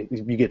stages, maybe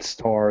you get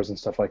stars and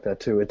stuff like that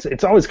too.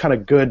 It's always kind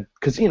of good,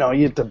 because you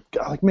have to,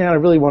 like, man, I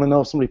really want to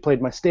know if somebody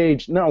played my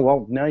stage. No,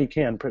 well, now you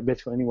can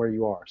basically anywhere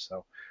you are,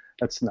 so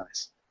that's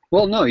nice.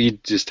 Well, no, you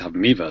just have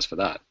Miiverse for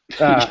that.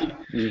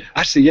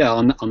 Actually, yeah,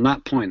 on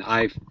that point,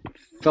 I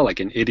felt like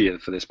an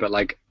idiot for this, but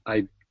like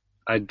I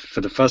for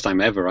the first time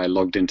ever, I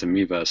logged into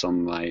Miiverse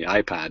on my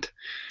iPad,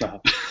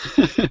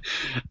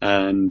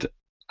 and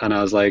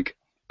I was like,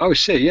 oh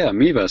shit, yeah,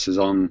 Miiverse is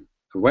on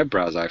a web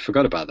browser. I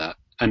forgot about that.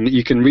 And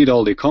you can read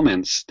all the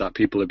comments that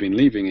people have been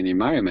leaving in your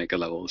Mario Maker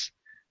levels.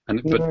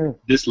 But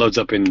this loads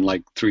up in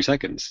like 3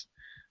 seconds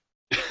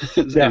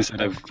instead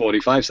of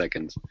 45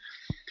 seconds.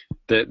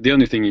 The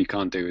only thing you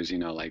can't do is,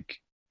 like,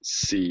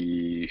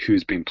 see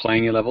who's been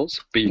playing your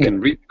levels, but you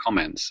can read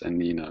comments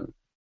and,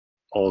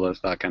 all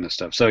of that kind of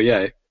stuff. So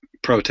yeah,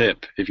 pro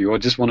tip, if you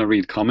just want to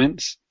read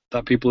comments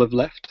that people have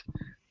left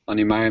on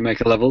your Mario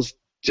Maker levels,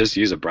 just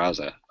use a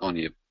browser on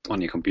your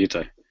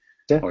computer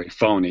or your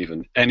phone.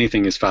 Even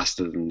anything is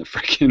faster than the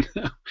freaking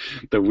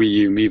the Wii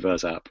U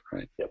Miiverse app,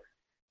 right? Yep,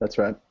 that's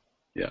right.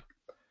 Yeah.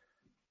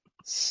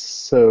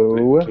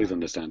 So please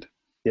understand.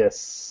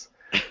 Yes.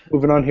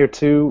 Moving on here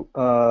too,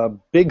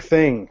 big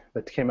thing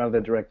that came out of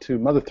the Direct 2,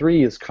 Mother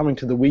 3 is coming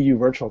to the Wii U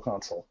Virtual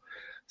Console.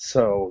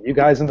 So you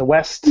guys in the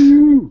West,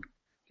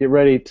 get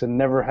ready to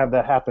never have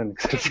that happen,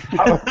 because it's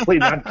probably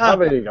not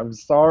coming. I'm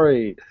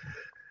sorry.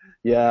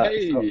 Yeah.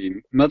 Hey,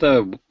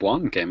 Mother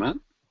 1 came out.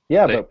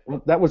 Yeah,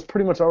 but that was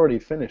pretty much already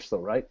finished, though,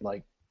 right?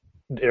 Like,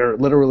 it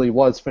literally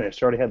was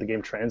finished. They already had the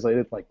game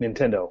translated, like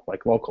Nintendo,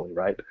 like locally,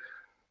 right?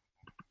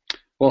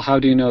 Well, how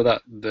do you know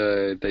that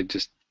they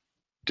just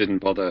didn't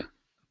bother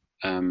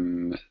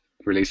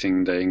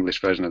releasing the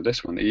English version of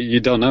this one? You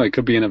don't know. It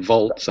could be in a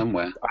vault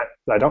somewhere.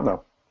 I don't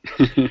know.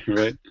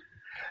 Right.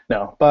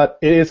 No, but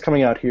it is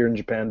coming out here in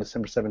Japan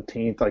December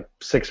 17th, like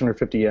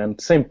 650 yen.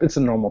 Same, it's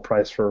a normal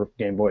price for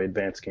Game Boy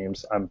Advance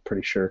games, I'm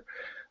pretty sure.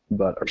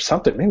 Or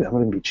something, maybe that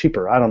would be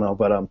cheaper, I don't know,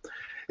 but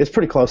it's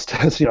pretty close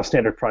to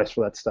standard price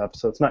for that stuff,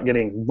 so it's not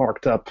getting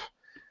marked up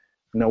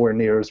nowhere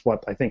near as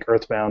what I think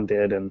Earthbound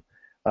did, and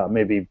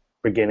maybe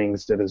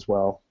Beginnings did as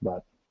well.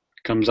 But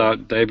comes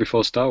out day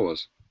before Star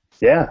Wars.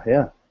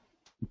 Yeah,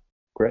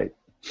 great.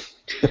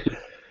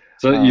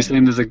 So you're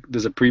saying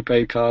there's a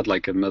prepaid card,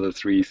 like a Mother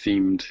 3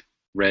 themed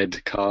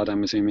red card,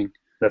 I'm assuming?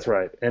 That's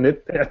right, and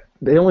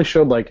they only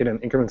showed like in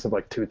increments of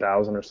like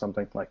 2,000 or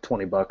something, like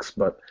 $20,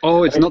 but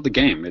it's not the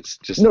game. It's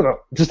just no,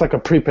 just like a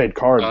prepaid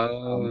card.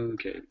 Oh,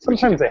 okay.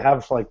 Sometimes they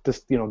have like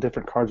just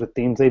different cards with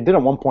themes. They did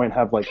at one point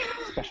have like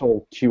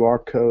special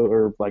QR code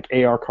or like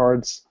AR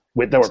cards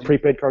that were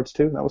prepaid cards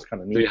too. That was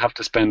kind of neat. So you have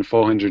to spend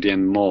 400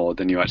 yen more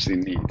than you actually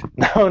need.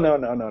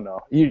 No.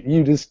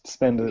 You just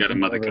spend it. Get a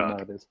Mother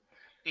card.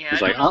 Yeah,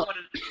 I don't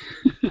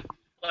know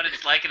what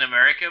it's like in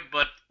America,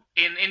 but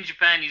in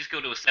Japan, you just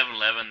go to a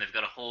 7-Eleven. They've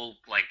got a whole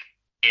like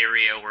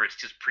area where it's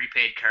just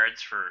prepaid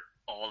cards for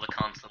all the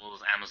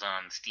consoles,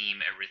 Amazon,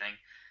 Steam, everything.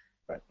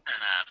 Right. And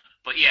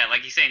but yeah,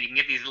 like you're saying, you can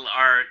get these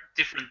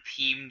different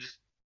themed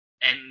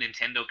and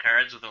Nintendo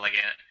cards with like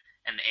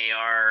an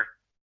AR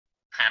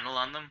panel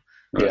on them.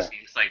 Yeah. So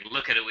you just like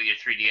look at it with your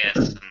 3DS,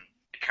 and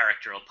the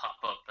character will pop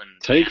up and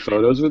take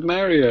photos with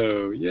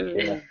Mario.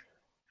 Yeah.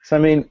 So I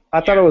mean,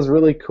 I thought it was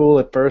really cool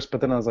at first, but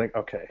then I was like,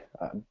 okay,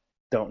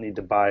 don't need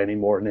to buy any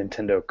more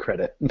Nintendo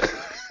credit.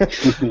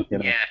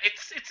 Yeah,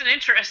 it's an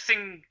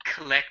interesting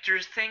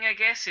collector's thing, I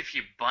guess, if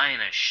you're buying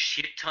a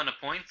shit ton of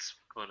points.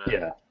 But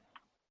Yeah.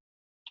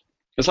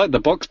 It's like the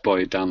Box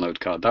Boy download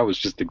card. That was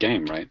just the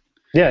game, right?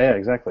 Yeah,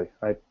 exactly.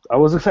 I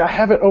was gonna say I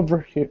have it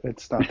over here.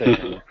 It's not there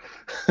anymore.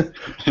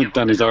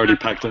 Danny's already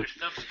packed it.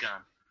 Stuff's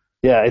gone.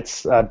 Yeah,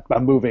 it's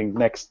I'm moving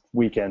next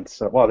weekend,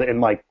 so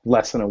in like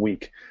less than a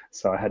week,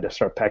 so I had to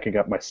start packing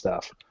up my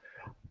stuff.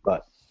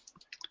 But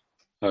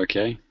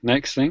Okay,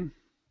 next thing.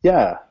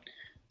 yeah,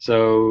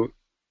 So,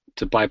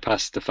 to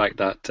bypass the fact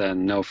that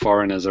no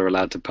foreigners are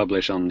allowed to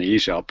publish on the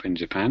eShop in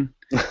Japan,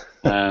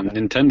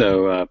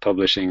 Nintendo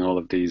publishing all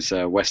of these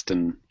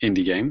Western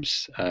indie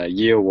games.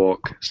 Year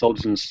Walk,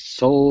 Soldiers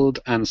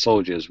and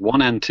Soldiers,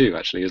 1 and 2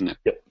 actually, isn't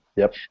it?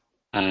 Yep.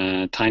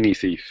 Tiny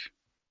Thief.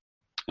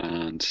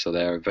 And so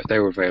they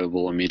were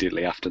available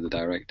immediately after the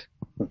Direct.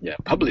 Yeah,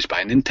 published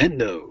by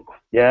Nintendo.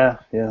 Yeah.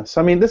 So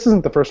I mean, this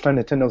isn't the first time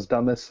Nintendo's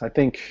done this. I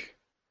think,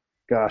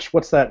 gosh,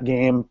 what's that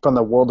game from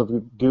the World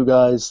of Goo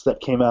guys that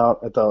came out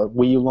at the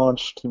Wii U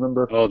launch? Do you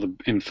remember? Oh, the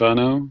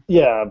Inferno?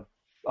 Yeah.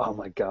 Oh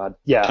my God.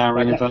 Yeah.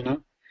 Towering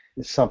Inferno?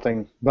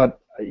 Something. But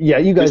yeah,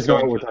 you guys know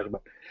what we're talking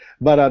about.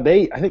 But I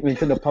think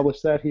Nintendo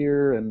published that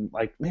here, and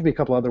like maybe a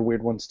couple other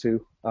weird ones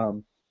too.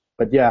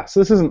 But yeah, so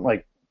this isn't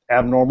like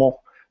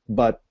abnormal,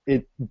 but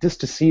it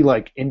just to see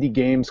like indie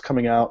games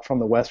coming out from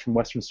the West, from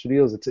Western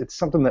studios, it's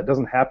something that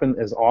doesn't happen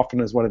as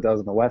often as what it does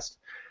in the West.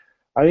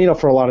 I mean,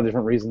 for a lot of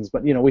different reasons,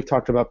 but we've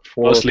talked about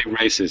before. Mostly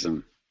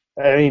racism.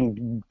 I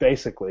mean,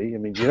 basically,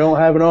 you don't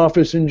have an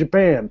office in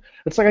Japan.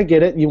 It's like, I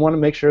get it. You want to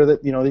make sure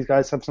that these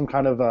guys have some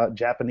kind of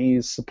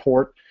Japanese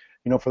support,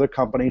 for their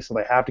company, so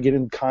they have to get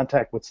in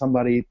contact with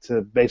somebody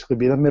to basically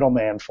be the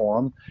middleman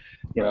for them,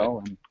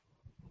 Right.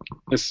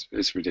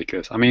 It's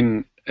ridiculous. I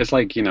mean, it's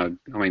like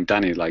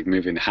Danny, like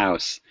moving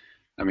house.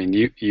 I mean,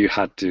 you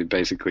had to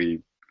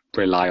basically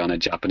rely on a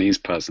Japanese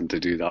person to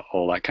do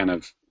all that kind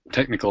of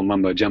technical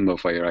mumbo jumbo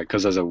for you, right?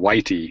 Because as a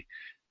whitey,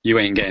 you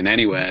ain't getting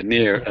anywhere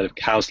near a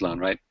house loan,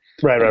 right?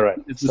 Right.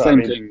 It's the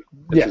same thing.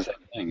 It's the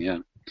same thing, yeah.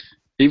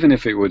 Even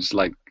if it was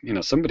like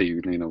somebody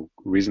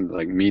reasonably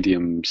like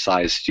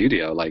medium-sized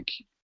studio, like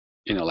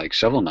like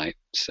Shovel Knight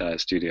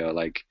studio,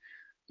 like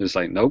it's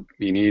like nope,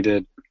 you need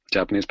a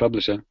Japanese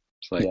publisher.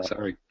 It's like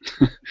sorry.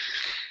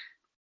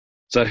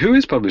 So who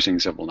is publishing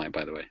Shovel Knight,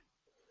 by the way?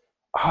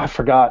 Oh, I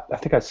forgot. I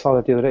think I saw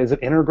that the other day. Is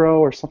it AMIIBRO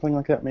or something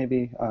like that?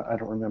 Maybe I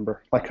don't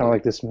remember. Like kind of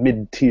like this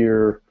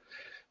mid-tier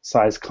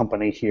size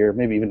company here.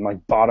 Maybe even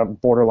like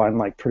borderline,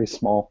 like pretty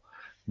small.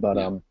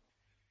 But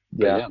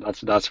yeah,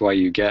 that's why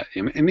you get.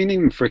 I mean,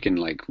 even freaking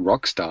like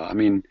Rockstar. I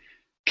mean,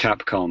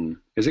 Capcom.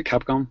 Is it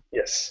Capcom?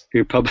 Yes.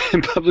 Who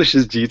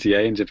publishes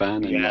GTA in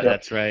Japan? And, yeah,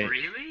 that's right.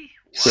 Really?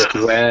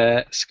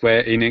 Square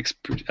Enix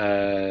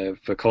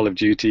for Call of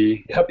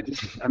Duty. Yep.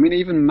 I mean,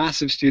 even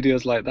massive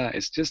studios like that.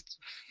 It's just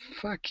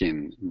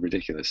fucking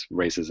ridiculous.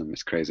 Racism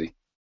is crazy.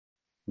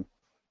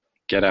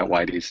 Get out,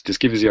 whiteys. Just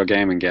give us your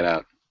game and get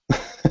out.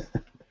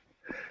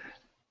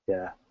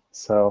 Yeah.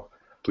 So.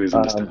 Please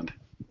understand.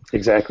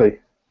 Exactly.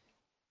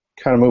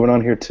 Kind of moving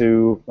on here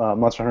to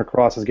Monster Hunter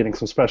Cross is getting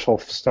some special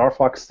Star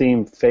Fox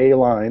themed Fey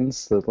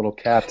lines, the little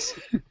cats.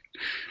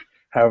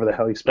 However the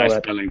hell you spell nice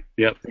that. Spelling.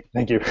 Yep.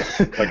 Thank you.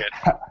 Okay.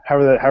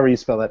 However you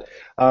spell that.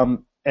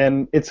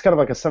 And it's kind of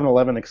like a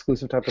 7-Eleven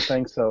exclusive type of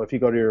thing. So if you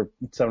go to your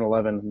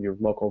 7-Eleven, your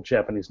local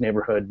Japanese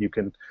neighborhood, you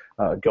can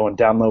go and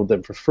download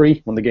them for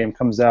free when the game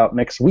comes out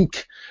next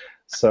week.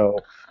 So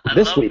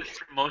this week. This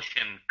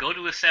promotion. Go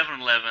to a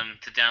 7-Eleven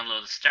to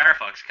download Star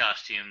Fox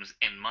costumes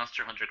in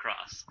Monster Hunter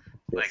Cross.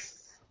 Like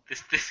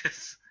this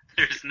is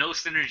there's no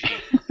synergy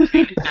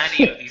between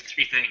any of these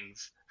three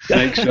things.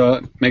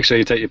 Make sure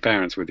you take your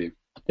parents with you.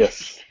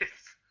 Yes.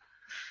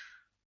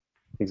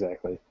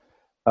 Exactly.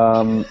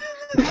 That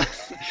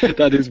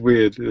is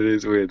weird. It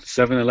is weird.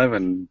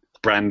 7-Eleven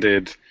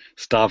branded,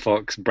 Star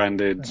Fox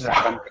branded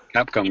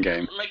Capcom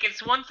game. Like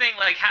it's one thing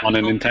like on a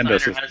Happy Home Nintendo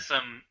Designer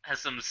system. has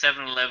some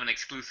 7-Eleven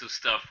exclusive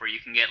stuff where you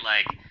can get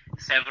like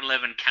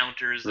 7-Eleven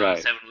counters and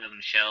Right. 7-Eleven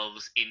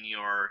shelves in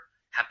your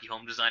Happy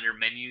Home Designer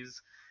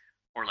menus,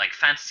 or like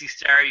Fantasy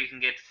Star you can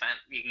get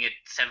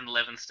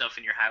 7-Eleven stuff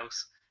in your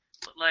house.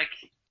 But like,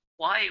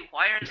 why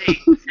are they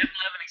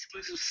 7-Eleven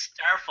exclusive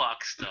Star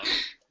Fox stuff?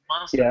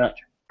 Monster Hunter.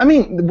 I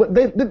mean,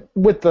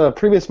 with the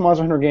previous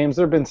Monster Hunter games,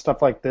 there have been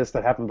stuff like this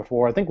that happened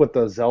before. I think with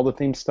the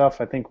Zelda-themed stuff,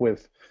 I think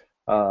with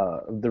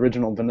the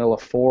original Vanilla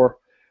 4,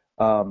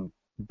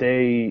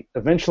 they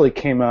eventually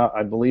came out,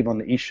 I believe, on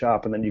the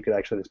eShop, and then you could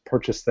actually just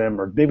purchase them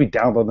or maybe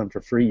download them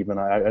for free even.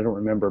 I don't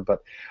remember,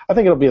 but I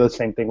think it'll be the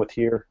same thing with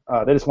here.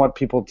 They just want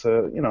people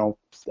to,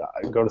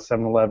 go to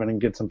 7-Eleven and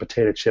get some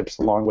potato chips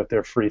along with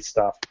their free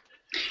stuff.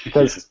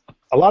 Because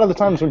a lot of the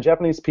times when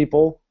Japanese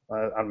people,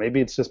 maybe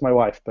it's just my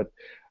wife, but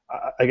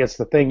I guess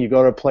the thing, you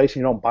go to a place and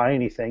you don't buy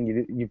anything,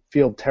 you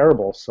feel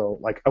terrible. So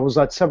like I was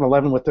at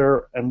 7-Eleven with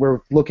her and we're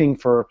looking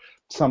for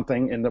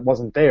something and it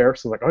wasn't there.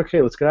 So like,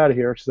 okay, let's get out of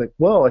here. She's like,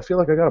 well, I feel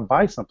like I gotta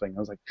buy something. I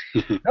was like,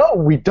 no,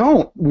 we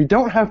don't. We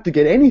don't have to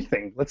get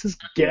anything. Let's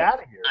just get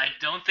out of here. I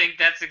don't think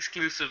that's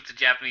exclusive to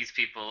Japanese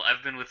people.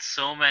 I've been with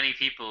so many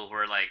people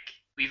where like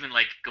even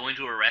like going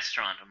to a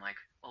restaurant, I'm like,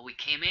 well, we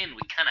came in,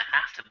 we kind of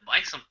have to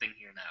buy something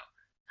here now.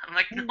 I'm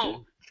like,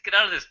 no, let's get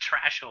out of this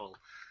trash hole.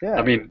 Yeah.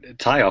 I mean,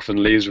 Ty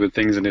often leaves with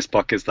things in his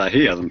pockets that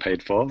he hasn't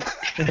paid for.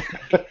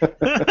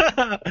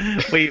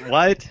 Wait,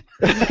 what?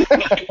 Thanks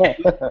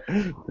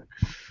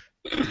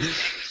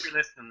for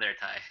listening there,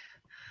 Ty.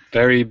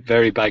 Very,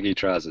 very baggy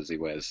trousers he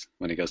wears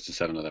when he goes to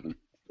 7-Eleven.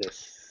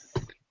 Yes.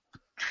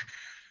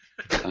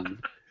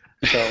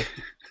 So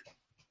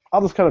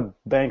I'll just kind of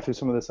bang through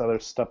some of this other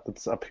stuff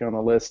that's up here on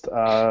the list.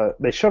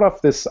 They showed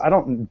off this.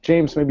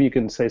 James, maybe you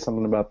can say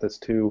something about this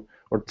too,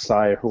 or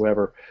Sai or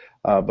whoever.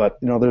 But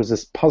there's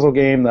this puzzle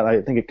game that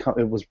I think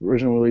it was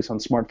originally released on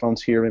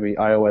smartphones here, maybe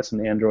iOS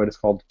and Android. It's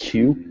called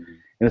Q,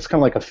 and it's kind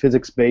of like a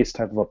physics-based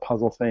type of a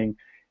puzzle thing.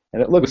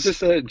 And it looks. Was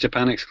this a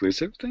Japan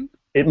exclusive thing?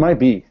 It might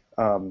be.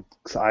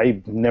 'Cause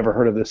I've never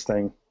heard of this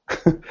thing.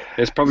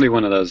 It's probably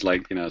one of those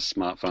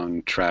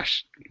smartphone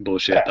trash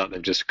bullshit that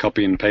they've just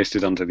copied and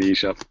pasted onto the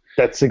eShop.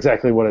 That's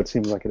exactly what it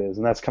seems like it is,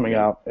 and that's coming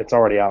out. It's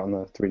already out on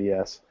the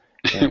 3DS.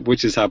 Yeah.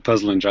 Which is how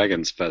Puzzle and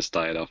Dragons first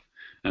started off,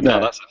 and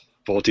now that's a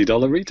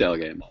 $40 retail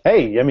game.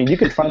 Hey, I mean, you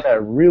can find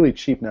that really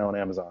cheap now on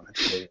Amazon.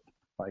 It's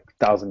like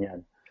 1,000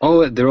 yen.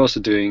 Oh, they're also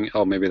doing.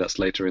 Oh, maybe that's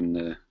later in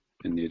the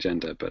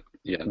agenda, but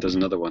yeah, there's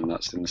another one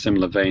that's in a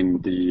similar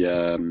vein.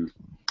 The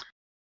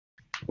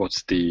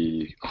what's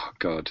the? Oh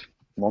God.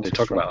 They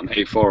talk about on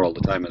A4 all the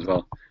time as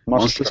well.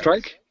 Monster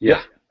Strike?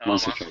 Yeah.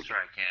 Monster Strike,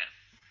 yeah.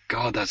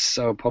 God, that's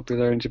so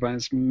popular in Japan.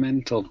 It's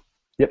mental.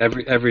 Yep.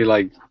 Every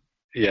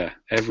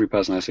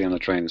person I see on the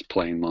train is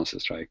playing Monster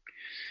Strike.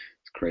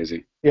 It's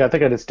crazy. Yeah, I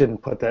think I just didn't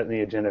put that in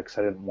the agenda because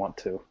I didn't want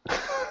to.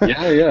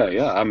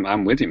 Yeah.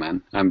 I'm with you,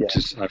 man.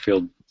 I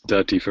feel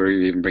dirty for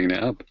even bringing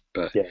it up.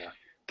 But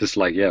this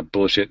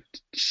bullshit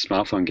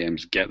smartphone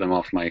games, get them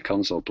off my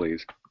console,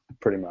 please.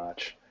 Pretty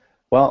much.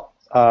 Well,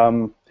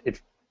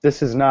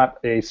 this is not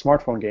a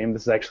smartphone game.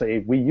 This is actually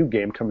a Wii U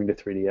game coming to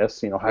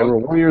 3DS. Hyrule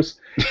Warriors.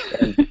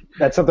 And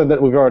that's something that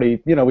we've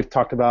already, we've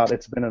talked about.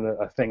 It's been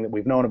a thing that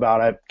we've known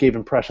about. I gave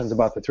impressions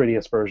about the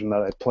 3DS version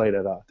that I played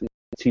at the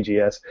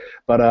TGS.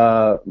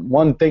 But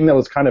one thing that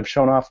was kind of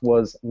shown off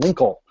was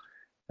Linkle.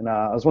 And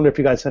I was wondering if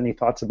you guys had any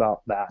thoughts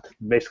about that.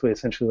 Basically,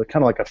 essentially,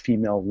 kind of like a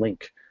female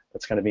Link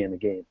that's going to be in the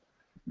game.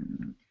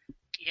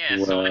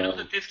 Yeah, so I know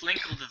that this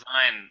Linkle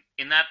design,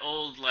 in that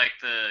old,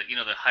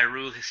 the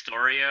Hyrule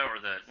Historia, or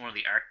one of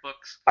the art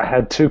books. I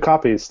had 2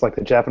 copies, like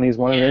the Japanese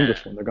one and the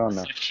English one. They're gone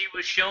now. So she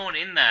was shown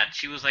in that.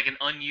 She was like an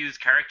unused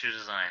character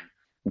design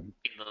in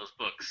those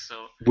books.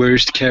 So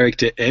worst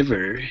character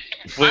ever.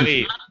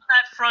 Wait. On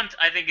that front,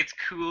 I think it's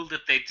cool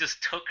that they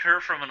just took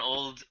her from an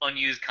old,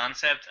 unused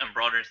concept and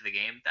brought her into the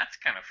game. That's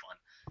kind of fun.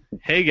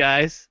 Hey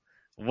guys,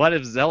 what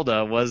if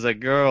Zelda was a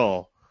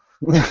girl?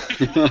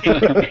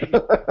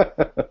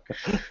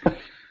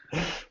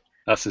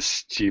 That's a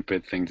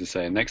stupid thing to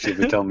say. Next year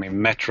they tell me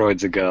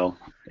Metroid's a girl.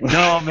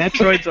 No,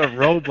 Metroid's are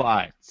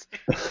robots.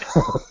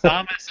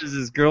 Thomas is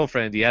his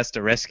girlfriend. He has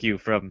to rescue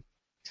from,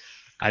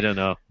 I don't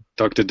know.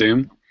 Dr.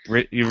 Doom?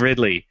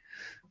 Ridley.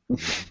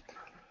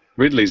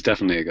 Ridley's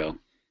definitely a girl.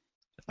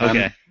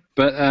 Okay.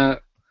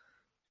 But,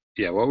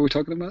 what were we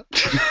talking about?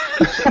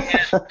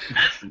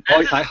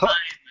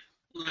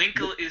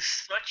 Linkle is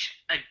such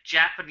a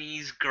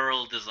Japanese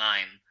girl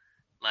design.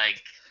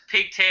 Like,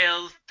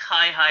 pigtails,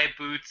 thigh-high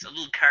boots, a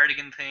little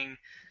cardigan thing.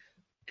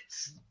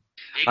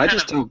 I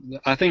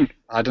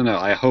don't know,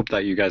 I hope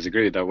that you guys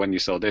agree that when you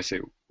saw this,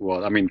 it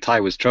was, I mean, Ty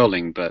was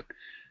trolling, but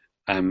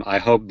I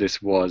hope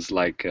this was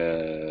like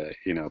a,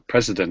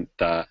 precedent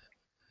that,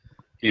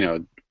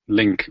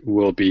 Link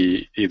will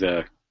be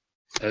either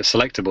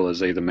selectable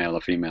as either male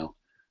or female,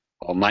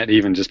 or might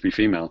even just be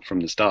female from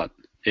the start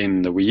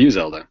in the Wii U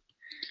Zelda.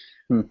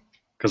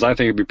 Because I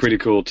think it'd be pretty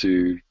cool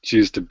to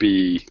choose to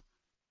be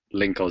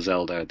Link or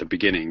Zelda at the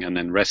beginning and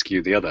then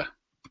rescue the other.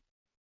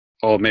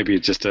 Or maybe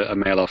just a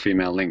male or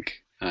female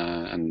Link,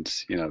 and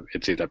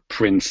it's either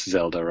Prince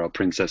Zelda or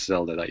Princess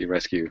Zelda that you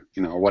rescue,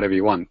 or whatever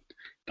you want.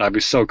 That'd be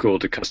so cool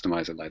to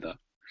customize it like that.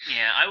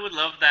 Yeah, I would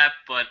love that,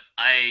 but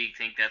I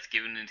think that's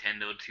giving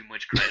Nintendo too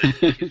much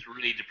credit. It's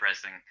really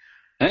depressing.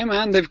 Hey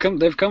man, they've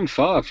come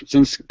far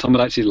since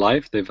Tomodachi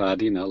Life. They've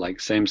had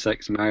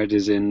same-sex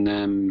marriages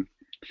in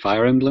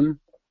Fire Emblem.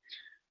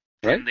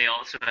 Right? And they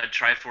also had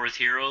Triforce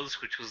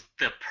Heroes, which was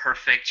the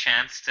perfect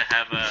chance to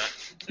have a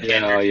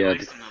gender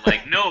choice. And they're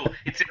like, no,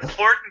 it's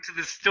important to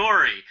the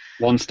story.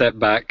 One step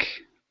back,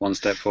 one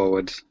step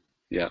forward.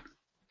 Yeah.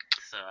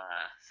 So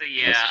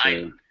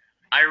yeah,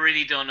 I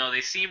really don't know.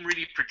 They seem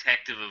really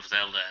protective of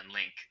Zelda and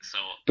Link.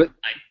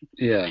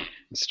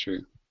 It's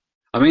true.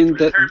 I mean,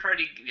 third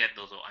party. Yeah,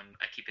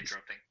 I keep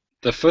interrupting.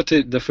 The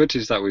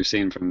footage that we've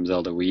seen from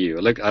Zelda Wii U,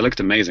 I looked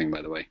amazing,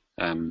 by the way.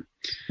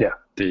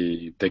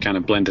 They kind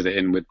of blended it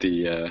in with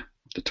the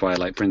the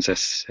Twilight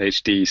Princess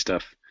HD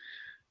stuff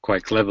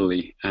quite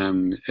cleverly.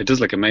 It does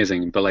look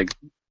amazing, but like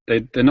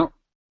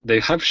they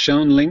have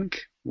shown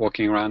Link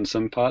walking around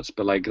some parts,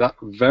 but like that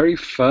very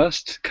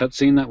first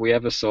cutscene that we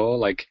ever saw,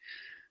 like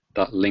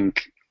that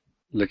Link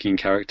looking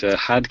character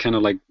had kind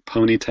of like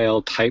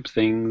ponytail type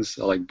things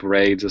or like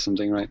braids or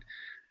something, right?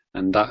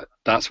 And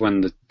that's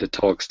when the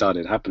talk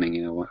started happening,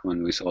 you know,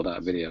 when we saw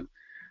that video.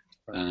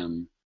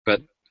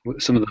 But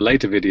some of the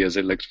later videos,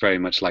 it looks very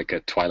much like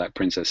a Twilight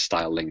Princess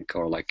style Link,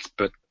 or like,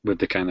 but with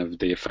the kind of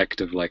the effect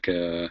of like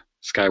a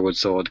Skyward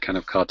Sword kind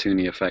of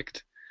cartoony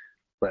effect.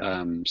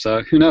 Right.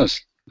 So who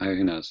knows?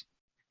 Who knows?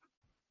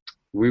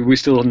 We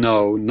still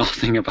know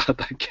nothing about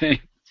that game.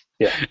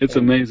 Yeah, it's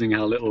amazing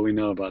how little we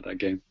know about that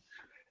game.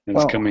 And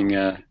it's coming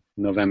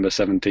November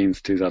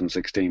 17th,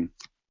 2016.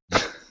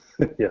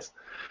 Yes.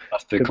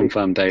 That's the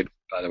confirmed date,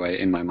 by the way,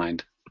 in my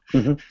mind.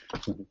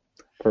 Mm-hmm.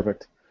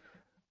 Perfect.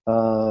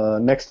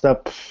 Next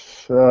up,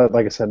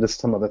 like I said, this is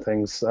some other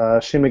things.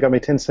 Shin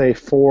Megami Tensei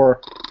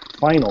 4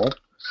 Final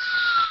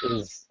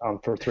is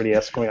for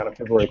 3DS going out on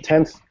February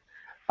 10th.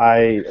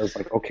 I was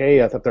like,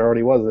 okay, I thought there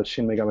already was a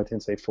Shin Megami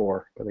Tensei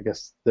 4, but I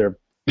guess they're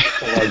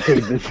like,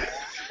 dude,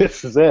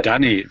 this is it.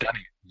 Danny,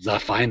 the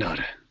final.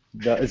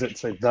 Is it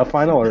say the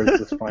final or is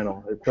this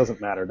final? It doesn't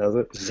matter, does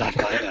it?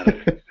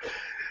 The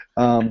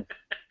final.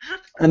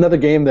 Another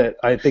game that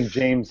I think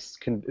James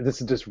can,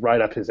 this is just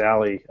right up his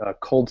alley,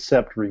 Cold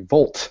Sept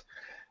Revolt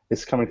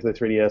is coming to the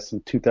 3DS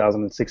in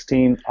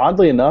 2016.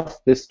 Oddly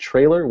enough, this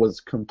trailer was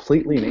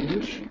completely in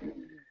English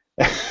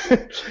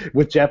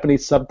with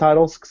Japanese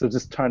subtitles, because I was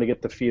just trying to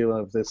get the feel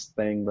of this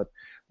thing. But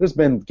there's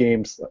been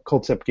games,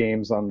 Cold Sept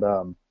games on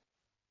the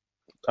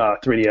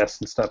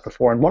 3DS and stuff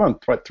before, and one on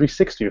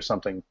 360 or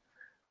something.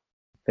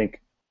 I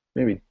think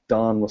maybe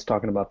Don was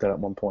talking about that at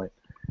one point.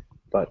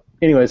 But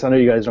anyways, I know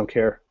you guys don't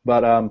care.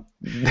 But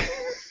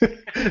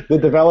the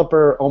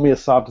developer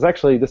Omiyasoft is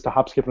actually just a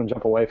hop, skip, and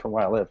jump away from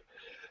where I live.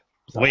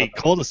 So wait,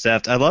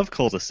 Cold-Sept. I love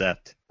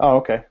Cold-Sept. Oh,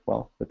 okay.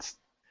 Well, that's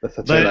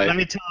let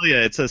me tell you,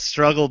 it's a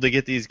struggle to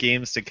get these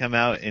games to come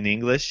out in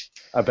English.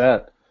 I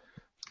bet.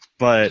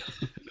 But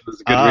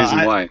there's a good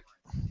reason why.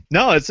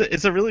 No, it's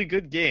a really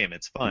good game.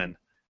 It's fun.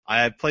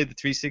 I played the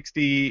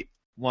 360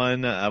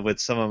 one with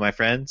some of my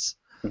friends.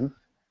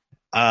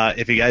 Mm-hmm.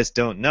 If you guys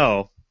don't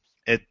know,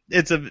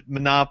 it's a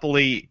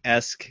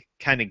Monopoly-esque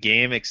kind of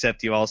game,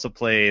 except you also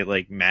play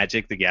like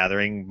Magic the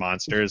Gathering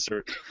monsters on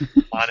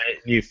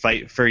it, and you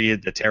fight for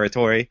the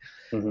territory.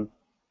 Mm-hmm.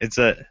 It's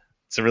a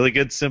really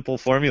good, simple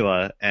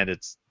formula, and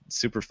it's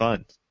super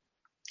fun.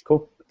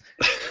 Cool.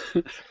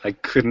 I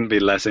couldn't be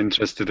less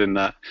interested in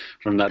that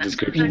from that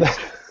description.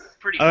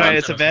 Pretty All fun. right,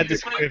 it's a bad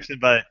description,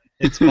 but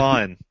it's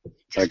fun.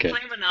 Just Okay.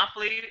 play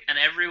Monopoly, and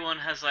everyone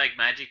has like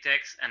magic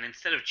decks, and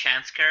instead of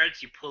chance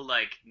cards, you pull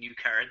like new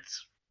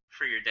cards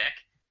for your deck.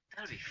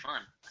 That would be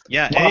fun.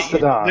 Yeah,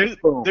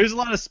 there's a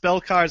lot of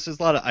spell cards, there's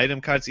a lot of item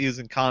cards used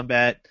in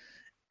combat,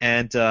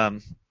 and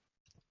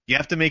you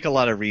have to make a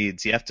lot of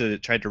reads. You have to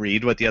try to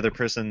read what the other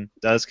person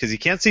does, because you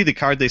can't see the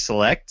card they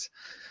select.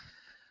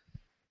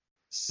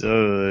 So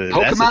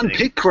Pokemon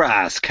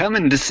Picross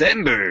coming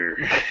December.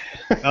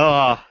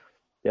 Oh.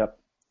 Yep.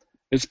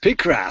 It's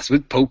Picross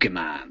with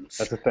Pokemons.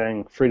 That's the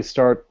thing. Free to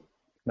start.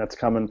 That's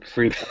coming.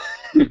 Free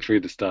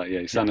to start.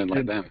 Yeah, you sounded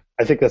like them.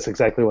 I think that's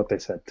exactly what they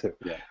said too.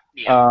 Yeah.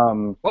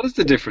 What is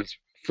the difference?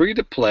 Free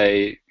to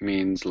play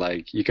means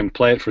like you can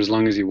play it for as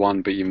long as you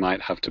want, but you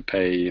might have to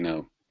pay, you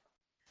know,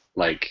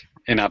 like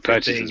in-app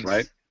purchases,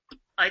 right?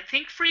 I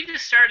think free to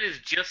start is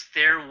just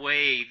their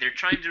way. They're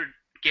trying to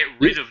get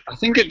rid of. I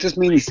think it just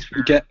means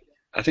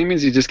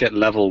you just get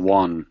level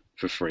 1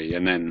 for free,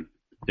 and then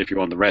if you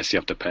want the rest, you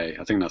have to pay.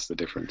 I think that's the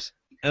difference.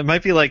 It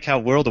might be like how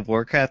World of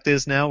Warcraft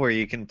is now, where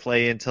you can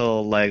play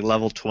until like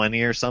level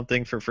 20 or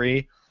something for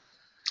free.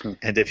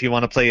 And if you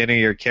want to play any of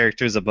your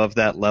characters above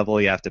that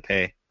level, you have to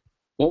pay.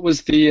 What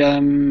was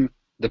the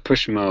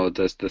push mode?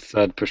 There's the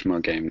third push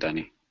mode game,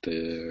 Danny.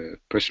 The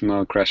push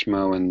mode, crash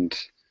mode, and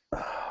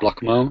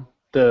block mode.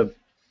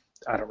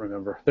 I don't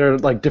remember. There are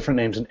like different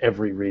names in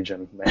every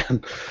region,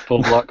 man.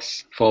 Full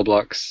blocks, bomb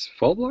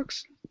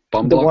blocks.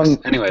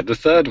 Anyway, the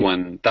third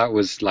one, that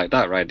was like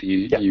that, right?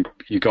 You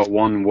got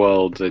one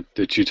world,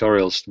 the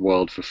tutorial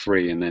world for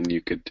free, and then you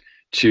could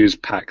choose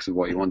packs of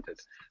what you wanted.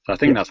 So I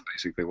think that's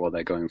basically what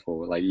they're going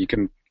for. Like you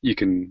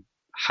can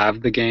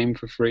have the game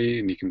for free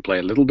and you can play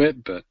a little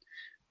bit, but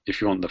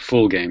if you want the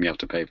full game, you have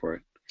to pay for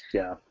it.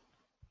 Yeah.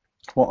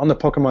 Well, on the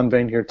Pokemon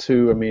vein here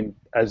too, I mean,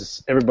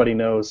 as everybody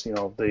knows, you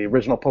know, the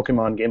original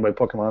Pokemon Game Boy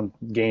Pokemon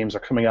games are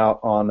coming out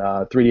on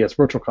 3DS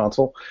Virtual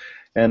Console,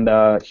 and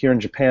here in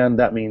Japan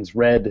that means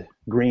red,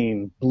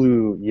 green,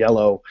 blue,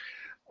 yellow,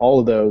 all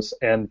of those.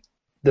 And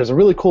there's a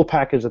really cool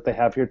package that they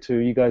have here too.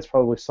 You guys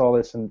probably saw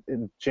this,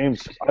 and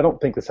James, I don't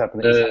think this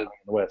happened in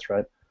the West,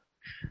 right?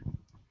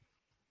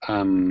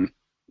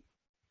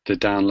 The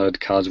download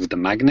cards with the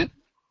magnet.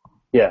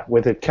 Yeah,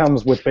 it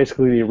comes with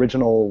basically the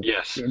original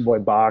Game Boy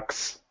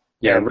box.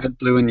 Yeah, red,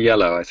 blue, and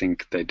yellow. I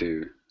think they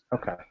do.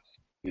 Okay.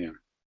 Yeah.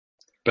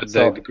 But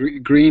So,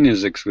 green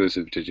is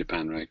exclusive to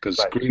Japan, right? Because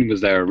right. green was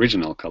their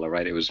original color,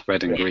 right? It was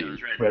red and Yeah, it green.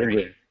 was Red and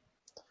green.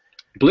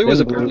 Blue was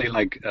Then blue.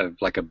 apparently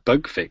like a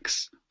bug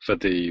fix for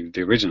the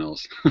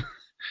originals,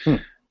 Hmm.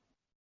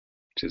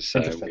 which is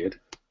Interesting. weird.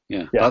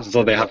 Yeah, Yeah. that's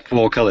so they have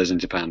 4 colors in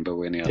Japan, but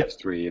we only have Yep.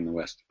 3 in the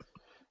West.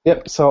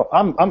 Yep. So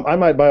I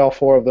might buy all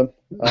 4 of them.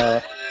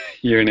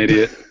 You're an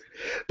idiot.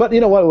 But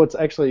you know what? What's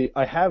actually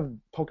I have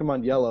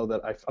Pokemon Yellow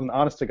that an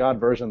honest to God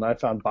version that I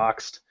found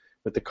boxed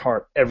with the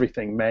cart,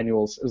 everything,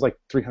 manuals. It was like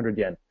 300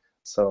 yen.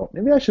 So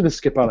maybe I should just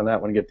skip out on that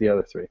one and get the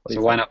other 3.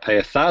 So why not pay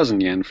 1,000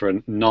 yen for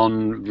a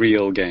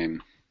non-real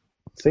game?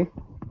 See?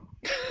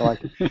 I like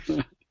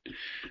it.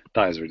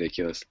 That is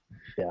ridiculous.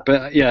 Yeah.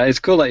 But yeah, it's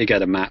cool that you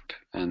get a map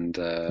and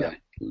Yeah.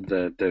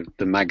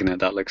 the magnet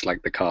that looks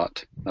like the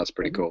cart. That's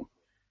pretty cool.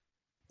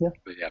 Yeah.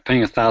 But yeah,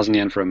 paying 1,000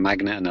 yen for a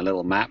magnet and a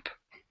little map,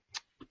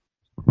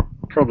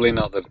 probably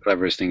not the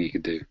cleverest thing you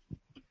could do.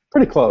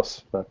 Pretty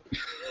close, but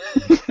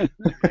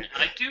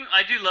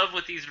I do love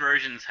with these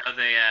versions how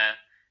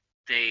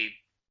they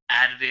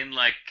added in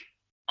like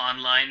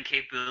online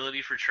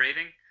capability for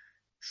trading.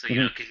 So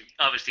you know, 'cause you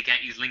obviously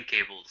can't use link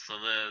cables. So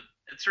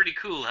it's really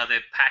cool how they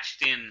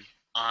patched in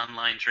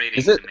online trading.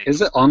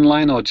 Is it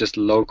online or just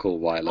local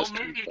wireless? Oh,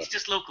 maybe transfer? it's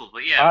just local,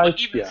 but yeah. But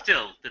even yeah.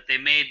 still, that they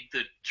made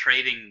the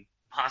trading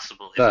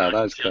possible. It's Yeah, not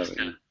that's just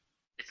clever, yeah.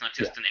 It's not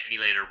just an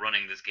emulator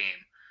running this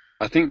game.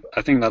 I think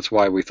that's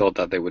why we thought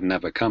that they would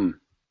never come,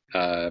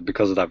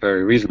 because of that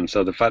very reason.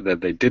 So the fact that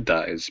they did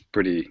that is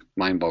pretty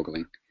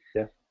mind-boggling.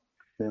 Yeah.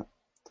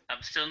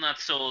 I'm still not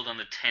sold on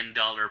the $10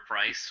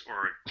 price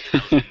or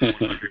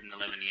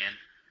 1,111 yen.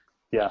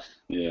 Yeah.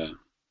 Yeah.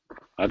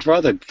 I'd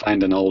rather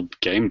find an old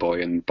Game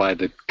Boy and buy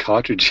the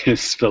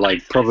cartridges for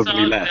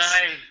probably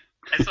less.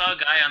 I saw a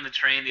guy on the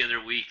train the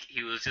other week.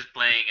 He was just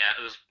playing.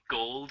 It was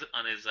gold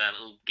on his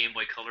little Game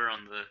Boy Color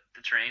on the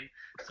train.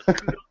 So kudos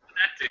to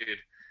that dude.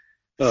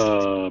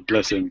 Oh,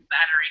 bless him.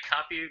 Battery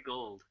copy of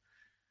gold.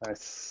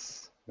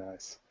 Nice.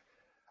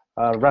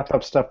 Wrap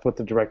up stuff with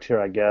the direct here,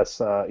 I guess.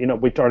 We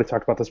already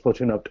talked about the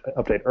Splatoon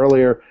update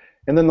earlier,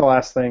 and then the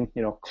last thing,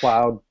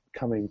 Cloud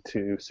coming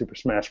to Super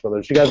Smash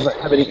Brothers. You guys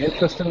have any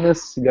interest in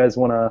this? You guys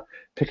want to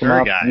pick them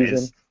up? Guys.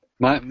 Use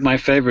them? My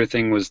favorite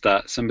thing was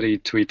that somebody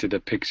tweeted a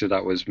picture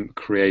that was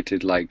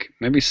created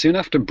maybe soon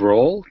after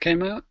Brawl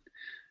came out,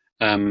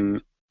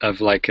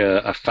 of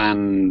a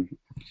fan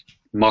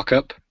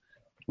mock-up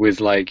with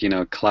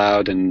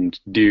Cloud and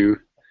Dew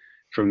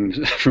from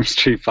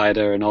Street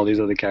Fighter and all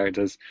these other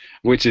characters,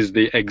 which is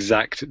the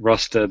exact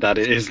roster that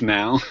it is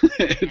now.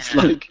 It's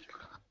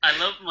I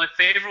love my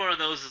favorite one of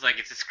those is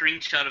it's a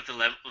screenshot of the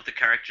level of the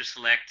character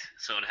select,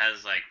 so it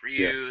has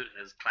Ryu, it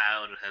has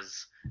Cloud, it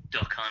has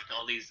Duck Hunt,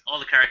 all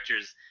the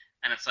characters,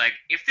 and it's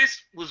if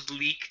this was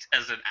leaked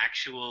as an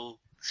actual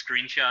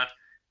screenshot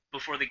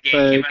before the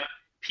game came out,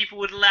 people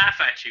would laugh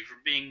at you for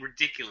being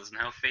ridiculous and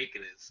how fake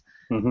it is.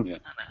 Mm-hmm. Yeah.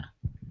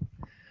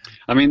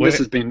 I mean, this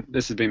has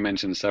been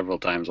mentioned several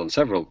times on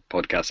several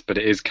podcasts, but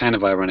it is kind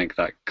of ironic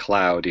that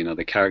Cloud,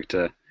 the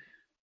character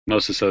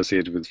most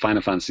associated with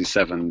Final Fantasy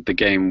VII, the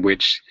game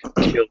which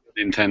killed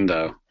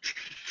Nintendo,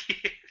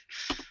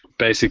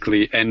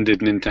 basically ended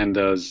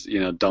Nintendo's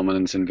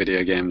dominance in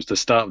video games, the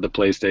start of the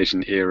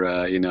PlayStation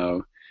era.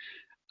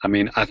 I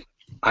mean, I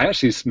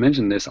actually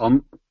mentioned this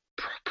on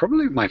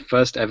probably my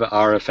first ever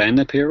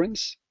RFN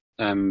appearance,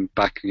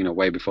 back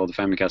way before the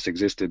Famicast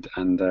existed,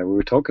 and we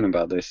were talking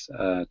about this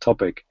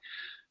topic,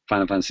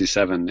 Final Fantasy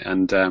VII,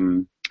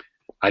 and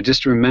I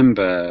just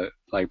remember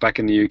back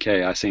in the UK,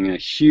 I seen a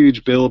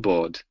huge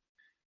billboard.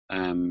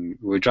 We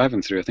were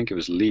driving through, I think it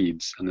was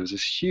Leeds, and there was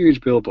this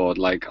huge billboard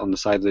on the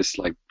side of this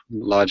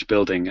large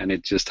building, and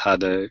it just had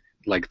the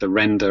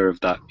render of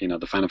that,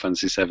 the Final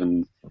Fantasy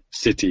VII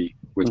city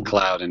with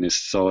Cloud and his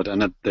sword,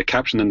 and the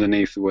caption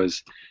underneath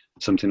was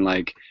something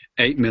like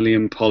 8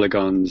 million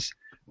polygons,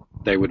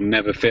 they would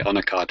never fit on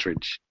a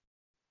cartridge.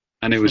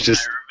 And it was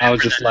just, I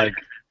was just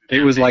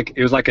it was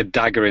like a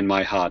dagger in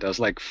my heart. I was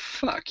like,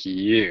 fuck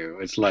you.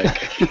 It's fuck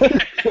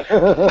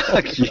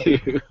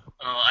you.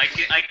 Oh, I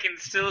can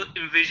still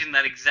envision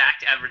that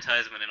exact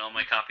advertisement in all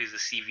my copies of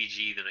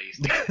CVG that I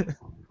used to get.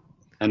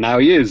 And now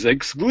he is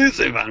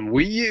exclusive on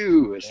Wii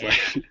U. It's a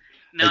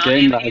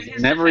game that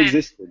has never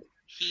existed.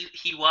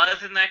 He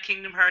was in that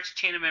Kingdom Hearts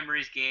Chain of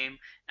Memories game,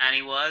 and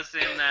he was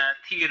in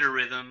Theater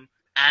Rhythm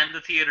and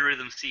the Theater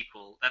Rhythm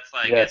sequel. That's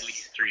at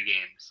least 3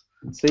 games.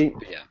 See,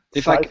 yeah.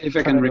 If I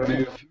can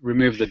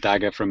remove the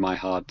dagger from my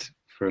heart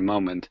for a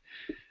moment,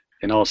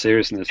 in all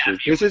seriousness,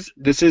 this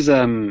is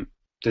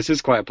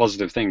quite a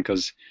positive thing,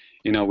 because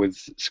with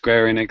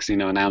Square Enix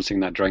announcing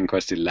that Dragon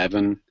Quest XI is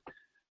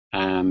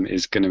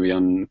going to be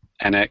on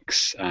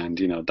NX, and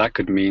that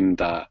could mean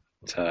that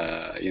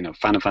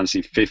Final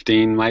Fantasy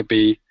 15 might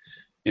be,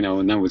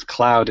 and then with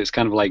Cloud, it's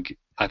kind of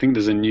I think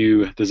there's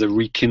a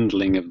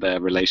rekindling of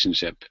their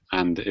relationship,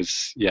 and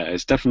it's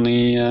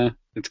definitely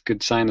it's a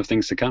good sign of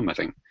things to come. I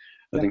think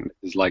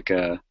it's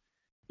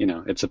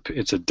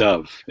it's a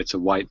dove, it's a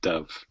white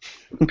dove.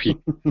 And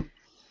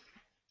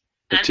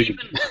even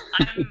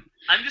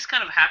I'm just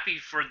kind of happy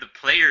for the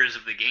players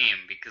of the game,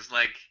 because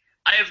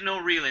I have no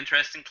real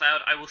interest in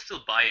Cloud. I will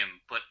still buy him,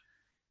 but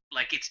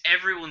like it's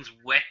everyone's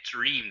wet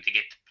dream to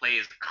get to play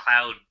as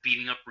Cloud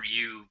beating up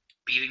Ryu,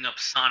 beating up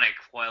Sonic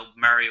while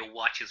Mario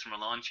watches from a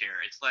lawn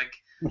chair. It's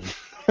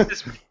like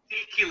this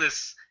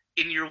ridiculous.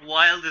 In your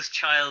wildest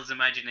child's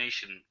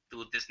imagination,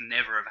 would this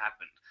never have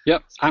happened?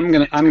 Yep, I'm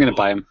gonna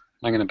buy him.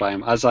 I'm gonna buy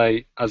him. As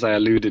I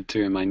alluded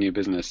to in my new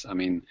business, I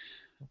mean,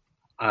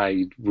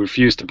 I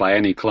refuse to buy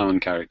any clone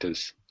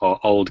characters or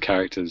old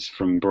characters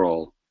from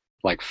Brawl.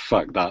 Like,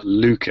 fuck that.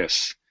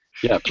 Lucas.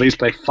 Yeah, please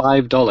pay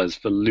 $5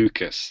 for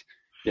Lucas.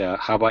 Yeah,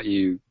 how about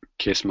you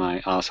kiss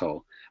my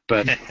asshole?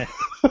 But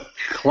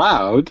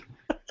Cloud,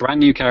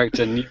 brand new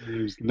character,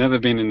 who's never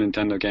been in a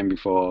Nintendo game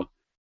before.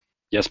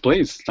 Yes,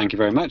 please. Thank you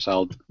very much.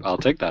 I'll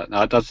take that.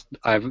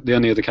 The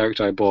only other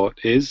character I bought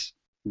is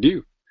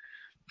you,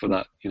 for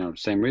that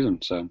same reason.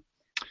 So,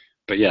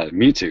 but yeah,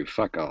 Mewtwo,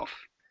 fuck off.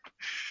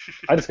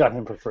 I just got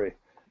him for free,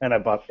 and I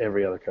bought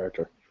every other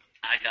character.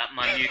 I got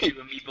my Mewtwo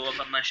amiibo up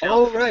on my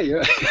shelf. Oh right,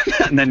 yeah.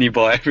 And then you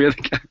bought every other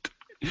character.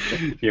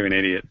 You're an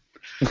idiot.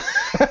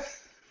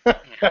 Yeah,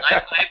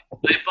 I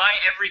buy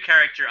every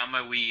character on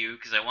my Wii U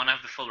because I want to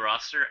have the full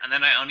roster, and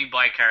then I only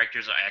buy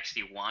characters I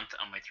actually want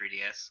on my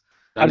 3DS.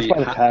 I just buy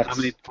the packs.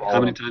 How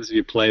many times have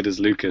you played as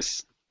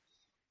Lucas?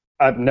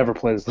 I've never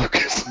played as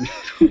Lucas. I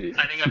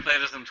think I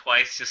played as him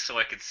twice just so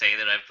I could say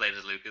that I've played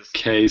as Lucas.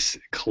 Case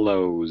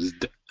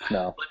closed.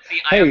 No. But see,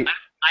 I have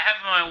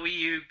my Wii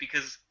U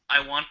because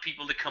I want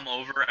people to come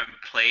over and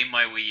play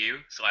my Wii U,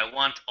 so I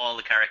want all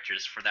the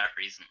characters for that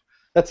reason.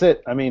 That's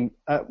it. I mean,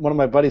 one of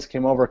my buddies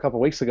came over a couple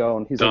weeks ago,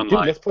 and he's like,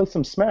 dude, let's play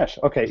some Smash.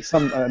 Okay,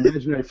 some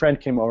imaginary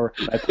friend came over,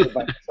 and I played it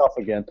by myself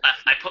again.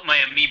 I put my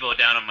amiibo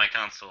down on my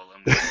console.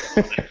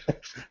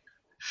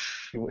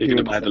 You're going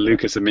to buy the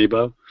Lucas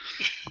amiibo?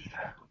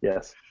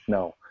 Yes.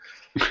 No.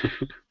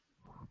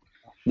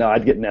 No,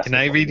 I'd get nasty. Can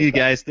I read you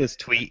guys this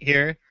tweet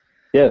here?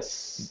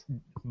 Yes.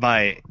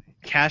 By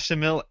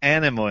Cashamil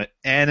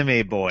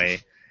Anime Boy,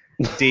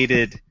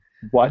 dated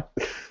what?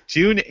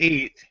 June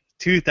 8th,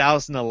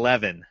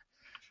 2011.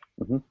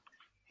 Mm-hmm.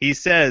 He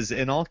says,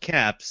 in all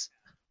caps,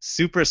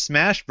 Super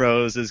Smash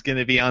Bros. Is going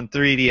to be on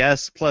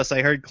 3DS, plus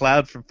I heard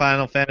Cloud from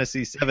Final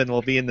Fantasy VII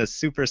will be in the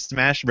Super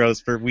Smash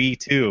Bros. For Wii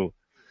 2.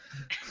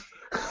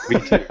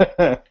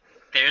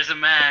 There's a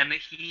man,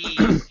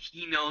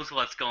 he knows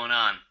what's going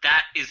on.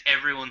 That is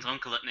everyone's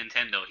uncle at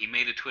Nintendo. He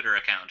made a Twitter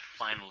account,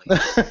 finally.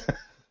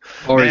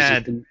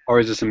 Or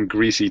is it some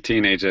greasy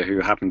teenager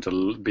who happened to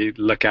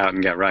look out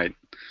and get right?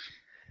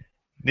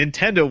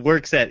 Nintendo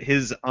works at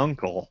his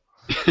uncle.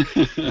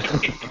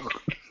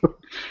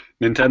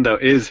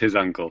 Nintendo is his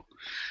uncle.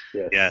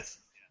 Yes.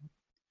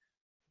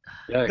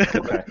 Yeah.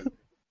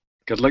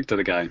 Good luck to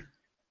the guy.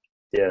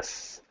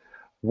 Yes.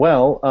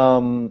 Well,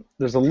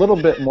 there's a little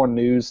bit more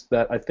news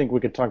that I think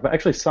we could talk about.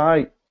 Actually,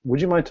 Sai, would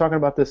you mind talking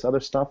about this other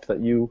stuff that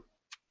you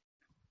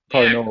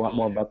probably know a lot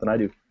more about than I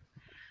do?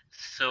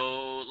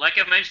 So, like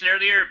I mentioned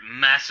earlier,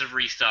 massive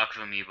restock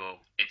of Amiibo.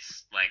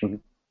 It's like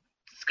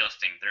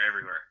disgusting. They're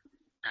everywhere.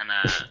 And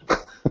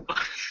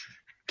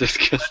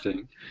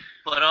disgusting.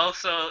 But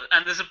also,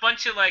 and there's a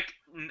bunch of like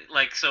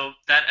so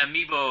that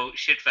Amiibo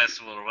shit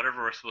festival or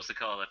whatever we're supposed to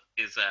call it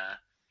is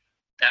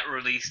that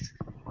released,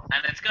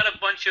 and it's got a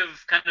bunch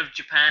of kind of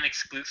Japan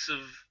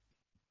exclusive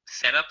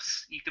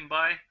setups you can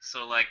buy.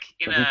 So like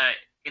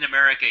in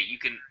America, you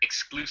can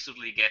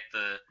exclusively get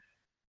the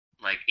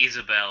like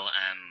Isabelle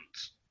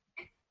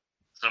and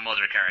some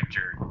other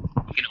character.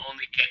 You can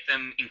only get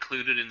them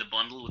included in the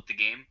bundle with the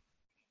game,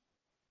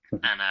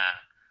 and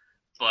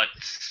but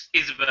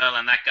Isabelle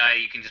and that guy,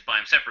 you can just buy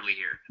them separately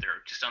here.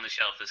 They're just on the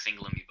shelf as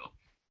single amiibo.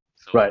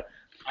 So right.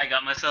 I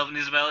got myself an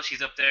Isabelle.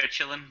 She's up there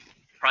chilling,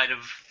 pride of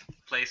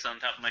place on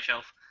top of my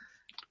shelf.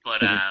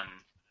 But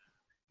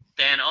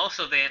then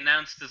also they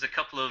announced there's a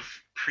couple of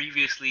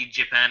previously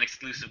Japan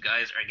exclusive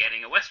guys are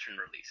getting a Western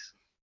release.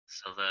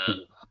 So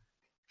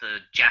the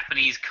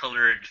Japanese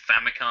colored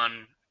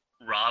Famicom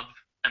Rob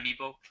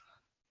amiibo.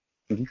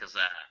 Because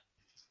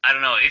I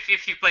don't know,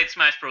 if you played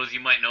Smash Bros, you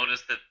might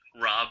notice that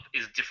Rob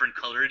is different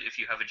colored if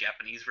you have a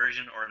Japanese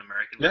version or an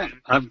American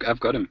version. Yeah, I've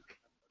got him.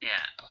 Yeah,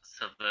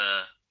 so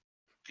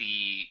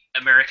the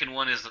American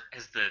one has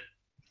the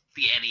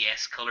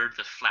NES colored,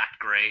 the flat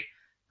gray,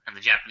 and the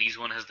Japanese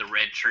one has the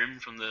red trim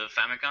from the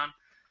Famicom.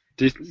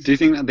 Do you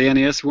think that the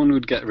NES one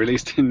would get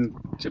released in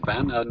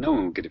Japan? No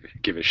one would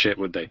give a shit,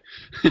 would they?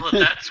 Well,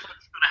 that's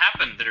what's going to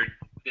happen.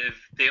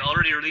 They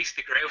already released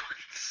the gray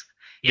ones.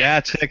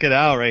 Yeah, check it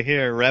out right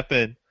here,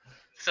 reppin'.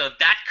 So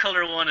that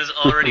color one is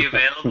already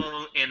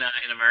available in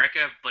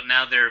America, but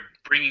now they're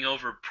bringing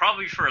over,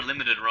 probably for a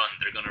limited run,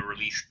 they're going to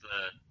release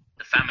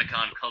the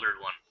Famicom colored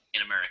one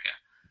in America.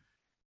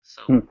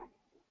 So,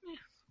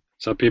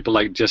 So people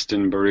like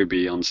Justin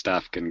Barubi on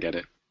staff can get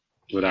it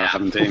without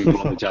having to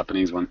import the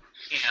Japanese one.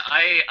 Yeah,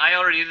 I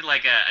already did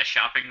like a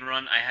shopping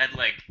run. I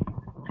think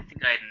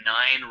I had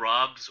 9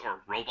 Robs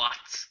or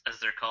robots,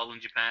 as they're called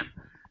in Japan.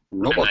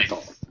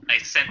 I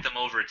sent them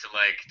over to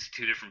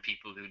 2 different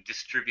people who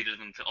distributed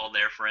them to all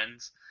their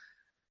friends.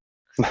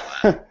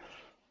 So,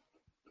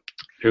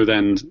 who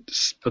then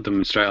put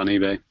them straight on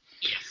eBay.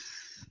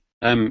 Yes.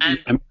 And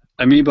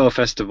Amiibo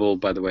Festival,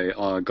 by the way,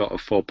 got a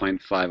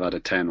 4.5 out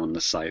of 10 on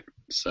the site.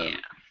 So,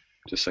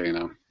 just so you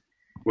know,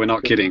 we're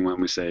not kidding when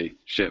we say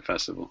shit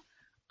festival.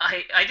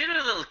 I did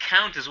a little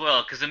count as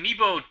well, because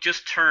Amiibo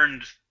just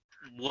turned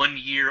 1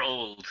 year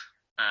old,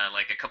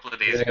 like a couple of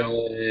days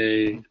ago.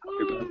 Happy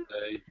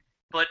birthday.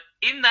 But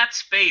in that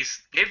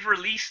space, they've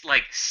released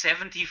like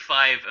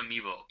 75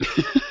 Amiibo.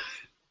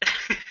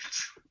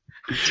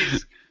 Which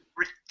is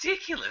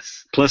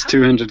ridiculous. Plus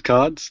 200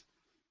 cards?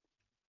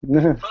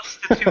 Plus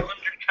the 200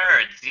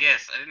 cards,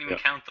 yes. I didn't even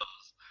count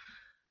those.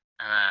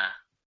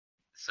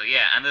 So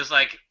yeah, and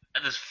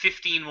there's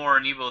 15 more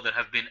Amiibo that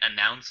have been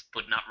announced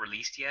but not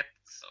released yet.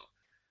 So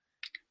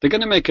they're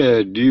gonna make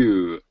a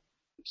new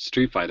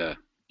Street Fighter.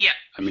 Yeah,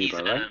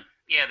 Amiibo, right?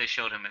 Yeah, they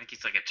showed him. I think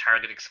he's like a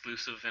Target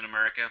exclusive in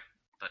America.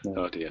 But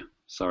oh dear,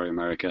 sorry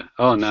America.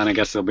 Oh no, and I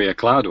guess there'll be a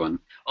cloud one.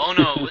 Oh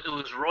no, it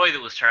was Roy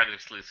that was Target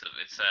exclusive.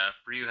 It's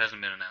Ryu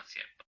hasn't been announced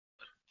yet.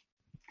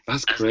 But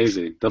that's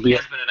crazy. He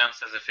has been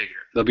announced as a figure.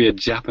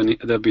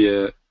 There'll be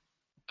a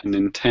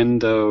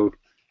Nintendo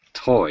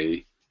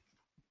toy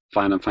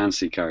Final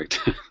Fantasy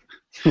character.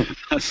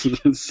 That's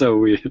so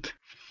weird.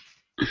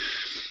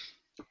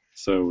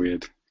 So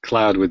weird.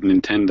 Cloud with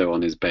Nintendo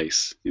on his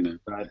base, you know.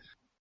 Right.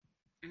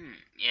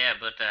 Yeah,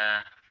 but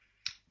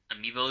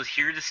Amiibo is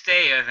here to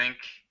stay, I think.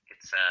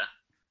 It's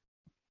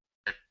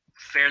a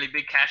fairly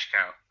big cash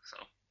cow, so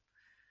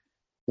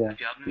yeah.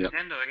 Job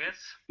Nintendo, I guess.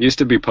 It used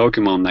to be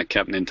Pokemon that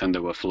kept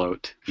Nintendo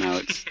afloat. Now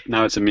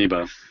it's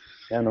Amiibo.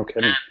 Yeah, no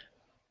kidding.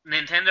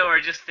 Nintendo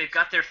they've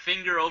got their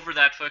finger over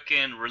that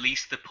fucking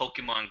release the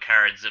Pokemon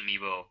cards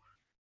Amiibo.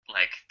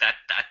 Like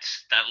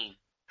that'll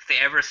if they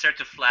ever start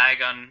to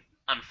flag on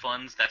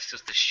funds, that's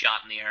just a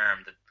shot in the arm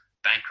that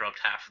bankrupt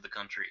half of the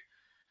country.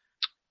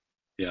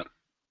 Yeah.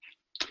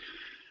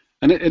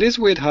 And it is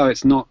weird how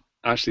it's not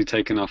actually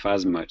taken off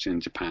as much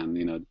in Japan,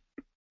 you know,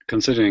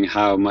 considering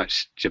how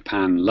much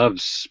Japan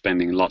loves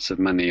spending lots of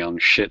money on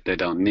shit they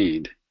don't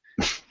need.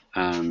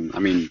 I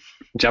mean,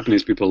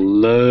 Japanese people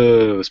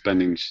love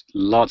spending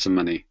lots of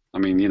money. I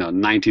mean, you know,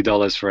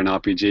 $90 for an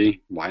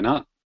RPG, why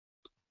not?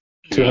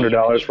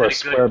 $200 for a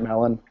square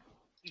melon.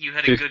 You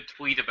had a good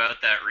tweet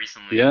about that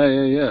recently.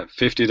 Yeah.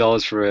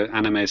 $50 for an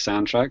anime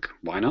soundtrack,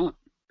 why not?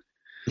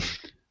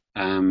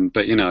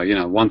 But you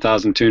know,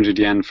 1,200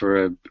 yen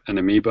for an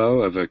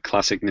amiibo of a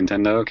classic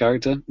Nintendo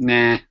character?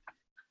 Nah.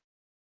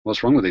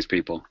 What's wrong with these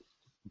people?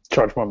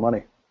 Charge more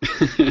money.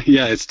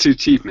 Yeah, it's too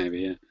cheap,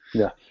 maybe.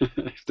 Yeah.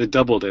 If they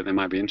doubled it, they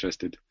might be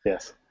interested.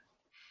 Yes.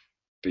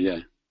 But yeah,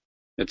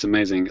 it's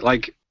amazing.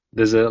 Like,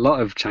 there's a lot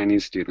of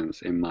Chinese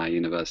students in my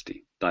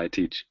university that I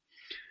teach,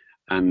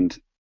 and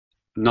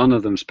none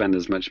of them spend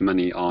as much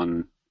money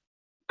on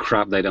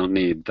crap they don't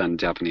need than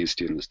Japanese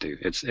students do.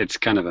 It's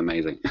kind of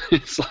amazing.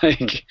 It's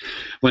like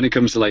when it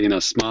comes to, like, you know,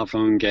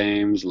 smartphone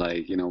games,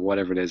 like, you know,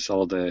 whatever it is,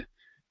 all the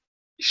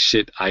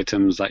shit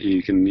items that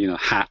you can, you know,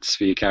 hats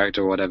for your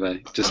character or whatever,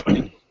 just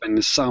spend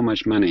so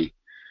much money.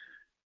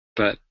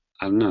 But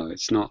I don't know,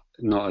 it's not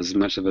as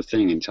much of a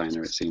thing in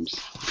China, it seems.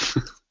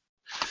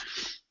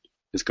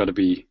 It's got to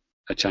be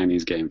a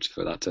Chinese game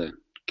for that to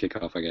kick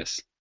off, I guess.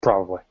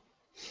 Probably.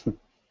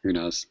 Who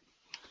knows?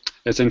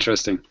 It's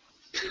interesting.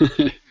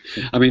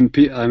 I mean,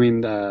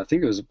 I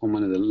think it was on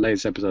one of the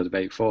latest episodes of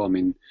 8.4. I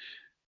mean,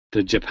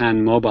 the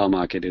Japan mobile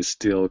market is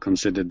still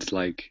considered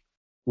like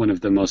one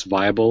of the most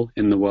viable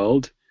in the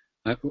world.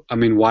 I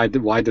mean, why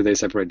do they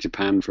separate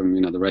Japan from,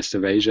 you know, the rest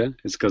of Asia?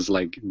 It's because,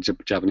 like,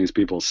 Japanese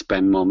people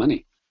spend more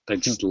money. They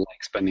just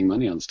like spending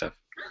money on stuff,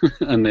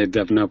 and they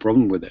have no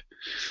problem with it.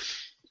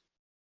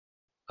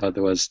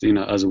 Otherwise, you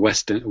know, as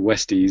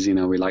Westies, you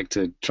know, we like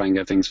to try and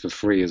get things for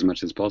free as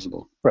much as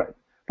possible. Right.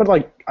 But,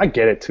 like, I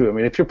get it, too. I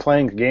mean, if you're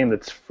playing a game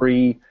that's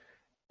free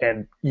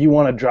and you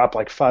want to drop,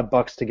 like,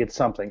 $5 to get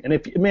something, and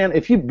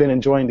if you've been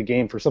enjoying the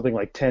game for something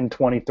like 10,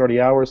 20, 30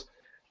 hours,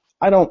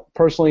 I don't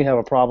personally have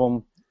a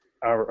problem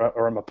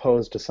or I'm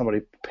opposed to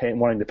somebody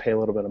wanting to pay a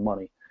little bit of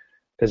money,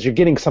 because you're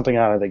getting something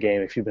out of the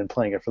game if you've been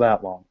playing it for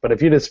that long. But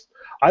if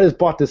I just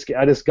got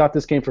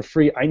this game for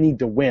free, I need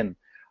to win,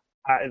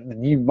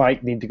 you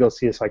might need to go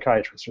see a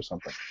psychiatrist or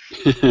something.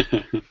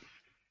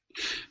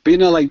 But, you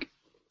know, like,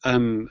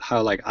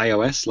 how, like,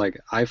 iOS, like,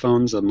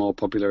 iPhones are more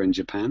popular in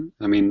Japan.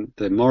 I mean,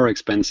 they're more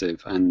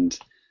expensive, and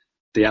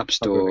the App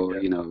Store,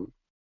 you know,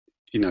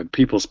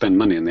 people spend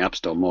money in the App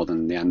Store more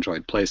than the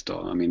Android Play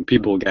Store. I mean,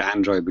 people get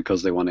Android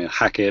because they want to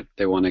hack it,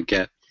 they want to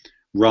get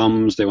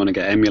ROMs, they want to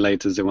get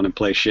emulators, they want to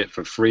play shit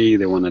for free,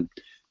 they want to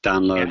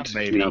download,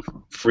 you know,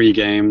 free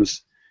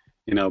games.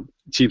 You know,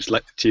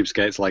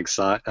 cheapskates like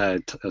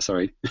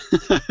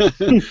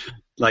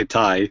like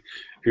Ty,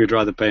 who'd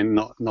rather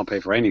not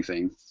pay for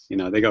anything. You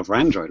know, they go for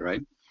Android,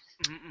 right?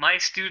 My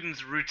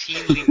students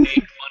routinely make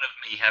fun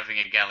of me having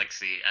a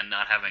Galaxy and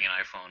not having an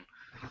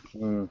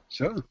iPhone.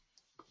 Sure.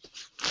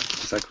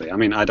 Exactly. I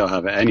mean, I don't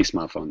have any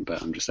smartphone,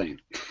 but I'm just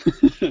saying.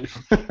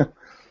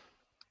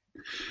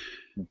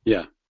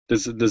 Yeah,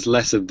 there's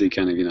less of the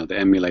kind of, you know, the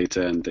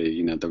emulator and the,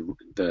 you know,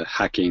 the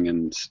hacking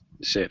and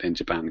shit in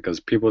Japan,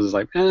 because people are just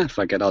like,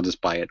 fuck it, I'll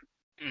just buy it.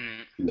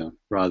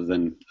 Rather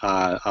than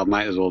I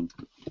might as well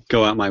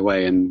go out my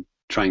way and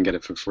try and get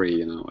it for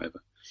free,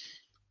 whatever.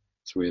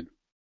 It's weird.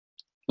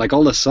 Like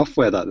all the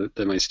software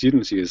that my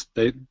students use,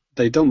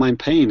 they don't mind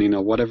paying,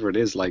 whatever it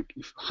is, like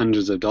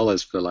hundreds of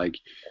dollars for like,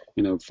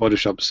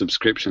 Photoshop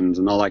subscriptions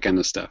and all that kind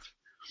of stuff.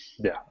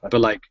 Yeah.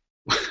 But like,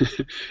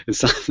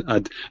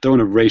 I don't want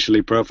to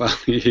racially profile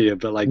you here,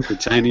 but like the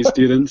Chinese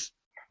students,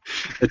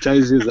 the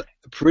Chinese students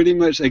pretty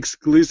much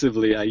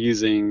exclusively are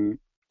using,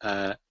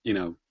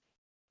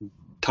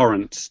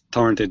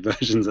 torrented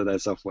versions of their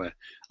software.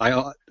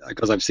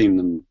 Because I've seen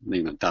them,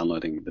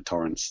 downloading the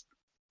torrents.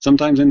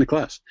 Sometimes in the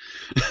class.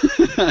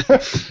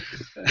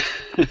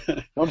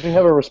 Don't you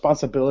have a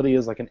responsibility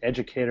as like an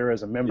educator,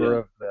 as a member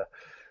of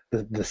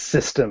the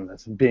system,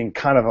 as being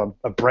kind of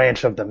a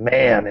branch of the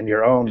man in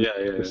your own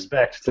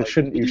respect? So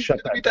shouldn't you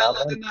shut that down?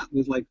 That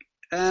was like,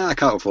 I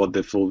can't afford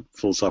the full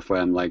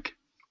software. And like,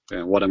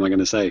 what am I going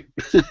to say?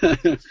 All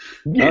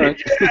right.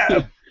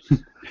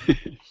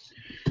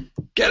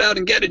 Get out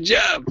and get a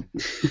job.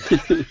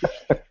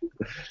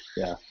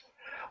 Yeah.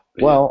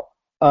 Well.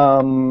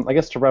 I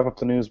guess to wrap up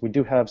the news, we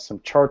do have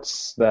some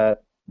charts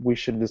that we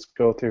should just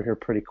go through here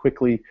pretty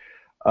quickly.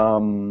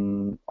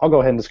 I'll go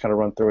ahead and just kind of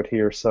run through it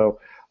here. So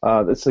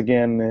this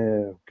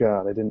again,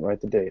 God, I didn't write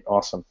the date.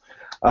 Awesome.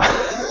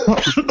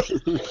 It's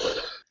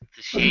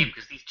a shame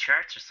because these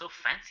charts are so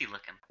fancy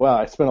looking. Well,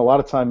 I spent a lot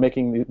of time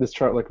making this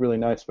chart look really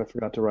nice, but I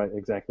forgot to write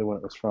exactly when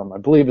it was from. I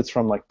believe it's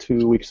from like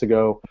 2 weeks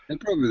ago. And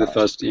probably the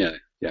first, a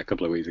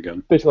couple of weeks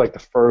ago. Basically like the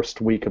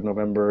first week of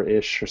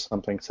November-ish or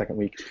something, second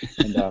week.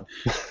 And,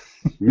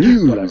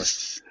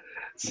 News.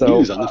 So,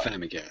 News on the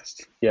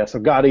Famicast. Yeah, so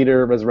God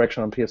Eater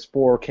Resurrection on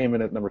PS4 came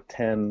in at number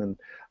 10, and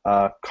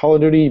Call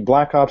of Duty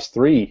Black Ops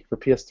 3 for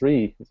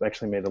PS3 has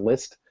actually made a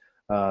list.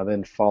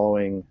 Then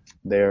following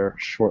there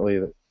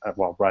shortly,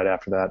 right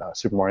after that,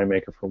 Super Mario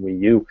Maker for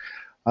Wii U.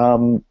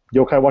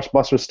 Yokai Watch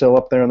Buster is still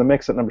up there in the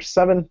mix at number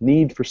 7.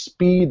 Need for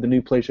Speed, the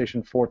new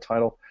PlayStation 4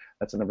 title,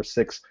 that's at number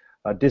 6.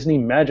 Disney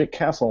Magic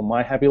Castle,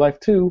 My Happy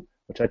Life 2,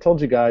 which I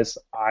told you guys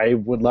I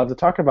would love to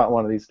talk about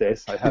one of these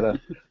days. I had a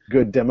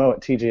good demo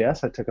at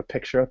TGS. I took a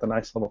picture of the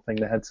nice little thing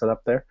they had set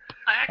up there.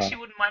 I actually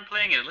wouldn't mind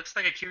playing it. It looks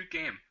like a cute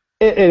game.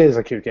 It is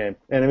a cute game.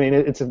 And I mean,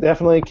 it's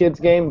definitely a kid's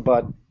game,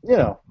 but,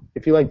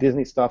 if you like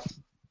Disney stuff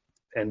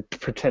and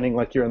pretending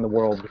like you're in the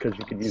world because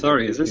you can use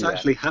Sorry, is this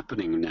actually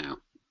happening now?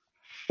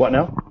 What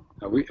now?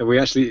 Are we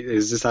actually,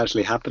 is this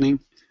actually happening?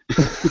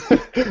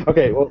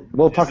 Okay, well,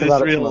 we'll talk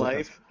about it. Is this real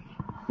life?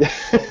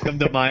 Welcome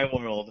to my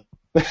world.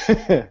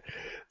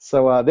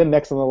 So then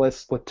next on the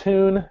list,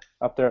 Splatoon,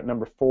 up there at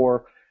number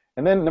 4.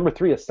 And then number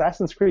 3,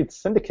 Assassin's Creed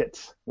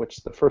Syndicate, which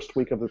the first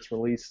week of its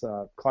release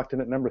clocked in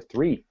at number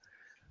 3.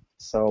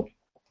 So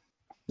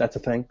that's a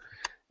thing.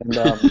 And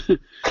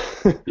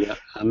yeah,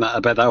 and I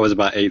bet that was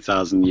about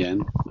 8,000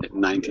 yen,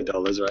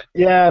 $90, right?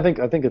 Yeah, I think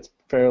it's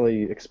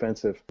fairly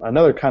expensive.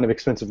 Another kind of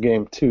expensive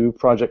game too,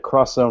 Project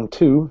Cross Zone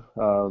 2,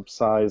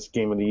 size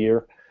Game of the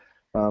Year,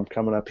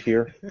 coming up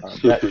here.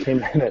 That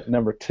came in at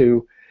number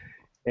 2.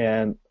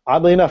 And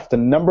oddly enough, the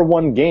number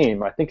 1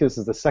 game, I think this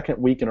is the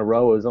second week in a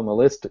row, is on the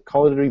list,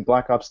 Call of Duty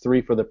Black Ops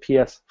 3 for the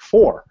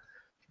PS4,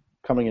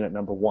 coming in at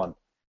number 1.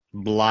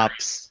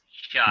 Blops.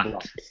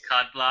 Shocked.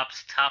 COD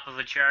Blops, top of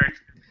a chart.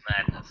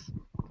 Madness.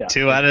 Yeah.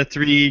 2 out of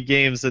 3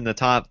 games in the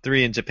top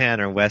 3 in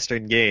Japan are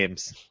Western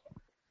games.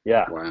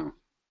 Yeah. Wow.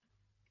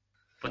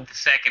 But the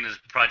second is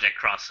Project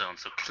Cross Zone,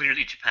 so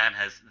clearly Japan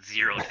has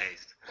zero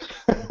taste.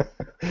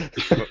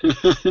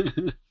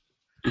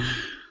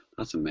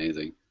 That's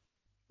amazing.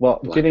 Well,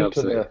 Black getting Ops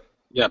to the...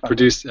 Yeah,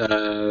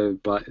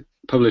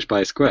 published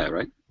by Square,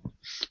 right?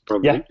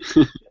 Probably. Yeah.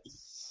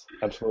 Yes,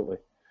 absolutely.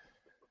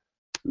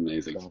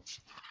 Amazing. So,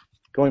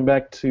 going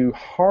back to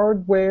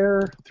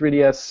hardware,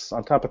 3DS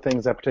on top of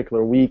things that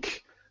particular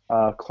week,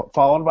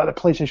 followed by the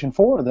PlayStation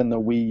 4, then the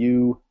Wii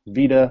U,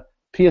 Vita,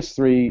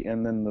 PS3,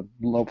 and then the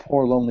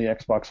poor lonely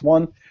Xbox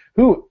One,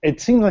 who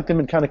it seems like they've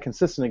been kind of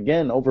consistent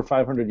again, over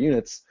 500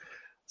 units.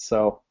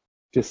 So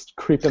just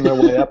creeping their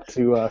way up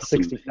to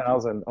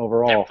 60,000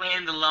 overall. They're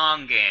playing the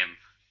long game.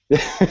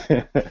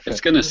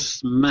 It's going to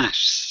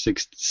smash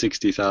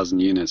 60,000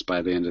 units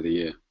by the end of the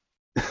year.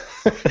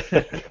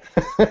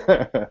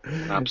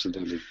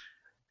 Absolutely.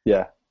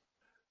 Yeah.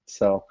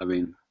 So. I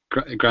mean,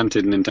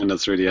 granted, Nintendo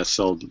 3DS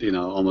sold,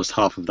 almost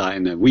half of that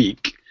in a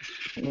week.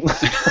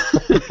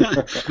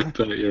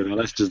 But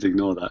let's just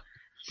ignore that.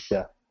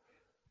 Yeah.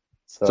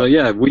 So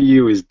yeah, Wii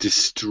U is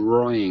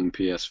destroying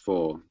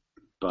PS4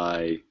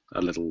 by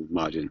a little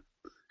margin.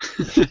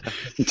 2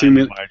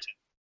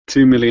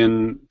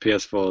 million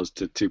PS4s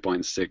to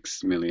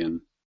 2.6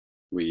 million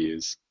Wii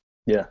U's.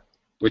 Yeah.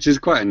 Which is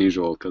quite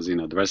unusual because,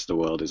 the rest of the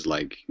world is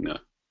like,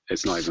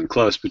 it's not even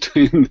close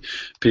between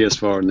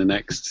PS4 and the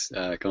next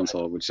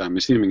console, which I'm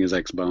assuming is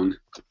Xbone.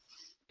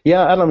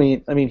 Yeah, I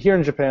mean, here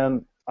in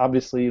Japan,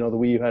 obviously, the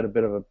Wii U had a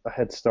bit of a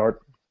head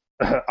start,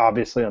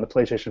 obviously, on the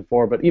PlayStation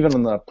 4, but even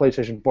on the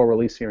PlayStation 4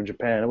 release here in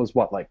Japan, it was,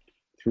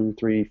 2,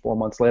 3, 4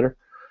 months later?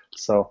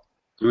 So...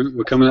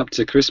 We're coming up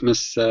to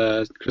Christmas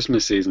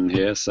season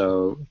here,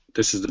 so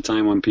this is the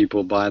time when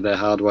people buy their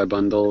hardware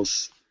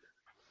bundles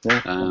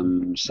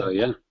So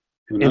yeah,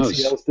 who knows?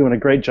 NCL's doing a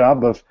great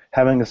job of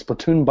having a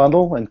Splatoon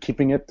bundle and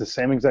keeping it the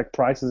same exact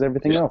price as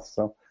everything else.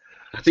 So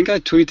I think I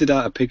tweeted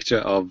out a picture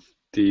of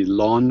the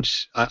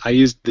launch. I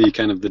used the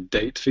kind of the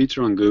date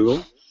feature on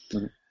Google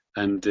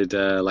and did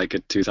like a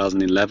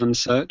 2011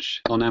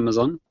 search on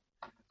Amazon,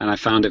 and I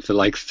found it for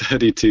like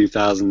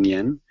 32,000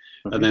 yen.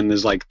 And then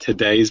there's like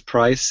today's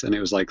price, and it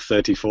was like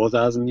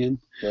 34,000 yen.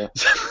 Yeah.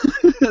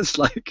 It's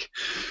like,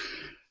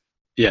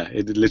 yeah,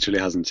 it literally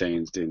hasn't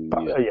changed in. There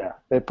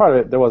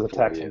was a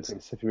tax years.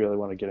 increase if you really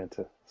want to get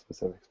into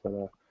specifics,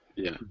 but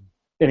yeah.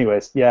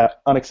 Anyways,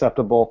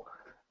 unacceptable.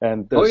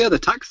 And the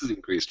tax has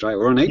increased, right?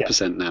 We're on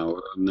 8% now,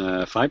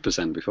 on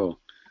 5% before.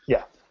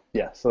 Yeah.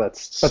 So but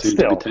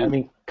still, I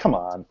mean, come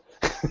on,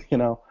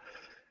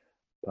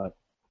 But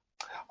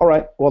all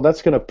right, well,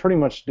 that's going to pretty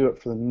much do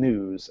it for the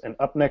news. And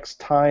up next,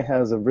 Ty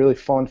has a really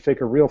fun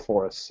fake or real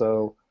for us.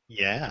 So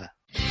yeah.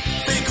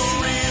 Fake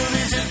or real,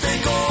 is it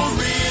fake or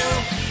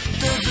real?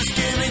 Does this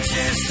game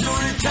exist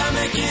or did time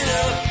make it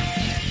up?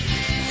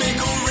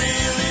 Fake or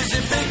real, is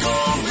it fake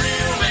or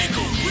real? Fake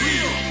or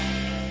real?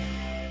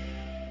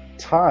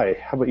 Ty,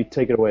 how about you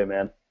take it away,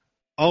 man?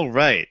 All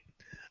right.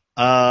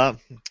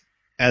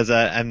 As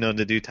I'm known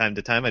to do time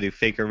to time, I do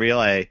fake or real.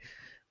 I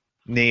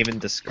name and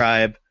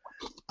describe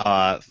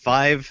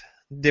 5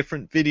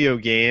 different video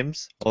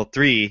games. Well,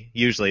 3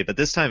 usually, but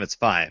this time it's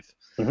 5.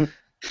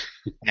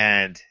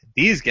 And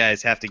these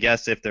guys have to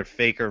guess if they're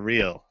fake or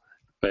real.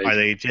 Fake. Are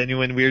they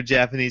genuine weird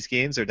Japanese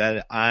games, or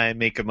did I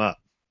make them up?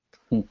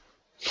 All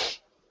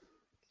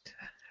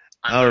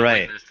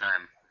right. This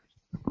time.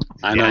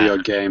 I know your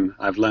game.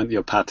 I've learnt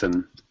your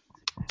pattern.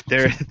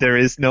 There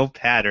is no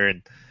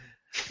pattern.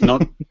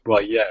 Not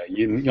well, yeah.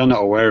 You're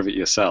not aware of it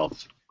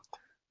yourself.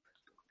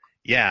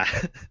 Yeah.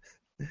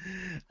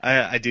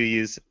 I do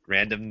use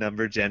random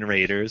number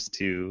generators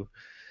to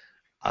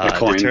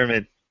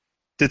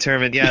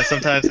determine. Yeah,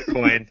 sometimes a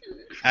coin.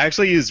 I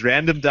actually use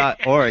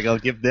random.org. I'll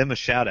give them a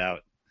shout out.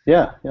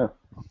 Yeah.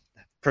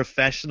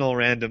 Professional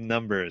random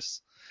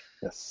numbers.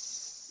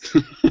 Yes.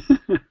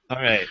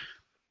 All right.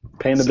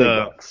 Paying the big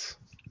bucks.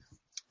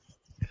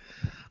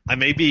 I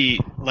may be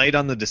light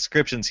on the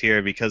descriptions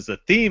here because the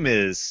theme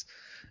is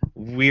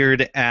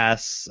weird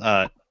ass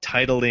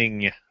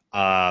titling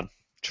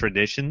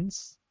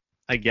traditions,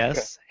 I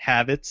guess,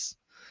 habits.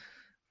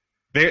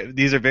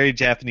 These are very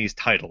Japanese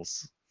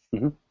titles.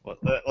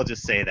 We'll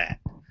just say that.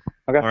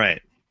 Okay. All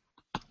right.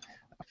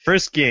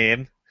 First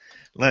game.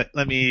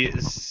 Let me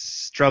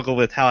struggle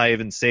with how I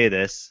even say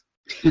this.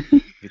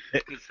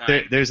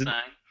 There's an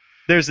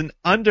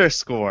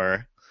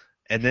underscore,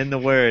 and then the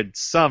word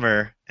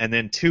summer, and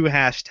then 2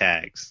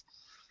 hashtags.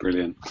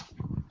 Brilliant.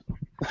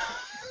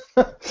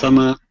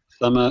 Summer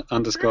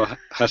underscore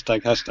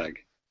hashtag.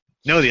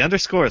 No, the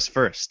underscore is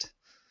first.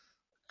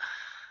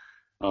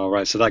 All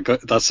right, so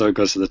that's so it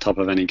goes to the top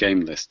of any game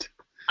list.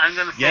 I'm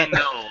gonna say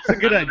no. It's a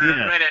good I'm idea.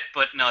 gonna read it,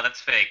 but no,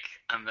 that's fake.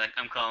 I'm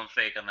calling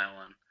fake on that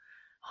one.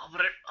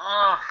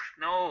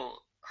 No.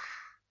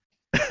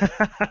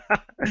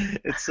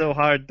 It's so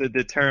hard to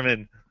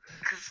determine.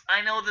 Because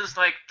I know there's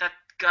like that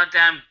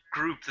goddamn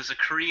group. There's a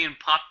Korean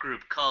pop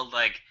group called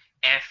like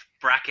F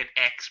bracket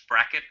X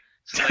bracket.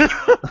 So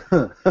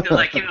like, they're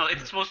like,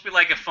 it's supposed to be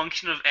like a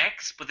function of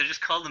X, but they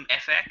just call them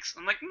FX.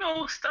 I'm like,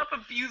 no, stop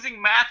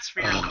abusing maths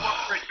for your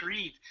corporate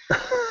greed.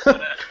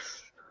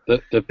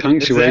 But, the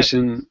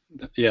punctuation,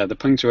 the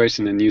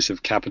punctuation and use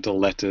of capital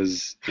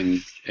letters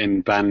in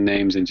band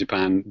names in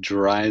Japan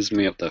drives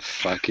me up the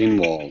fucking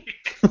wall.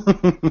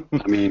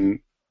 I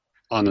mean,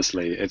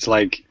 honestly, it's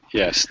like,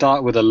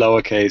 start with a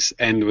lowercase,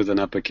 end with an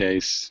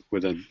uppercase,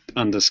 with an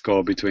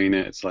underscore between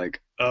it. It's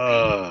like,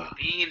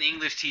 being an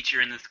English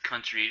teacher in this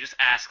country, you just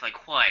ask,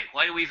 like, why?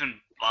 Why do we even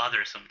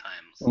bother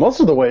sometimes? Most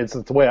of the way, it's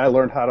the way I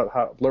learned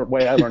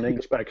way I learned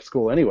English back at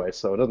school anyway,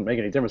 so it doesn't make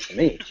any difference to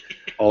me.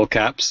 All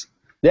caps.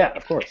 Yeah,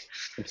 of course.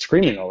 I'm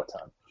screaming all the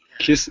time.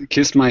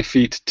 Kiss My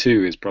Feet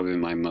 2 is probably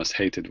my most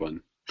hated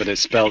one, but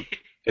it's spelled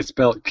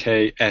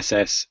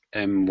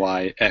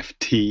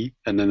KSSMYFT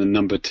and then the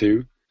number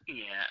 2.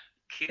 Yeah,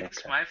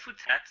 Kiss My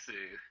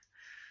Futatsu.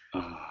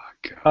 Oh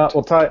god.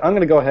 Well, Ty, I'm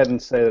going to go ahead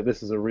and say that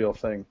this is a real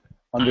thing.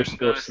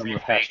 Underscore summer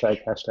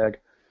hashtag.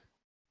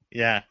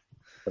 Yeah.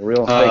 A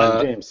real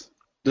fake James.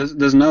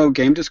 There's no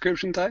game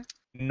description, Ty?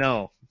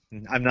 No,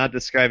 I'm not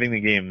describing the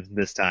game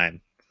this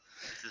time.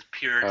 This is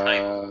pure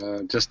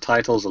title. Just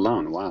titles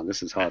alone. Wow,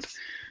 this is hard.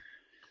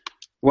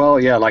 Well,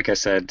 yeah, like I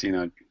said,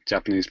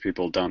 Japanese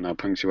people don't know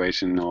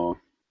punctuation or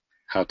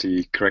how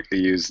to correctly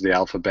use the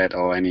alphabet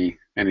or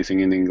anything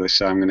in English,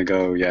 so I'm going to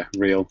go,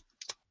 real.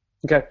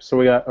 Okay, so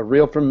we got a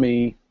real from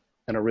me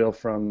and a real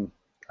from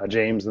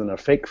James and a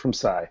fake from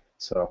Cy.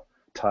 So,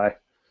 Ty.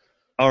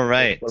 All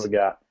right. What do we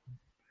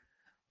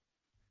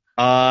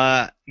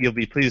got? You'll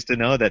be pleased to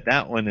know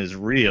that one is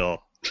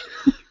real.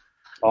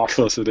 Of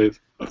course it is.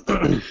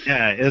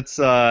 Yeah, it's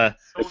the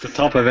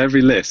top of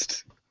every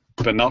list,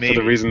 but not for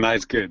the reason that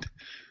it's good.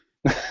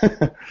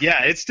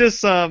 Yeah, it's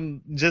just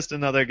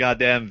another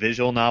goddamn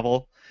visual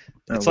novel.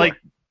 It's like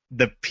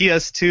the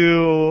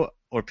PS2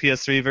 or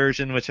PS3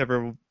 version,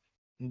 whichever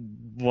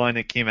one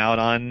it came out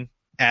on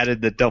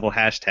added the double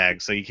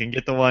hashtag, so you can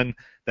get the one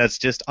that's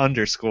just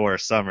underscore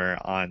summer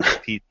on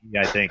PC,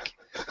 I think.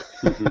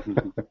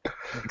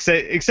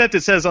 Except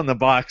it says on the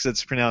box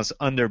it's pronounced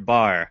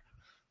underbar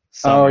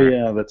summer. Oh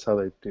yeah, that's how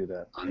they do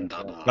that.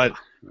 Underbar.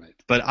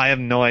 But I have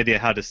no idea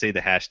how to say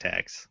the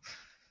hashtags.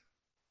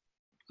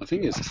 I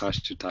think it's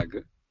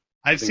hashtag.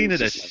 I've seen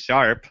it as like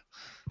sharp.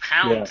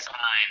 Pound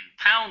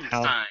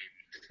sign.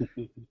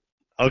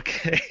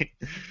 Okay.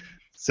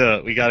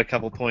 So we got a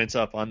couple points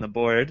up on the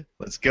board.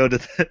 Let's go to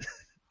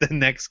the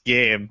next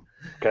game.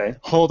 Okay.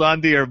 Hold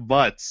on to your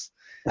butts.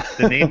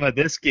 The name of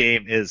this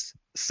game is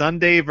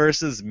Sunday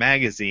vs.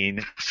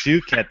 Magazine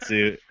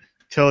Shuketsu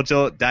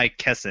Chojo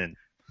Daikessen.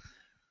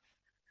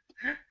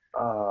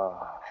 Oh,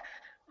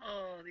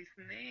 these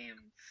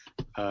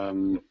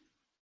names.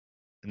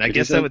 And I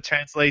guess that would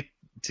translate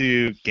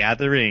to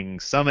Gathering,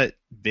 Summit,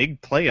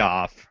 Big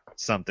Playoff,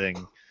 something.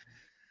 Do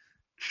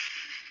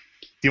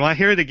you want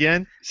to hear it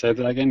again? Say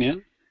that again, yeah?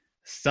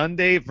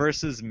 Sunday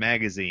vs.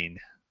 Magazine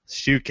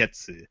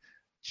Shuketsu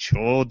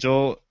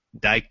Chojo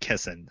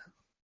Daikessen.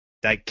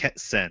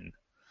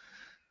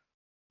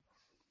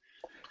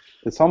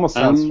 This almost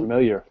sounds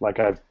familiar, like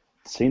I've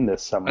seen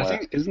this somewhere.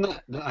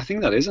 I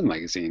think that is a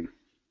magazine.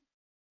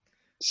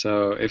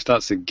 So if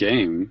that's a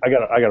game, I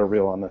got a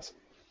reel on this.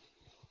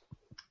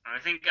 I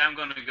think I'm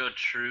going to go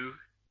true,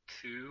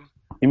 too.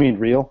 You mean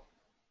real?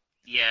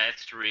 Yeah,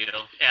 it's real.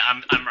 Yeah,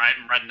 I'm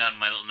writing down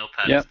my little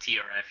notepad. Yep. It's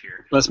TRF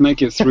here. Let's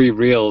make it 3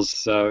 reels,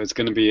 so it's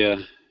going to be a...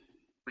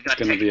 We got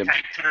tag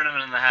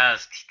tournament in the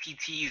house.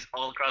 TTs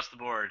all across the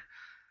board.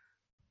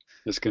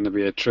 It's going to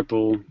be a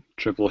triple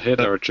hit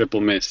or a triple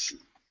miss.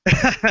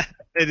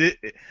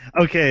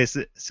 Okay,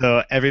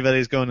 so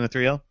everybody's going with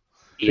real?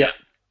 Yeah. Is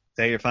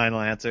that your final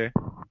answer?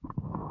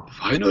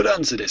 Final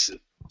answer, this.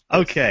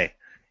 Okay.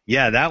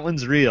 Yeah, that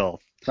one's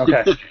real.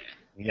 Okay.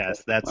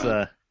 Yes, that's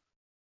Wow.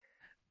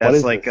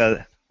 that's like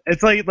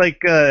it's like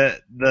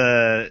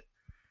the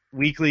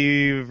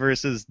weekly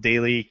versus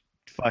daily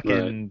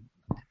fucking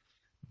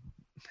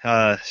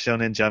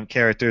Shonen Jump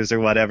characters or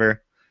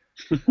whatever.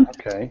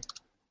 Okay.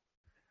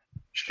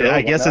 Sure, I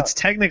why guess not? it's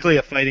technically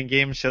a fighting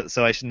game,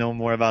 so I should know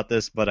more about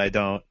this, but I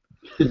don't.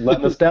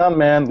 Letting us down,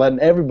 man. Letting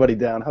everybody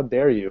down. How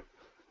dare you?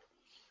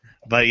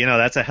 But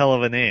that's a hell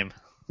of a name.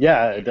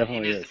 Yeah, it In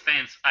definitely his is.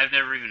 defense, I've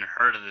never even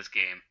heard of this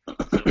game.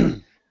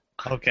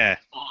 So Okay,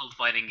 all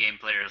fighting game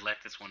players let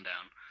this one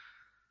down.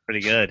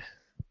 pretty good.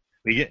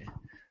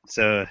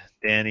 So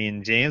Danny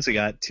and James, we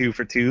got 2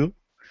 for 2.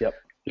 Yep.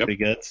 Pretty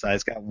good.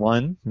 Size got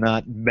 1.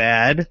 Not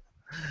bad.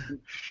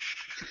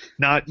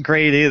 Not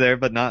great either,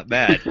 but not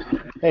bad.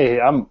 Hey,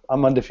 I'm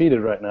undefeated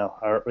right now.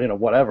 Or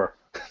whatever.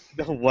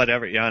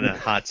 Whatever, you're on a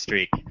hot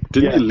streak.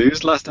 Didn't you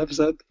lose last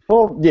episode?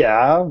 Well,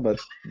 yeah, but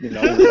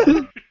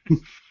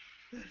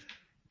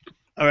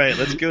All right,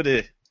 let's go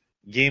to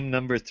game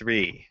number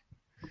 3.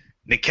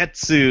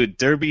 Neketsu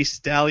Derby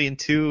Stallion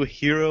 2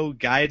 Hero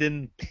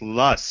Gaiden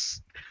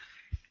Plus.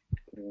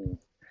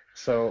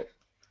 So,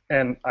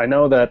 and I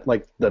know that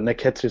like the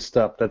Neketsu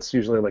stuff, that's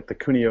usually like the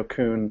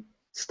Kunio-kun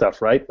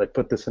stuff, right? Like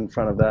put this in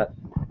front of that.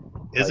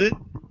 Is Like, it?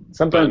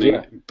 Sometimes,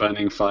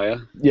 Burning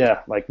fire. yeah,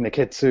 like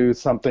Neketsu,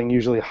 something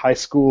usually high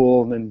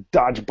school, and then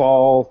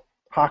dodgeball,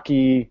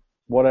 hockey,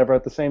 whatever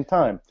at the same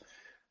time.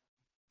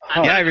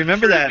 Yeah, I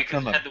remember that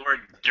because from it had the word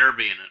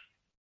derby in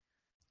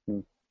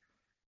it.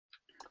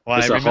 Well,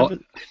 It's I a remember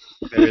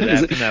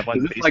that from that one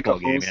is it like baseball a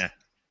game, horse- yeah.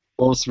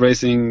 Horse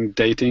racing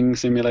dating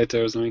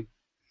simulator or something?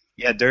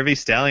 Yeah, Derby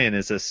Stallion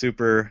is a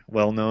super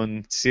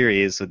well-known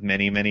series with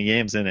many, many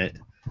games in it.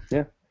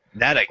 Yeah.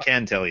 That I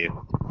can tell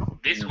you.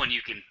 This one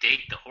you can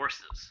date the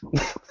horses.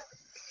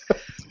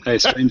 Hey,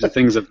 Stranger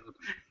Things of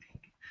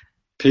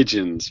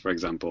pigeons, for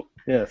example.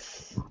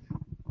 Yes.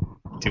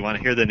 Do you want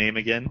to hear the name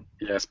again?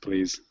 Yes,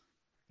 please.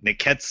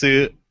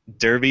 Neketsu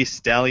Derby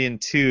Stallion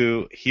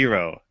 2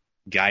 Hero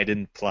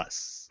Gaiden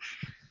Plus.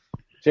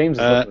 James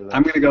is over that.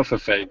 I'm going to go for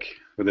fake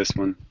with this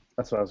one.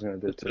 That's what I was going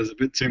to do too. There's a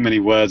bit too many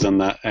words on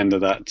that end of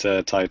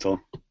that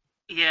title.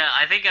 Yeah,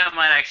 I think I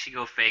might actually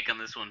go fake on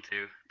this one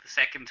too. The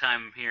second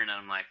time hearing it,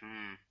 I'm like,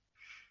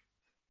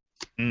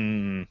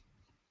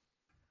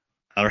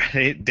 All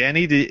right.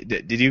 Danny,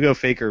 did you go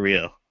fake or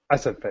real? I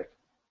said fake.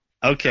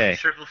 Okay.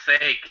 triple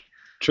fake.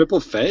 Triple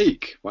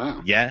fake.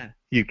 Wow. Yeah,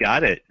 you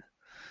got it.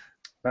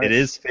 Nice. It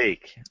is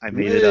fake. I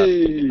made it up.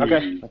 Yay.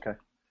 Okay.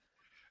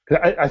 'Cause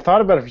I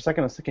thought about it for a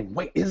second. I was thinking,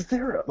 wait, is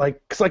there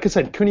because like I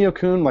said,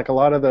 Kunio-kun, like a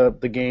lot of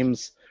the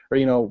games,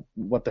 or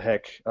what the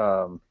heck?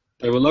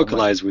 They were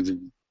localized with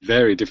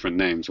very different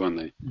names, weren't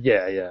they?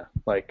 Yeah,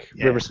 like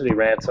Yeah. River City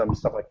Ransom,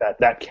 stuff like that.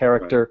 That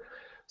character.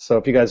 So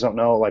if you guys don't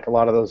know, like a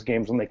lot of those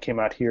games when they came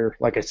out here,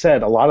 like I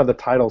said, a lot of the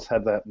titles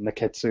had that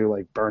Neketsu,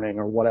 like burning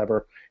or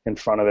whatever, in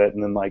front of it,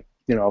 and then like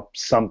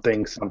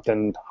something.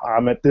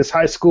 I'm at this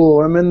high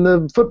school. I'm in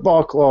the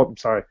football club.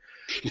 Sorry,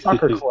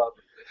 soccer club,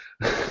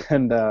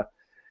 and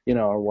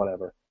or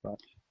whatever.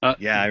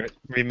 But, Yeah, I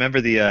remember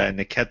the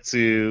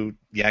Neketsu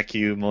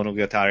Yaku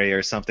Monogatari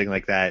or something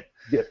like that.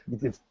 yeah,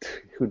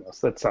 who knows?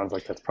 That sounds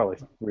like that's probably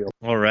real.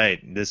 All right,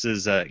 this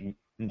is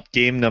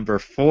game number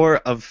 4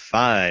 of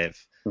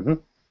 5. Mm-hmm.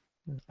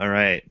 All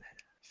right,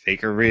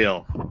 fake or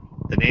real.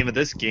 The name of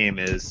this game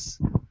is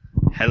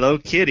Hello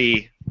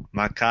Kitty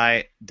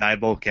Makai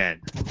Daiboken,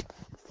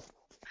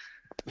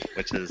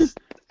 which is,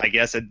 I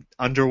guess, an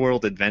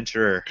underworld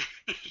adventure,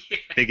 Yeah.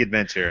 big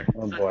adventure.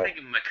 Oh So I'm boy.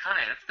 thinking Makai,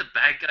 that's the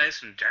bad guys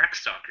from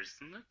Darkstalkers,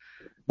 isn't it?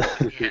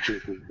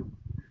 Yeah.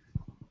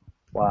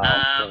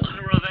 Wow.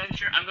 Underworld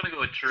Adventure, I'm gonna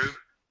go with true.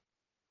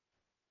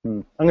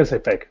 I'm gonna say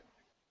fake.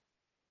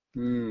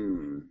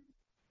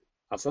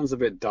 That sounds a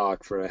bit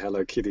dark for a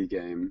Hello Kitty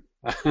game.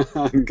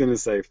 I'm gonna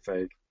say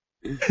fake.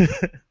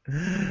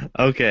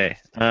 Okay,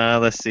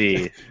 let's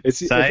see. If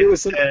Side it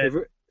was said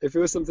if it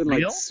was something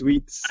real? like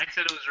sweets, I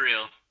said it was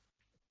real.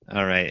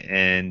 All right,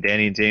 and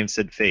Danny and James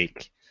said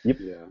fake.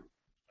 yeah.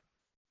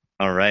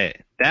 All right,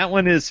 that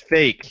one is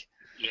fake.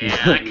 Yeah,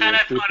 I kind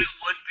of thought it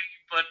would be,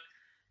 but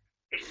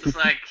it's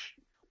like,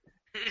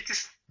 it's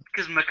just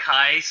because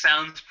Makai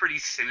sounds pretty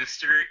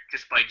sinister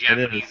just by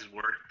Japanese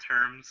word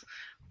terms.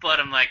 But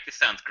I'm like, this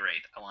sounds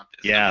great. I want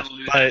this. Yeah, I'm gonna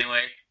lose but-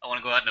 anyway. I want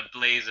to go out in a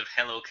blaze of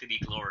Hello Kitty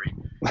glory.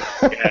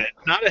 Yeah,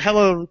 it's not a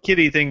Hello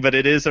Kitty thing, but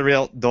it is a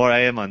real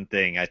Doraemon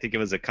thing. I think it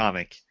was a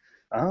comic.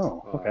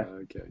 Oh, okay.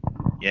 Okay.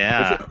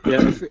 Yeah,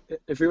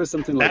 If it was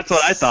something like that's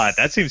what I thought.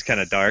 That seems kind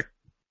of dark.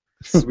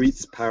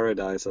 Sweets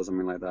Paradise or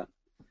something like that.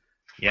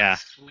 Yeah,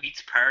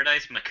 Sweets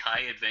Paradise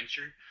Makai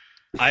Adventure.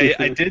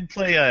 I did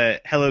play a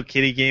Hello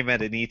Kitty game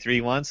at an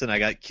E3 once, and I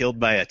got killed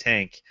by a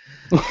tank.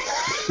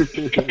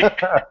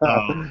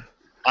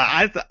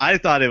 I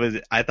thought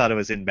it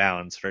was in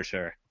bounds for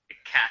sure.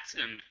 Cats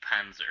and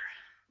Panzer.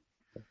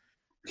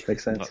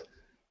 Makes sense.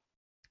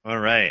 All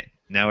right,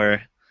 now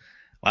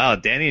wow,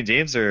 Danny and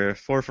James are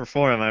 4 for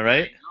 4. Am I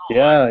right?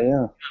 Yeah.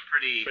 I'm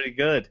pretty. Pretty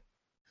good.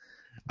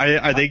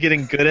 Are they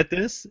getting good at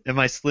this? Am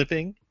I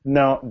slipping?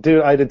 No,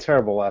 dude, I did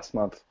terrible last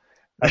month.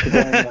 After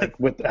going, like,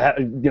 with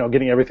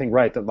getting everything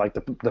right, like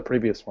the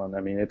previous one.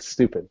 I mean, it's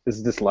stupid. This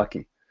is just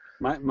lucky.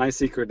 My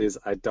secret is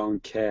I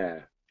don't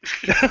care.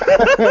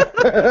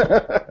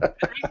 The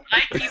reason I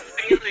keep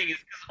failing is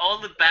because all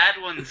the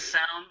bad ones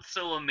sound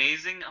so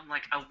amazing. I'm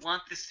like, I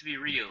want this to be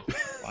real.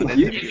 Want it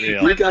You- to be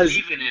If real. I guys-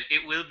 believe in it,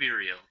 it will be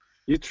real.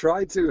 You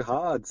try too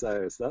hard,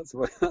 Cyrus. That's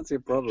your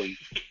problem.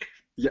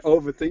 You're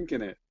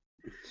overthinking it.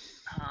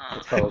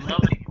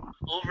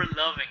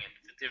 Over-loving it,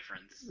 the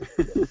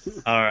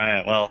difference. All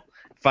right, well,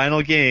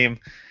 final game.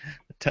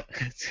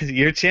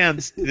 Your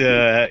chance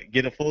to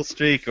get a full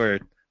streak or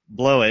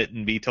blow it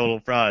and be total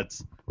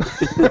frauds.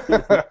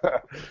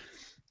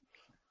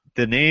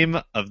 The name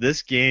of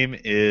this game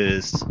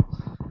is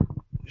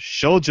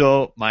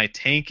Shoujo, My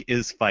Tank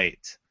is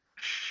Fight.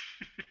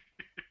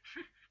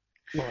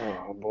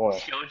 Oh boy.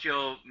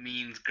 Shoujo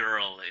means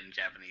girl in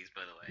Japanese,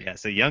 by the way.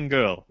 Yes, a young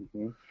girl.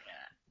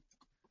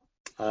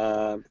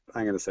 I'm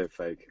gonna say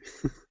fake.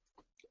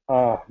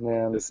 Oh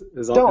man.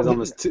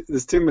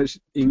 There's too much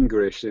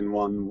English in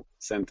one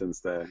sentence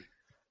there.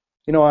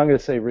 You know, I'm gonna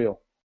say real.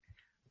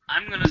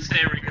 I'm gonna say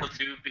real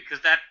too, because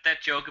that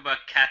joke about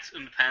cats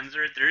und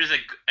Panzer, there is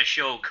a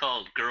show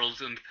called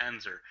Girls und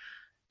Panzer.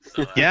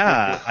 So,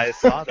 Yeah, I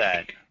saw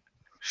that.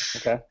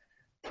 Okay.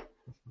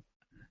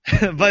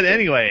 But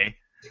anyway,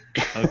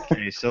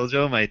 okay,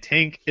 Shoujo, My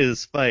Tank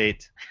is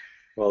Fight.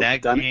 Well,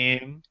 That Dan-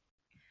 game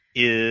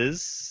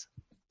is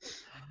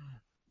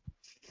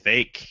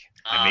fake.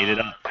 I made it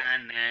up.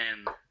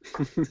 Man.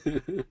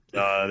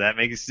 That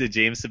makes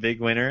James the big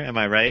winner. Am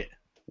I right?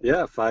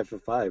 Yeah, 5 for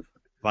 5.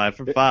 5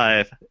 for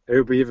 5. It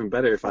would be even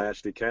better if I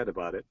actually cared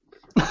about it.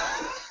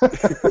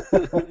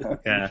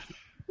 Yeah.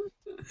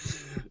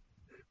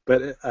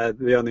 But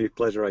the only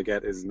pleasure I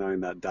get is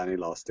knowing that Danny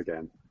lost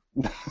again.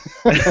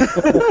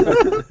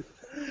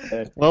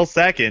 Well,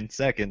 second.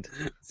 Second,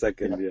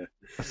 yeah.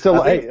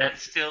 Still, I think- hey,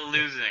 That's still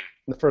losing.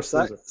 the first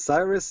loser.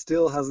 Cyrus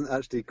still hasn't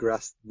actually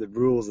grasped the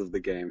rules of the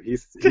game. He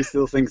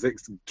still thinks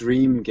it's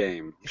dream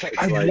game. It's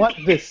I like-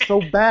 want this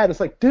so bad. It's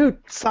like, dude,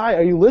 Cy,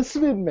 are you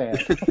listening, man?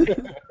 I'm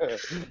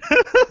just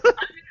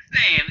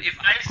saying, if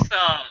I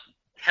saw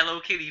Hello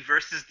Kitty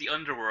versus the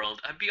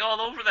Underworld, I'd be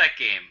all over that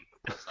game.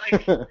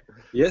 It's like,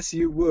 Yes,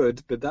 you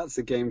would, but that's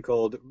a game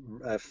called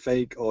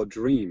Fake or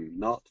Dream,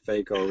 not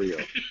Fake or Real.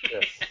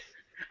 Yes.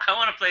 I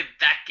want to play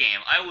that game.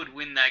 I would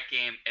win that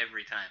game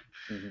every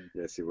time.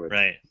 Yes, you would.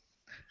 Right.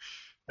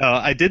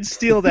 I did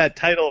steal that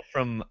title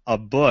from a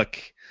book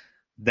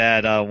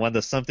that one of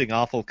the Something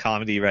Awful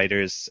comedy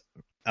writers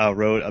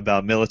wrote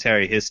about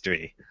military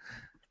history.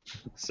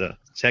 So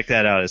check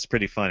that out. It's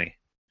pretty funny.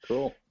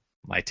 Cool.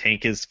 My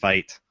Tank is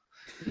Fight.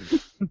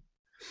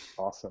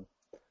 Awesome.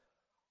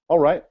 All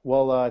right.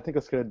 Well, I think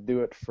that's going to do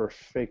it for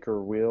Fake or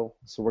Real.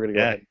 So we're going to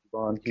go ahead and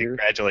move on here.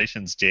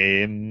 Congratulations,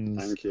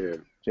 James. Thank you,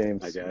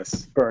 James, I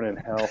guess. burn in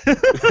hell.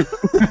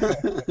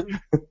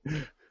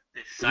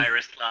 This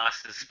Cyrus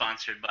loss is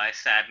sponsored by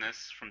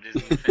Sadness from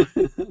Disney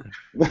Film.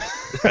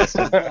 Rest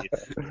in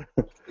peace.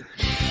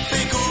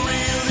 Fake or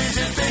real? Is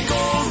it fake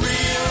or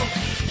real?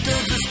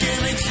 Does this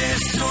game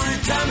exist or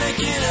did time make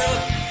it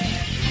up?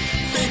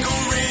 Fake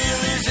or real?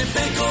 Is it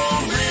fake or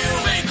real?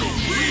 Fake or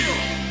real?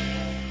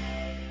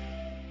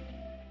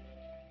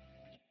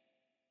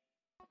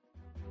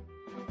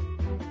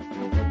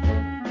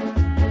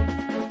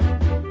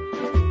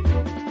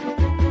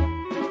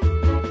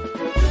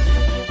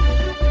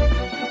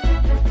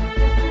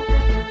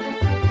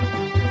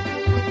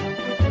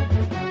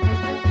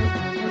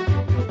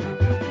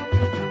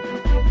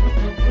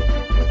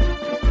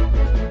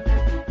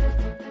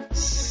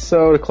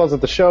 so to close out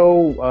the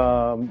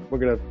show, we're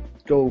going to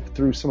go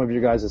through some of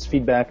your guys'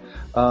 feedback.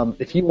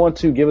 If you want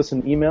to give us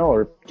an email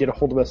or get a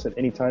hold of us at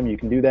any time, you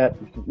can do that.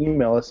 You can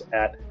email us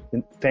at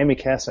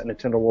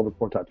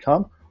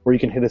famicast@nintendoworldreport.com, or you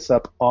can hit us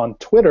up on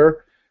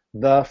Twitter,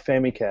 the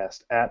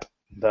Famicast, at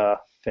the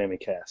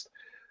Famicast.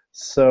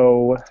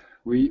 So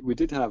we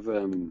did have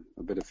a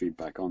bit of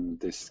feedback on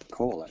this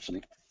call,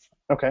 actually.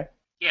 Okay.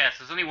 Yes,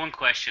 there's only one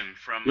question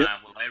from. Yep.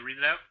 Will I read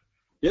it out?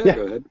 Yeah,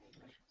 go ahead.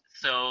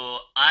 So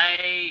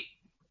I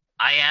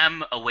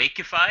am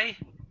Awakeify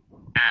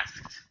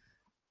asked.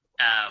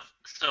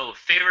 So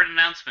favorite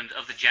announcement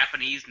of the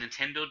Japanese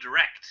Nintendo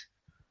Direct.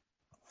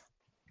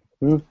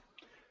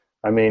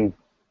 I mean,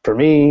 for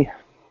me,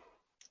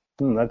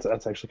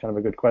 that's actually kind of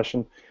a good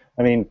question.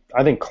 I mean,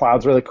 I think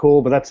Cloud's really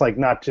cool, but that's like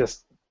not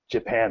just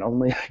Japan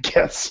only, I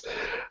guess.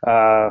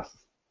 Right,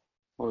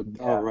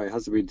 it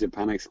has to be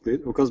Japan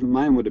exclusive. Because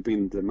mine would have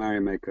been the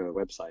Mario Maker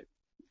website,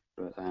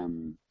 but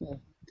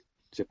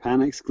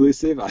Japan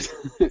exclusive.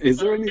 Is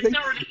there anything?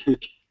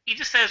 He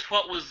just says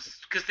what was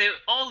because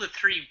all the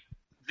three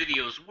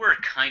videos were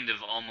kind of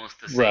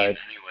almost the same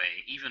anyway,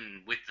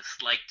 even with the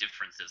slight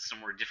differences. Some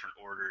were different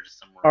orders,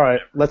 some were. All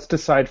right, let's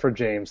decide for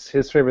James.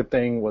 His favorite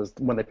thing was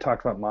when they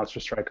talked about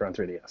Monster Striker on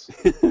 3DS.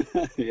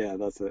 Yeah,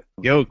 that's it.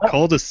 Yo,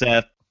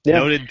 Cul-de-sac, Yeah.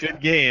 noted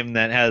good game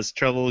that has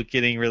trouble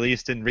getting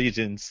released in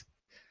regions.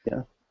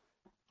 Yeah.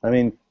 I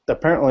mean,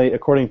 apparently,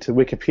 according to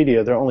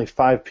Wikipedia, there are only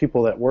 5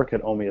 people that work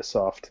at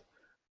Omiasoft.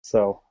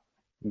 So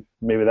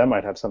maybe that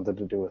might have something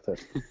to do with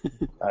it.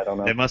 I don't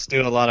know. They must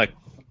do a lot of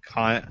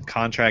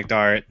contract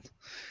art.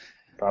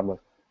 Probably.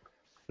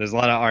 There's a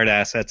lot of art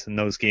assets in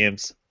those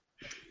games.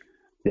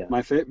 Yeah.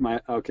 My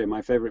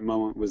favorite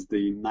moment was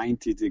the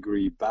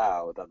 90-degree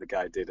bow that the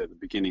guy did at the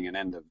beginning and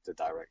end of the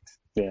Direct.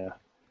 Yeah.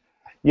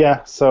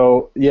 Yeah,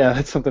 so,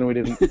 that's something we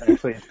didn't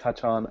actually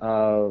touch on.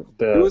 Who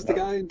was the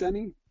guy,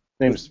 Danny?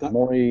 Name's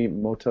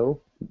Morimoto.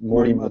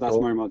 That's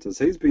Morimoto.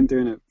 So he's been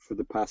doing it for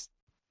the past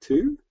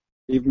 2?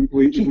 Even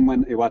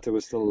when Iwata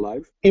was still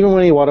alive? Even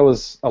when Iwata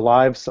was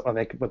alive, so I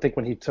think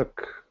when he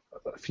took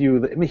a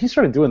few... I mean, he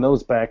started doing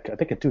those back, I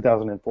think, in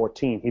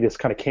 2014. He just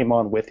kind of came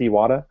on with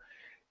Iwata.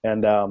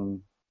 And, so,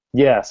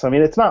 I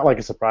mean, it's not like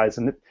a surprise.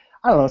 And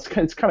I don't know,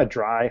 it's kind of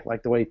dry,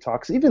 like the way he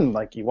talks. Even,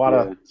 like,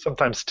 Iwata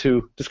sometimes,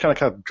 too. Just kind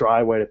of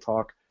dry way to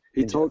talk.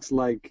 He talks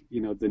like,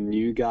 the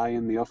new guy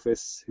in the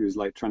office who's,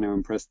 like, trying to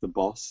impress the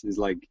boss. He's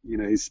like,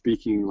 he's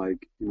speaking,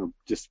 like,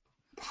 just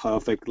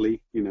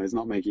perfectly.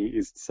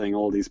 He's saying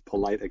all these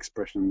polite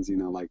expressions,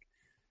 like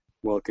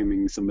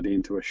welcoming somebody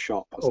into a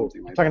shop or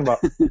something like that. Talking about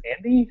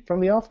Andy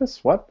from The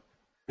Office? What?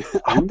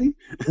 Andy?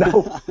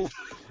 No.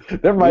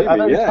 Never mind.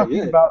 Maybe, I'm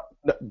talking about...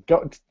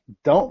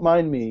 Don't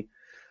mind me.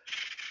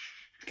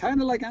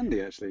 Kind of like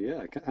Andy, actually,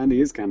 yeah.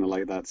 Andy is kind of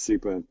like that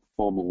super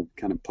formal,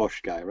 kind of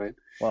posh guy, right?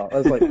 Well, I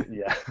was like,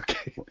 yeah,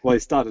 okay. Well, he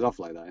started off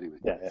like that anyway.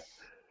 Yeah.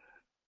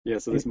 Yeah,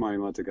 so this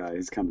Morimoto guy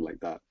is kind of like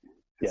that.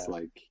 It's Yeah.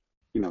 like,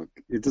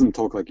 it doesn't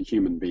talk like a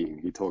human being.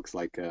 He talks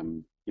like,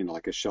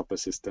 like a shop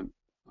assistant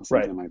or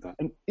something like that.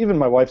 And even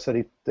my wife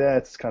said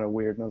that's kind of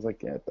weird, and I was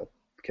like, yeah,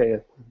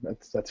 okay,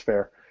 that's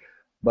fair.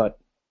 But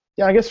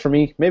yeah, I guess for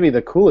me, maybe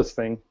the coolest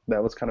thing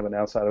that was kind of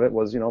announced out of it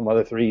was,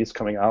 Mother 3 is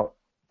coming out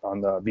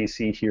on the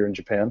VC here in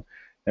Japan.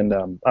 And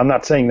I'm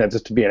not saying that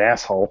just to be an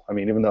asshole. I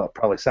mean, even though it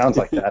probably sounds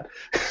like that.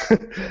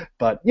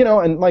 But,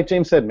 and like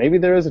James said, maybe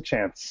there is a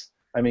chance.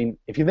 I mean,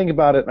 if you think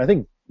about it, I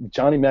think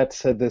Johnny Metz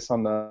said this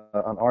on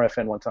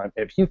RFN one time.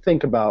 If you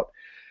think about,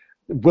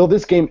 will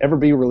this game ever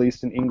be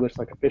released in English,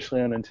 like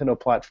officially on a Nintendo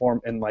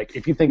platform? And like,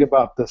 if you think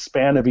about the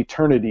span of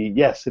eternity,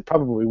 yes, it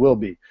probably will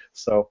be.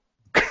 So,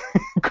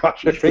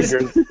 cross your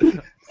fingers.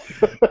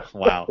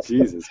 Wow.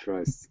 Jesus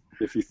Christ.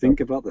 If you think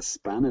about the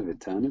span of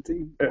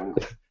eternity, wow.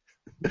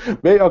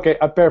 Maybe, okay,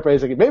 I'm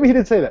paraphrasing it. Maybe he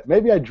didn't say that.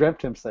 Maybe I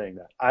dreamt him saying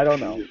that. I don't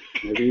know.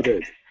 Maybe he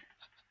did.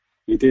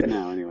 He did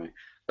now, anyway.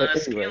 On a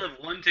scale of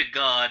 1 to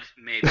God,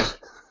 maybe.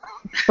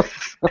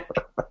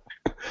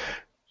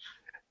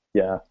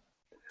 Yeah.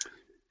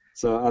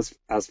 So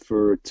as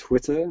for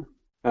Twitter,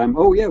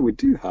 we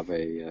do have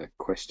a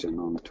question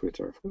on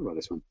Twitter. I forgot about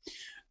this one.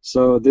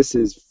 So this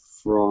is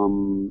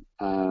from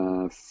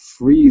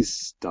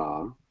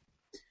Freestar.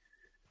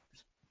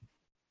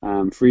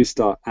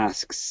 Freestar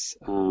asks,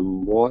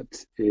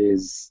 what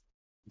is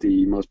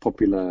the most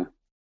popular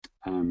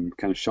kind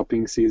of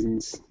shopping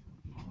seasons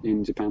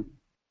in Japan?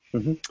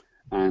 Mm-hmm.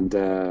 And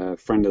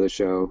friend of the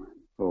show,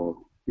 or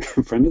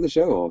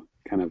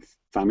kind of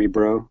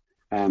FamiBro,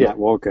 Matt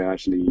Walker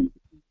actually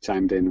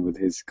chimed in with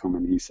his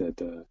comment. He said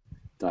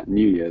that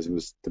New Year's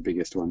was the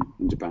biggest one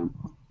in Japan.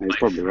 And he's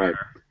probably right.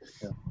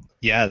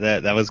 Yeah,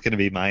 that was going to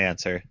be my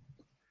answer.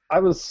 I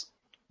was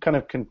kind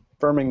of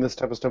confirming this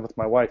type of stuff with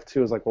my wife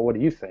too. I was like, well, what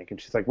do you think?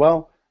 And she's like,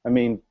 well, I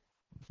mean,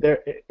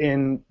 they're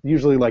in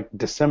usually like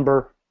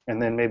December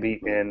and then maybe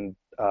in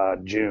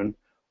June,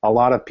 a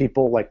lot of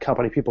people, like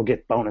company people,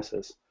 get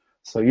bonuses.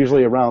 So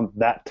usually around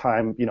that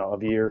time,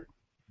 of year,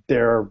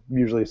 there are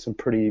usually some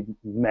pretty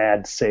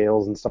mad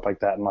sales and stuff like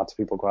that, and lots of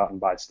people go out and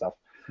buy stuff.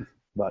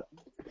 But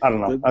I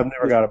don't know. I've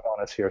never got a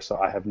bonus here, so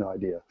I have no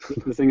idea.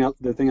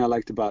 The thing I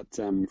liked about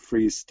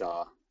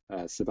Freestar,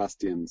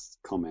 Sebastian's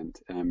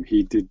comment,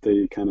 he did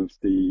the kind of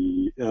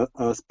the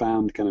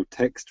Earthbound kind of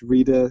text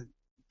reader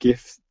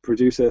GIF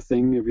producer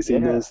thing. Have you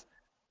seen those?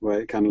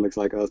 Where it kind of looks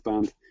like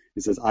Earthbound. He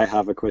says, "I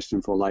have a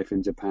question for life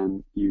in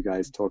Japan. You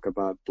guys talk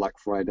about Black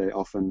Friday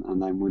often,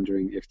 and I'm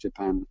wondering if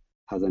Japan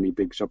has any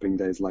big shopping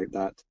days like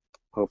that,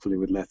 hopefully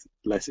with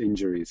less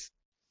injuries."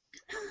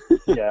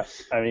 Yeah,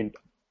 I mean,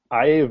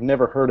 I have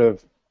never heard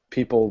of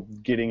people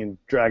getting in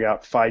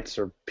drag-out fights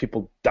or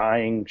people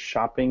dying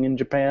shopping in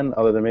Japan,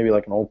 other than maybe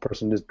like an old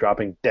person just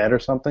dropping dead or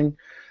something.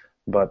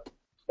 But,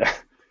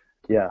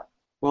 yeah.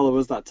 Well, it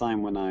was that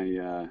time when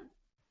I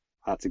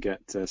had to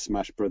get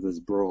Smash Brothers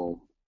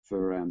Brawl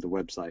for the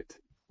website.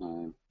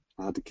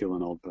 I had to kill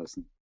an old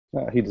person.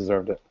 He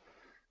deserved it.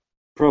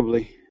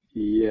 Probably.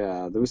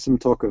 Yeah, there was some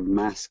talk of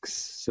masks.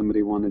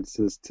 Somebody wanted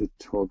us to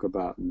talk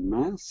about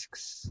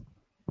masks.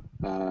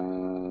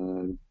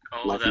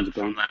 That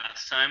from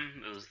last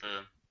time? It was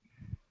the...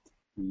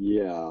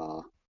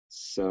 Yeah.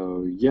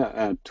 So,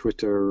 yeah,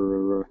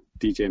 Twitter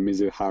DJ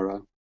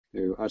Mizuhara,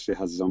 who actually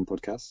has his own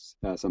podcast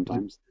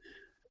sometimes,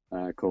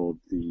 called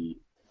the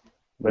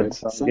Red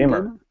Sun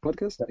Gamer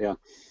podcast. Yeah.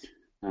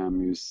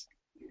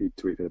 He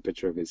tweeted a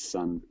picture of his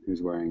son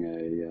who's wearing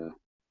a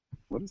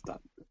what is that?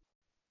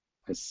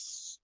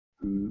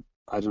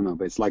 I don't know,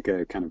 but it's like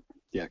a kind of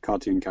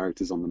cartoon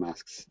characters on the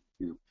masks.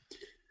 You know,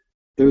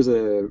 there was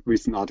a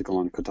recent article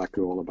on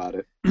Kotaku all about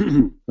it,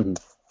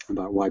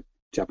 about why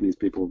Japanese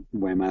people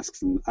wear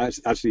masks, and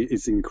actually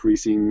it's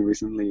increasing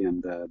recently,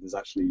 and there's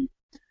actually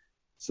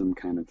some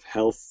kind of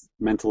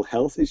mental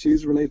health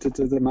issues related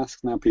to the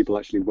masks now. People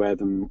actually wear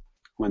them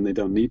when they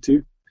don't need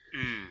to.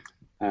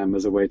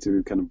 As a way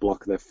to kind of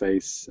block their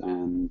face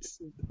and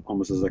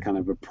almost as a kind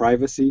of a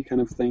privacy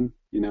kind of thing,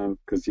 you know,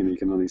 because, you know, you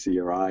can only see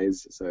your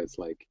eyes. So it's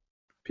like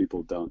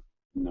people don't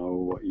know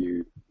what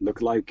you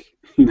look like,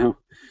 you know.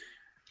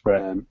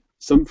 Right.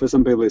 For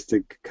some people it's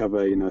to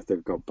cover, you know, if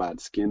they've got bad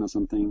skin or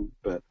something,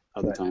 but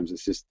other times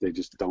it's just, they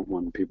just don't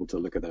want people to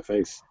look at their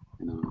face.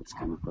 You know, it's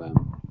kind of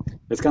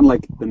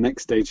like the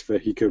next stage for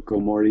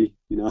hikikomori,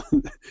 you know.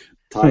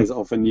 Ty's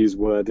often used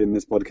word in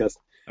this podcast.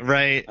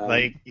 Right.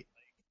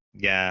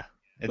 Yeah.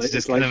 It's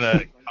just kind of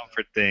a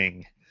comfort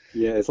thing.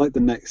 Yeah, it's like the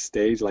next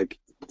stage, like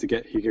to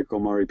get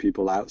hikikomori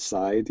people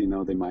outside, you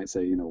know, they might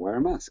say, you know, wear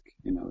a mask,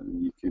 you know,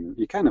 and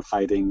you're kind of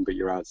hiding, but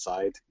you're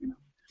outside, you know.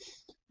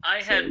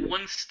 I had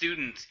one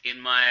student in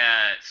my,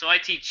 so I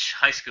teach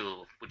high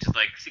school, which is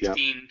like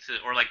 16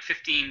 or like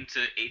 15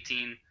 to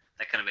 18,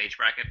 that kind of age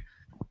bracket.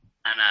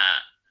 And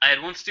I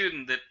had one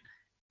student that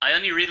I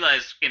only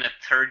realized in a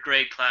third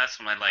grade class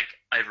when I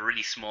have a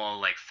really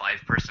small, like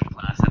 5-person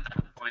class at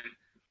that point.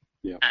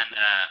 Yeah. And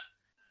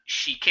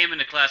she came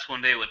into class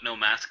one day with no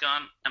mask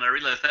on, and I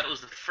realized that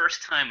was the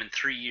first time in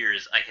 3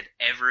 years I had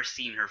ever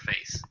seen her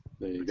face.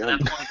 There you go. At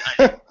that point,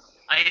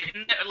 I had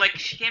never,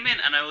 she came in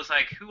and I was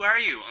like, "Who are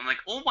you?" I'm like,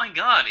 "Oh my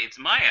God, it's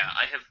Maya.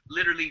 I have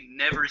literally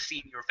never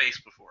seen your face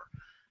before."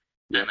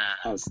 Yeah,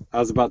 and, I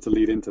was about to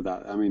lead into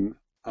that. I mean,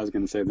 I was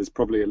going to say there's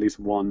probably at least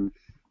one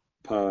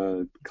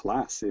per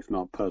class, if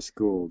not per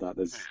school, that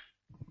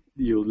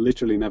you'll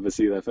literally never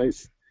see their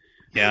face.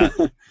 Yeah,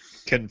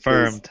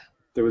 confirmed.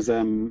 There was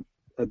I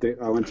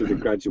went to the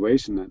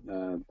graduation at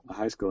a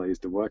high school I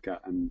used to work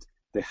at, and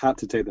they had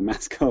to take the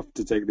mask off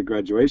to take the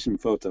graduation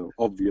photo,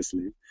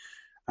 obviously,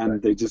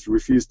 and they just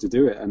refused to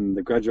do it. And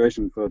the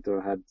graduation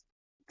photo had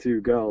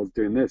 2 girls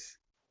doing this.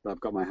 I've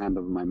got my hand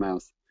over my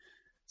mouth,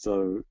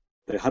 so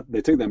they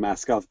took their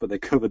mask off, but they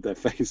covered their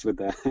face with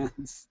their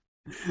hands.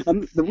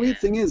 And the weird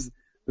thing is,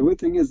 they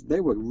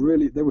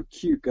were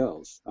cute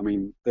girls. I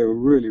mean, they were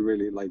really,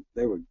 really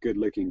they were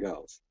good-looking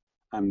girls.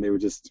 And they were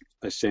just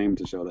ashamed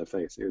to show their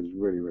face. It was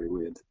really, really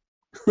weird.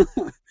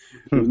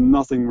 There was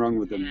nothing wrong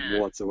with them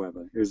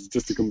whatsoever. It was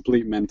just a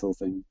complete mental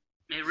thing.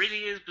 It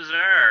really is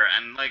bizarre.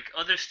 And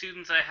other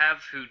students I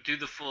have who do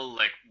the full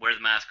wear the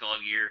mask all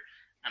year,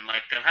 and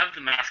they'll have the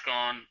mask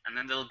on, and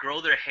then they'll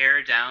grow their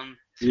hair down.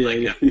 So,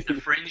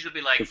 the fringe will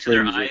be to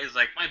their eyes,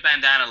 like my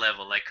bandana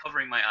level,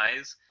 covering my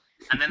eyes.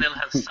 And then they'll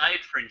have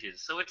side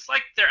fringes. So it's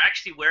like they're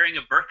actually wearing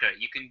a burqa.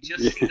 You can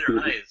just see their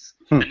eyes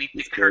beneath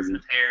the curtain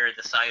of hair,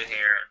 the side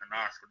hair, and the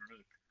mask.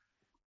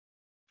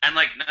 And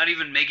not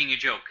even making a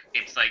joke.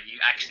 It's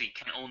you actually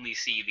can only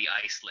see the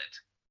eye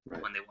slit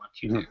when they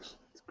want you to.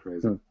 It's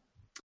crazy.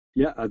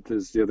 Yeah,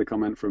 there's the other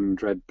comment from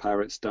Dread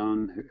Pirate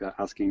Stone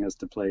asking us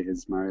to play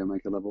his Mario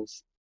Maker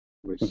levels,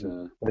 which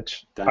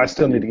I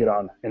still need to get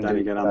on.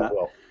 Danny, get on that.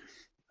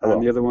 And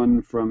the other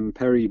one from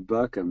Perry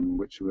Burkham,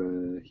 which he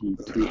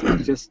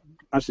tweeted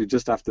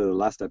just after the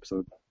last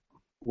episode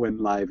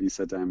went live. He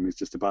said he's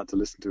just about to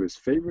listen to his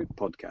favorite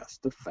podcast,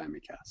 the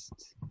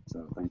Famicast.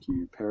 So thank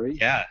you, Perry.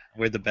 Yeah,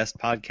 we're the best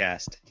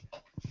podcast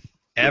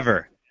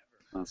ever.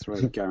 That's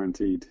right,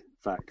 guaranteed.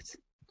 Fact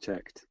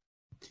checked.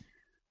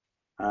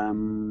 I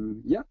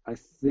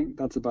think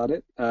that's about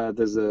it. I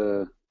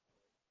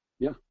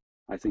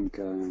think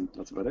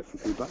that's about it for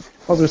feedback.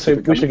 I was going to say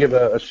we should give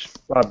a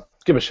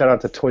shout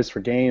out to Toys for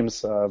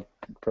Games.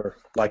 for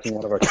liking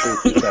one of our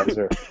tweets. You guys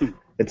are,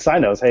 it's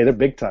Sinos. Hey, they're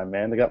big time,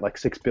 man. They got like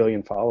 6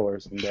 billion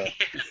followers. And, Man,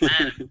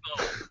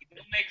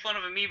 don't make fun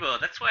of Amiibo.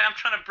 That's why I'm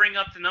trying to bring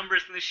up the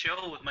numbers in the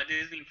show with my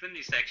Disney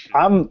Infinity section.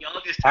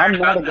 Y'all just tired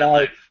about that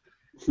life.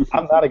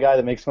 I'm not a guy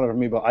that makes fun of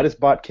Amiibo. I just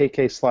bought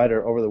KK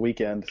Slider over the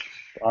weekend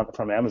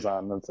from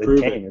Amazon.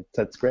 It came.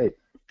 That's great.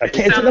 It's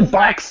in the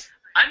box.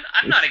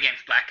 I'm not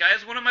against black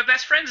guys. One of my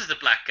best friends is a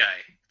black guy.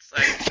 It's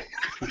like,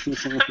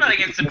 I'm not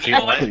against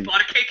Amiibo. I just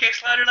bought a KK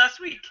Slider last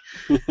week.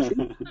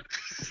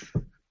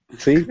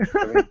 See?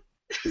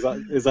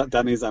 Is that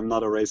Danny's "I'm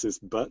not a racist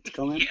but"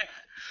 comment?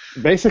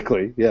 Yeah.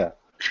 Basically, yeah.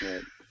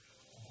 Right.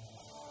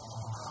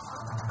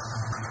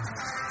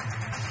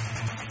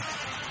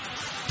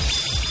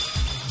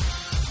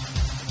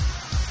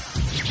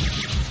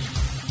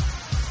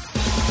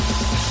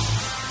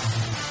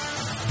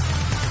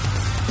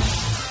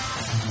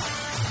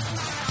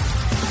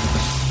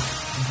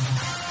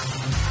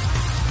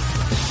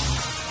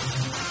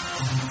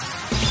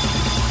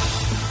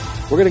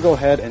 We're going to go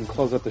ahead and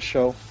close up the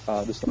show.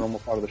 This is the normal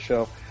part of the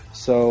show.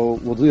 So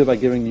we'll do that by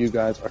giving you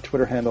guys our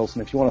Twitter handles.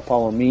 And if you want to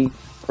follow me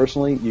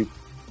personally, you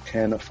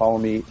can follow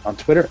me on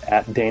Twitter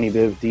at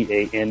DannyBiv,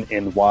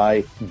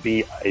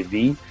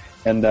 DANNYBIV.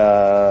 And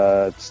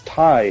it's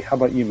Ty. How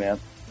about you, man?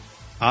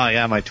 Oh,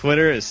 yeah, my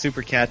Twitter is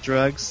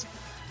SuperCatDrugs.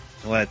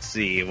 Let's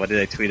see, what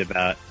did I tweet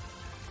about?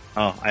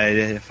 Oh,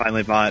 I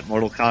finally bought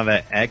Mortal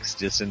Kombat X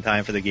just in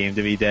time for the game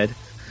to be dead.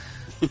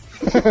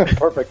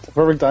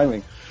 Perfect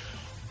timing.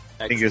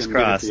 Fingers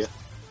crossed.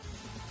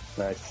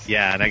 Nice.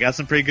 Yeah, and I got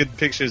some pretty good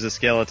pictures of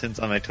skeletons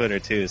on my Twitter,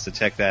 too, so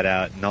check that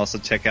out. And also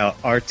check out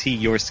RT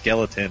Your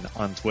Skeleton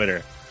on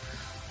Twitter.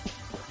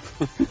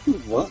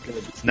 What?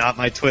 It's not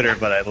my Twitter,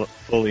 but I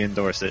fully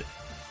endorse it.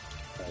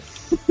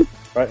 Nice.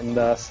 Right,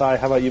 and Sai,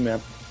 how about you, man?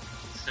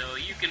 So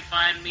you can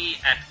find me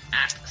at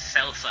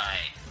Cellsci.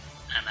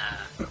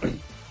 And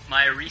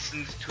my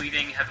recent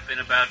tweeting have been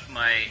about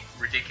my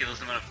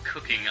ridiculous amount of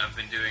cooking I've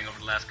been doing over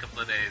the last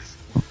couple of days.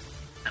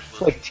 And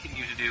will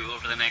continue to do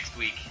over the next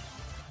week.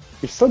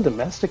 You're so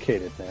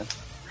domesticated, man.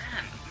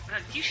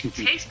 Man, you should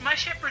taste my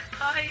shepherd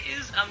pie.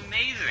 Is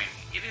amazing.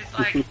 It is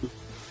like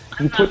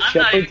You put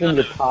shepherds in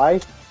your pie?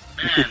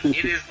 Man,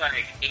 it is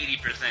like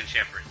 80%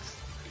 shepherds.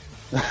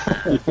 This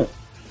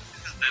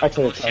is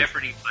the most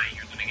shepherdy pie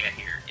you're gonna get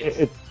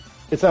here.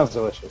 It sounds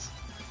delicious.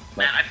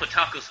 Man, I put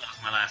taco sauce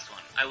in my last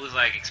one. I was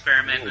like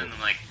experimenting and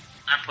I'm like,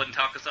 I'm putting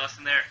taco sauce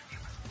in there. It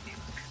was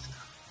good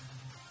stuff.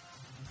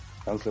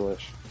 Sounds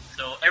delicious.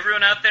 So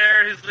everyone out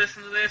there who's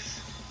listening to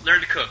this, learn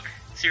to cook.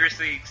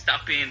 Seriously,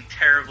 stop being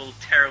terrible,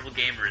 terrible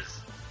gamers.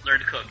 Learn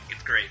to cook.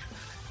 It's great.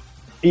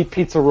 Eat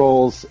pizza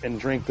rolls and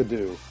drink the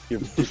dew. You're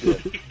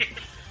good.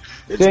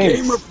 It's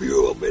gamer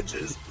fuel,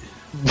 bitches.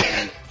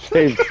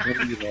 James,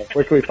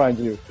 where can we find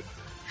you?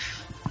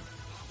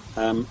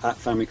 At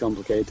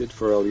FamiComplicated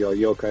for all your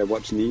Yokai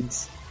Watch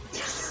needs.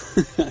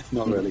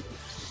 Not really.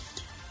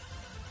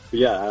 But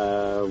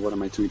yeah, what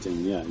am I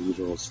tweeting? Yeah,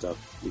 usual stuff,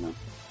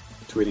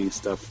 tweeting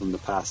stuff from the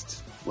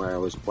past what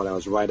I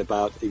was right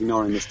about,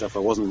 ignoring the stuff I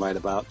wasn't right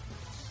about.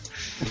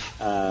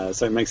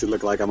 So it makes it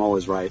look like I'm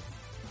always right.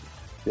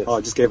 Yes. Oh,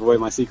 I just gave away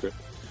my secret.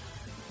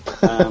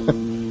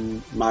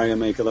 Mario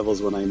Maker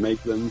levels when I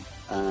make them.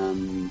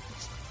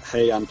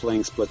 Hey, I'm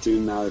playing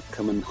Splatoon now,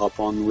 come and hop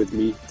on with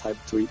me type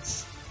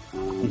tweets.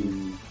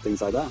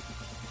 Things like that.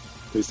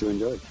 Please do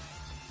enjoy.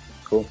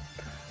 Cool.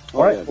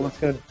 All right, well,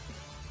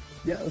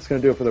 that's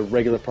gonna do it for the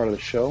regular part of the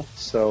show.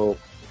 So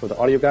for the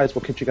audio guys,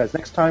 we'll catch you guys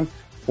next time.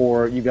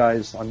 For you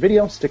guys on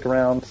video, stick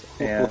around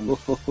and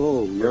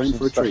you're in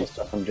for a treat.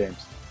 Stuff from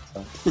James.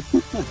 So.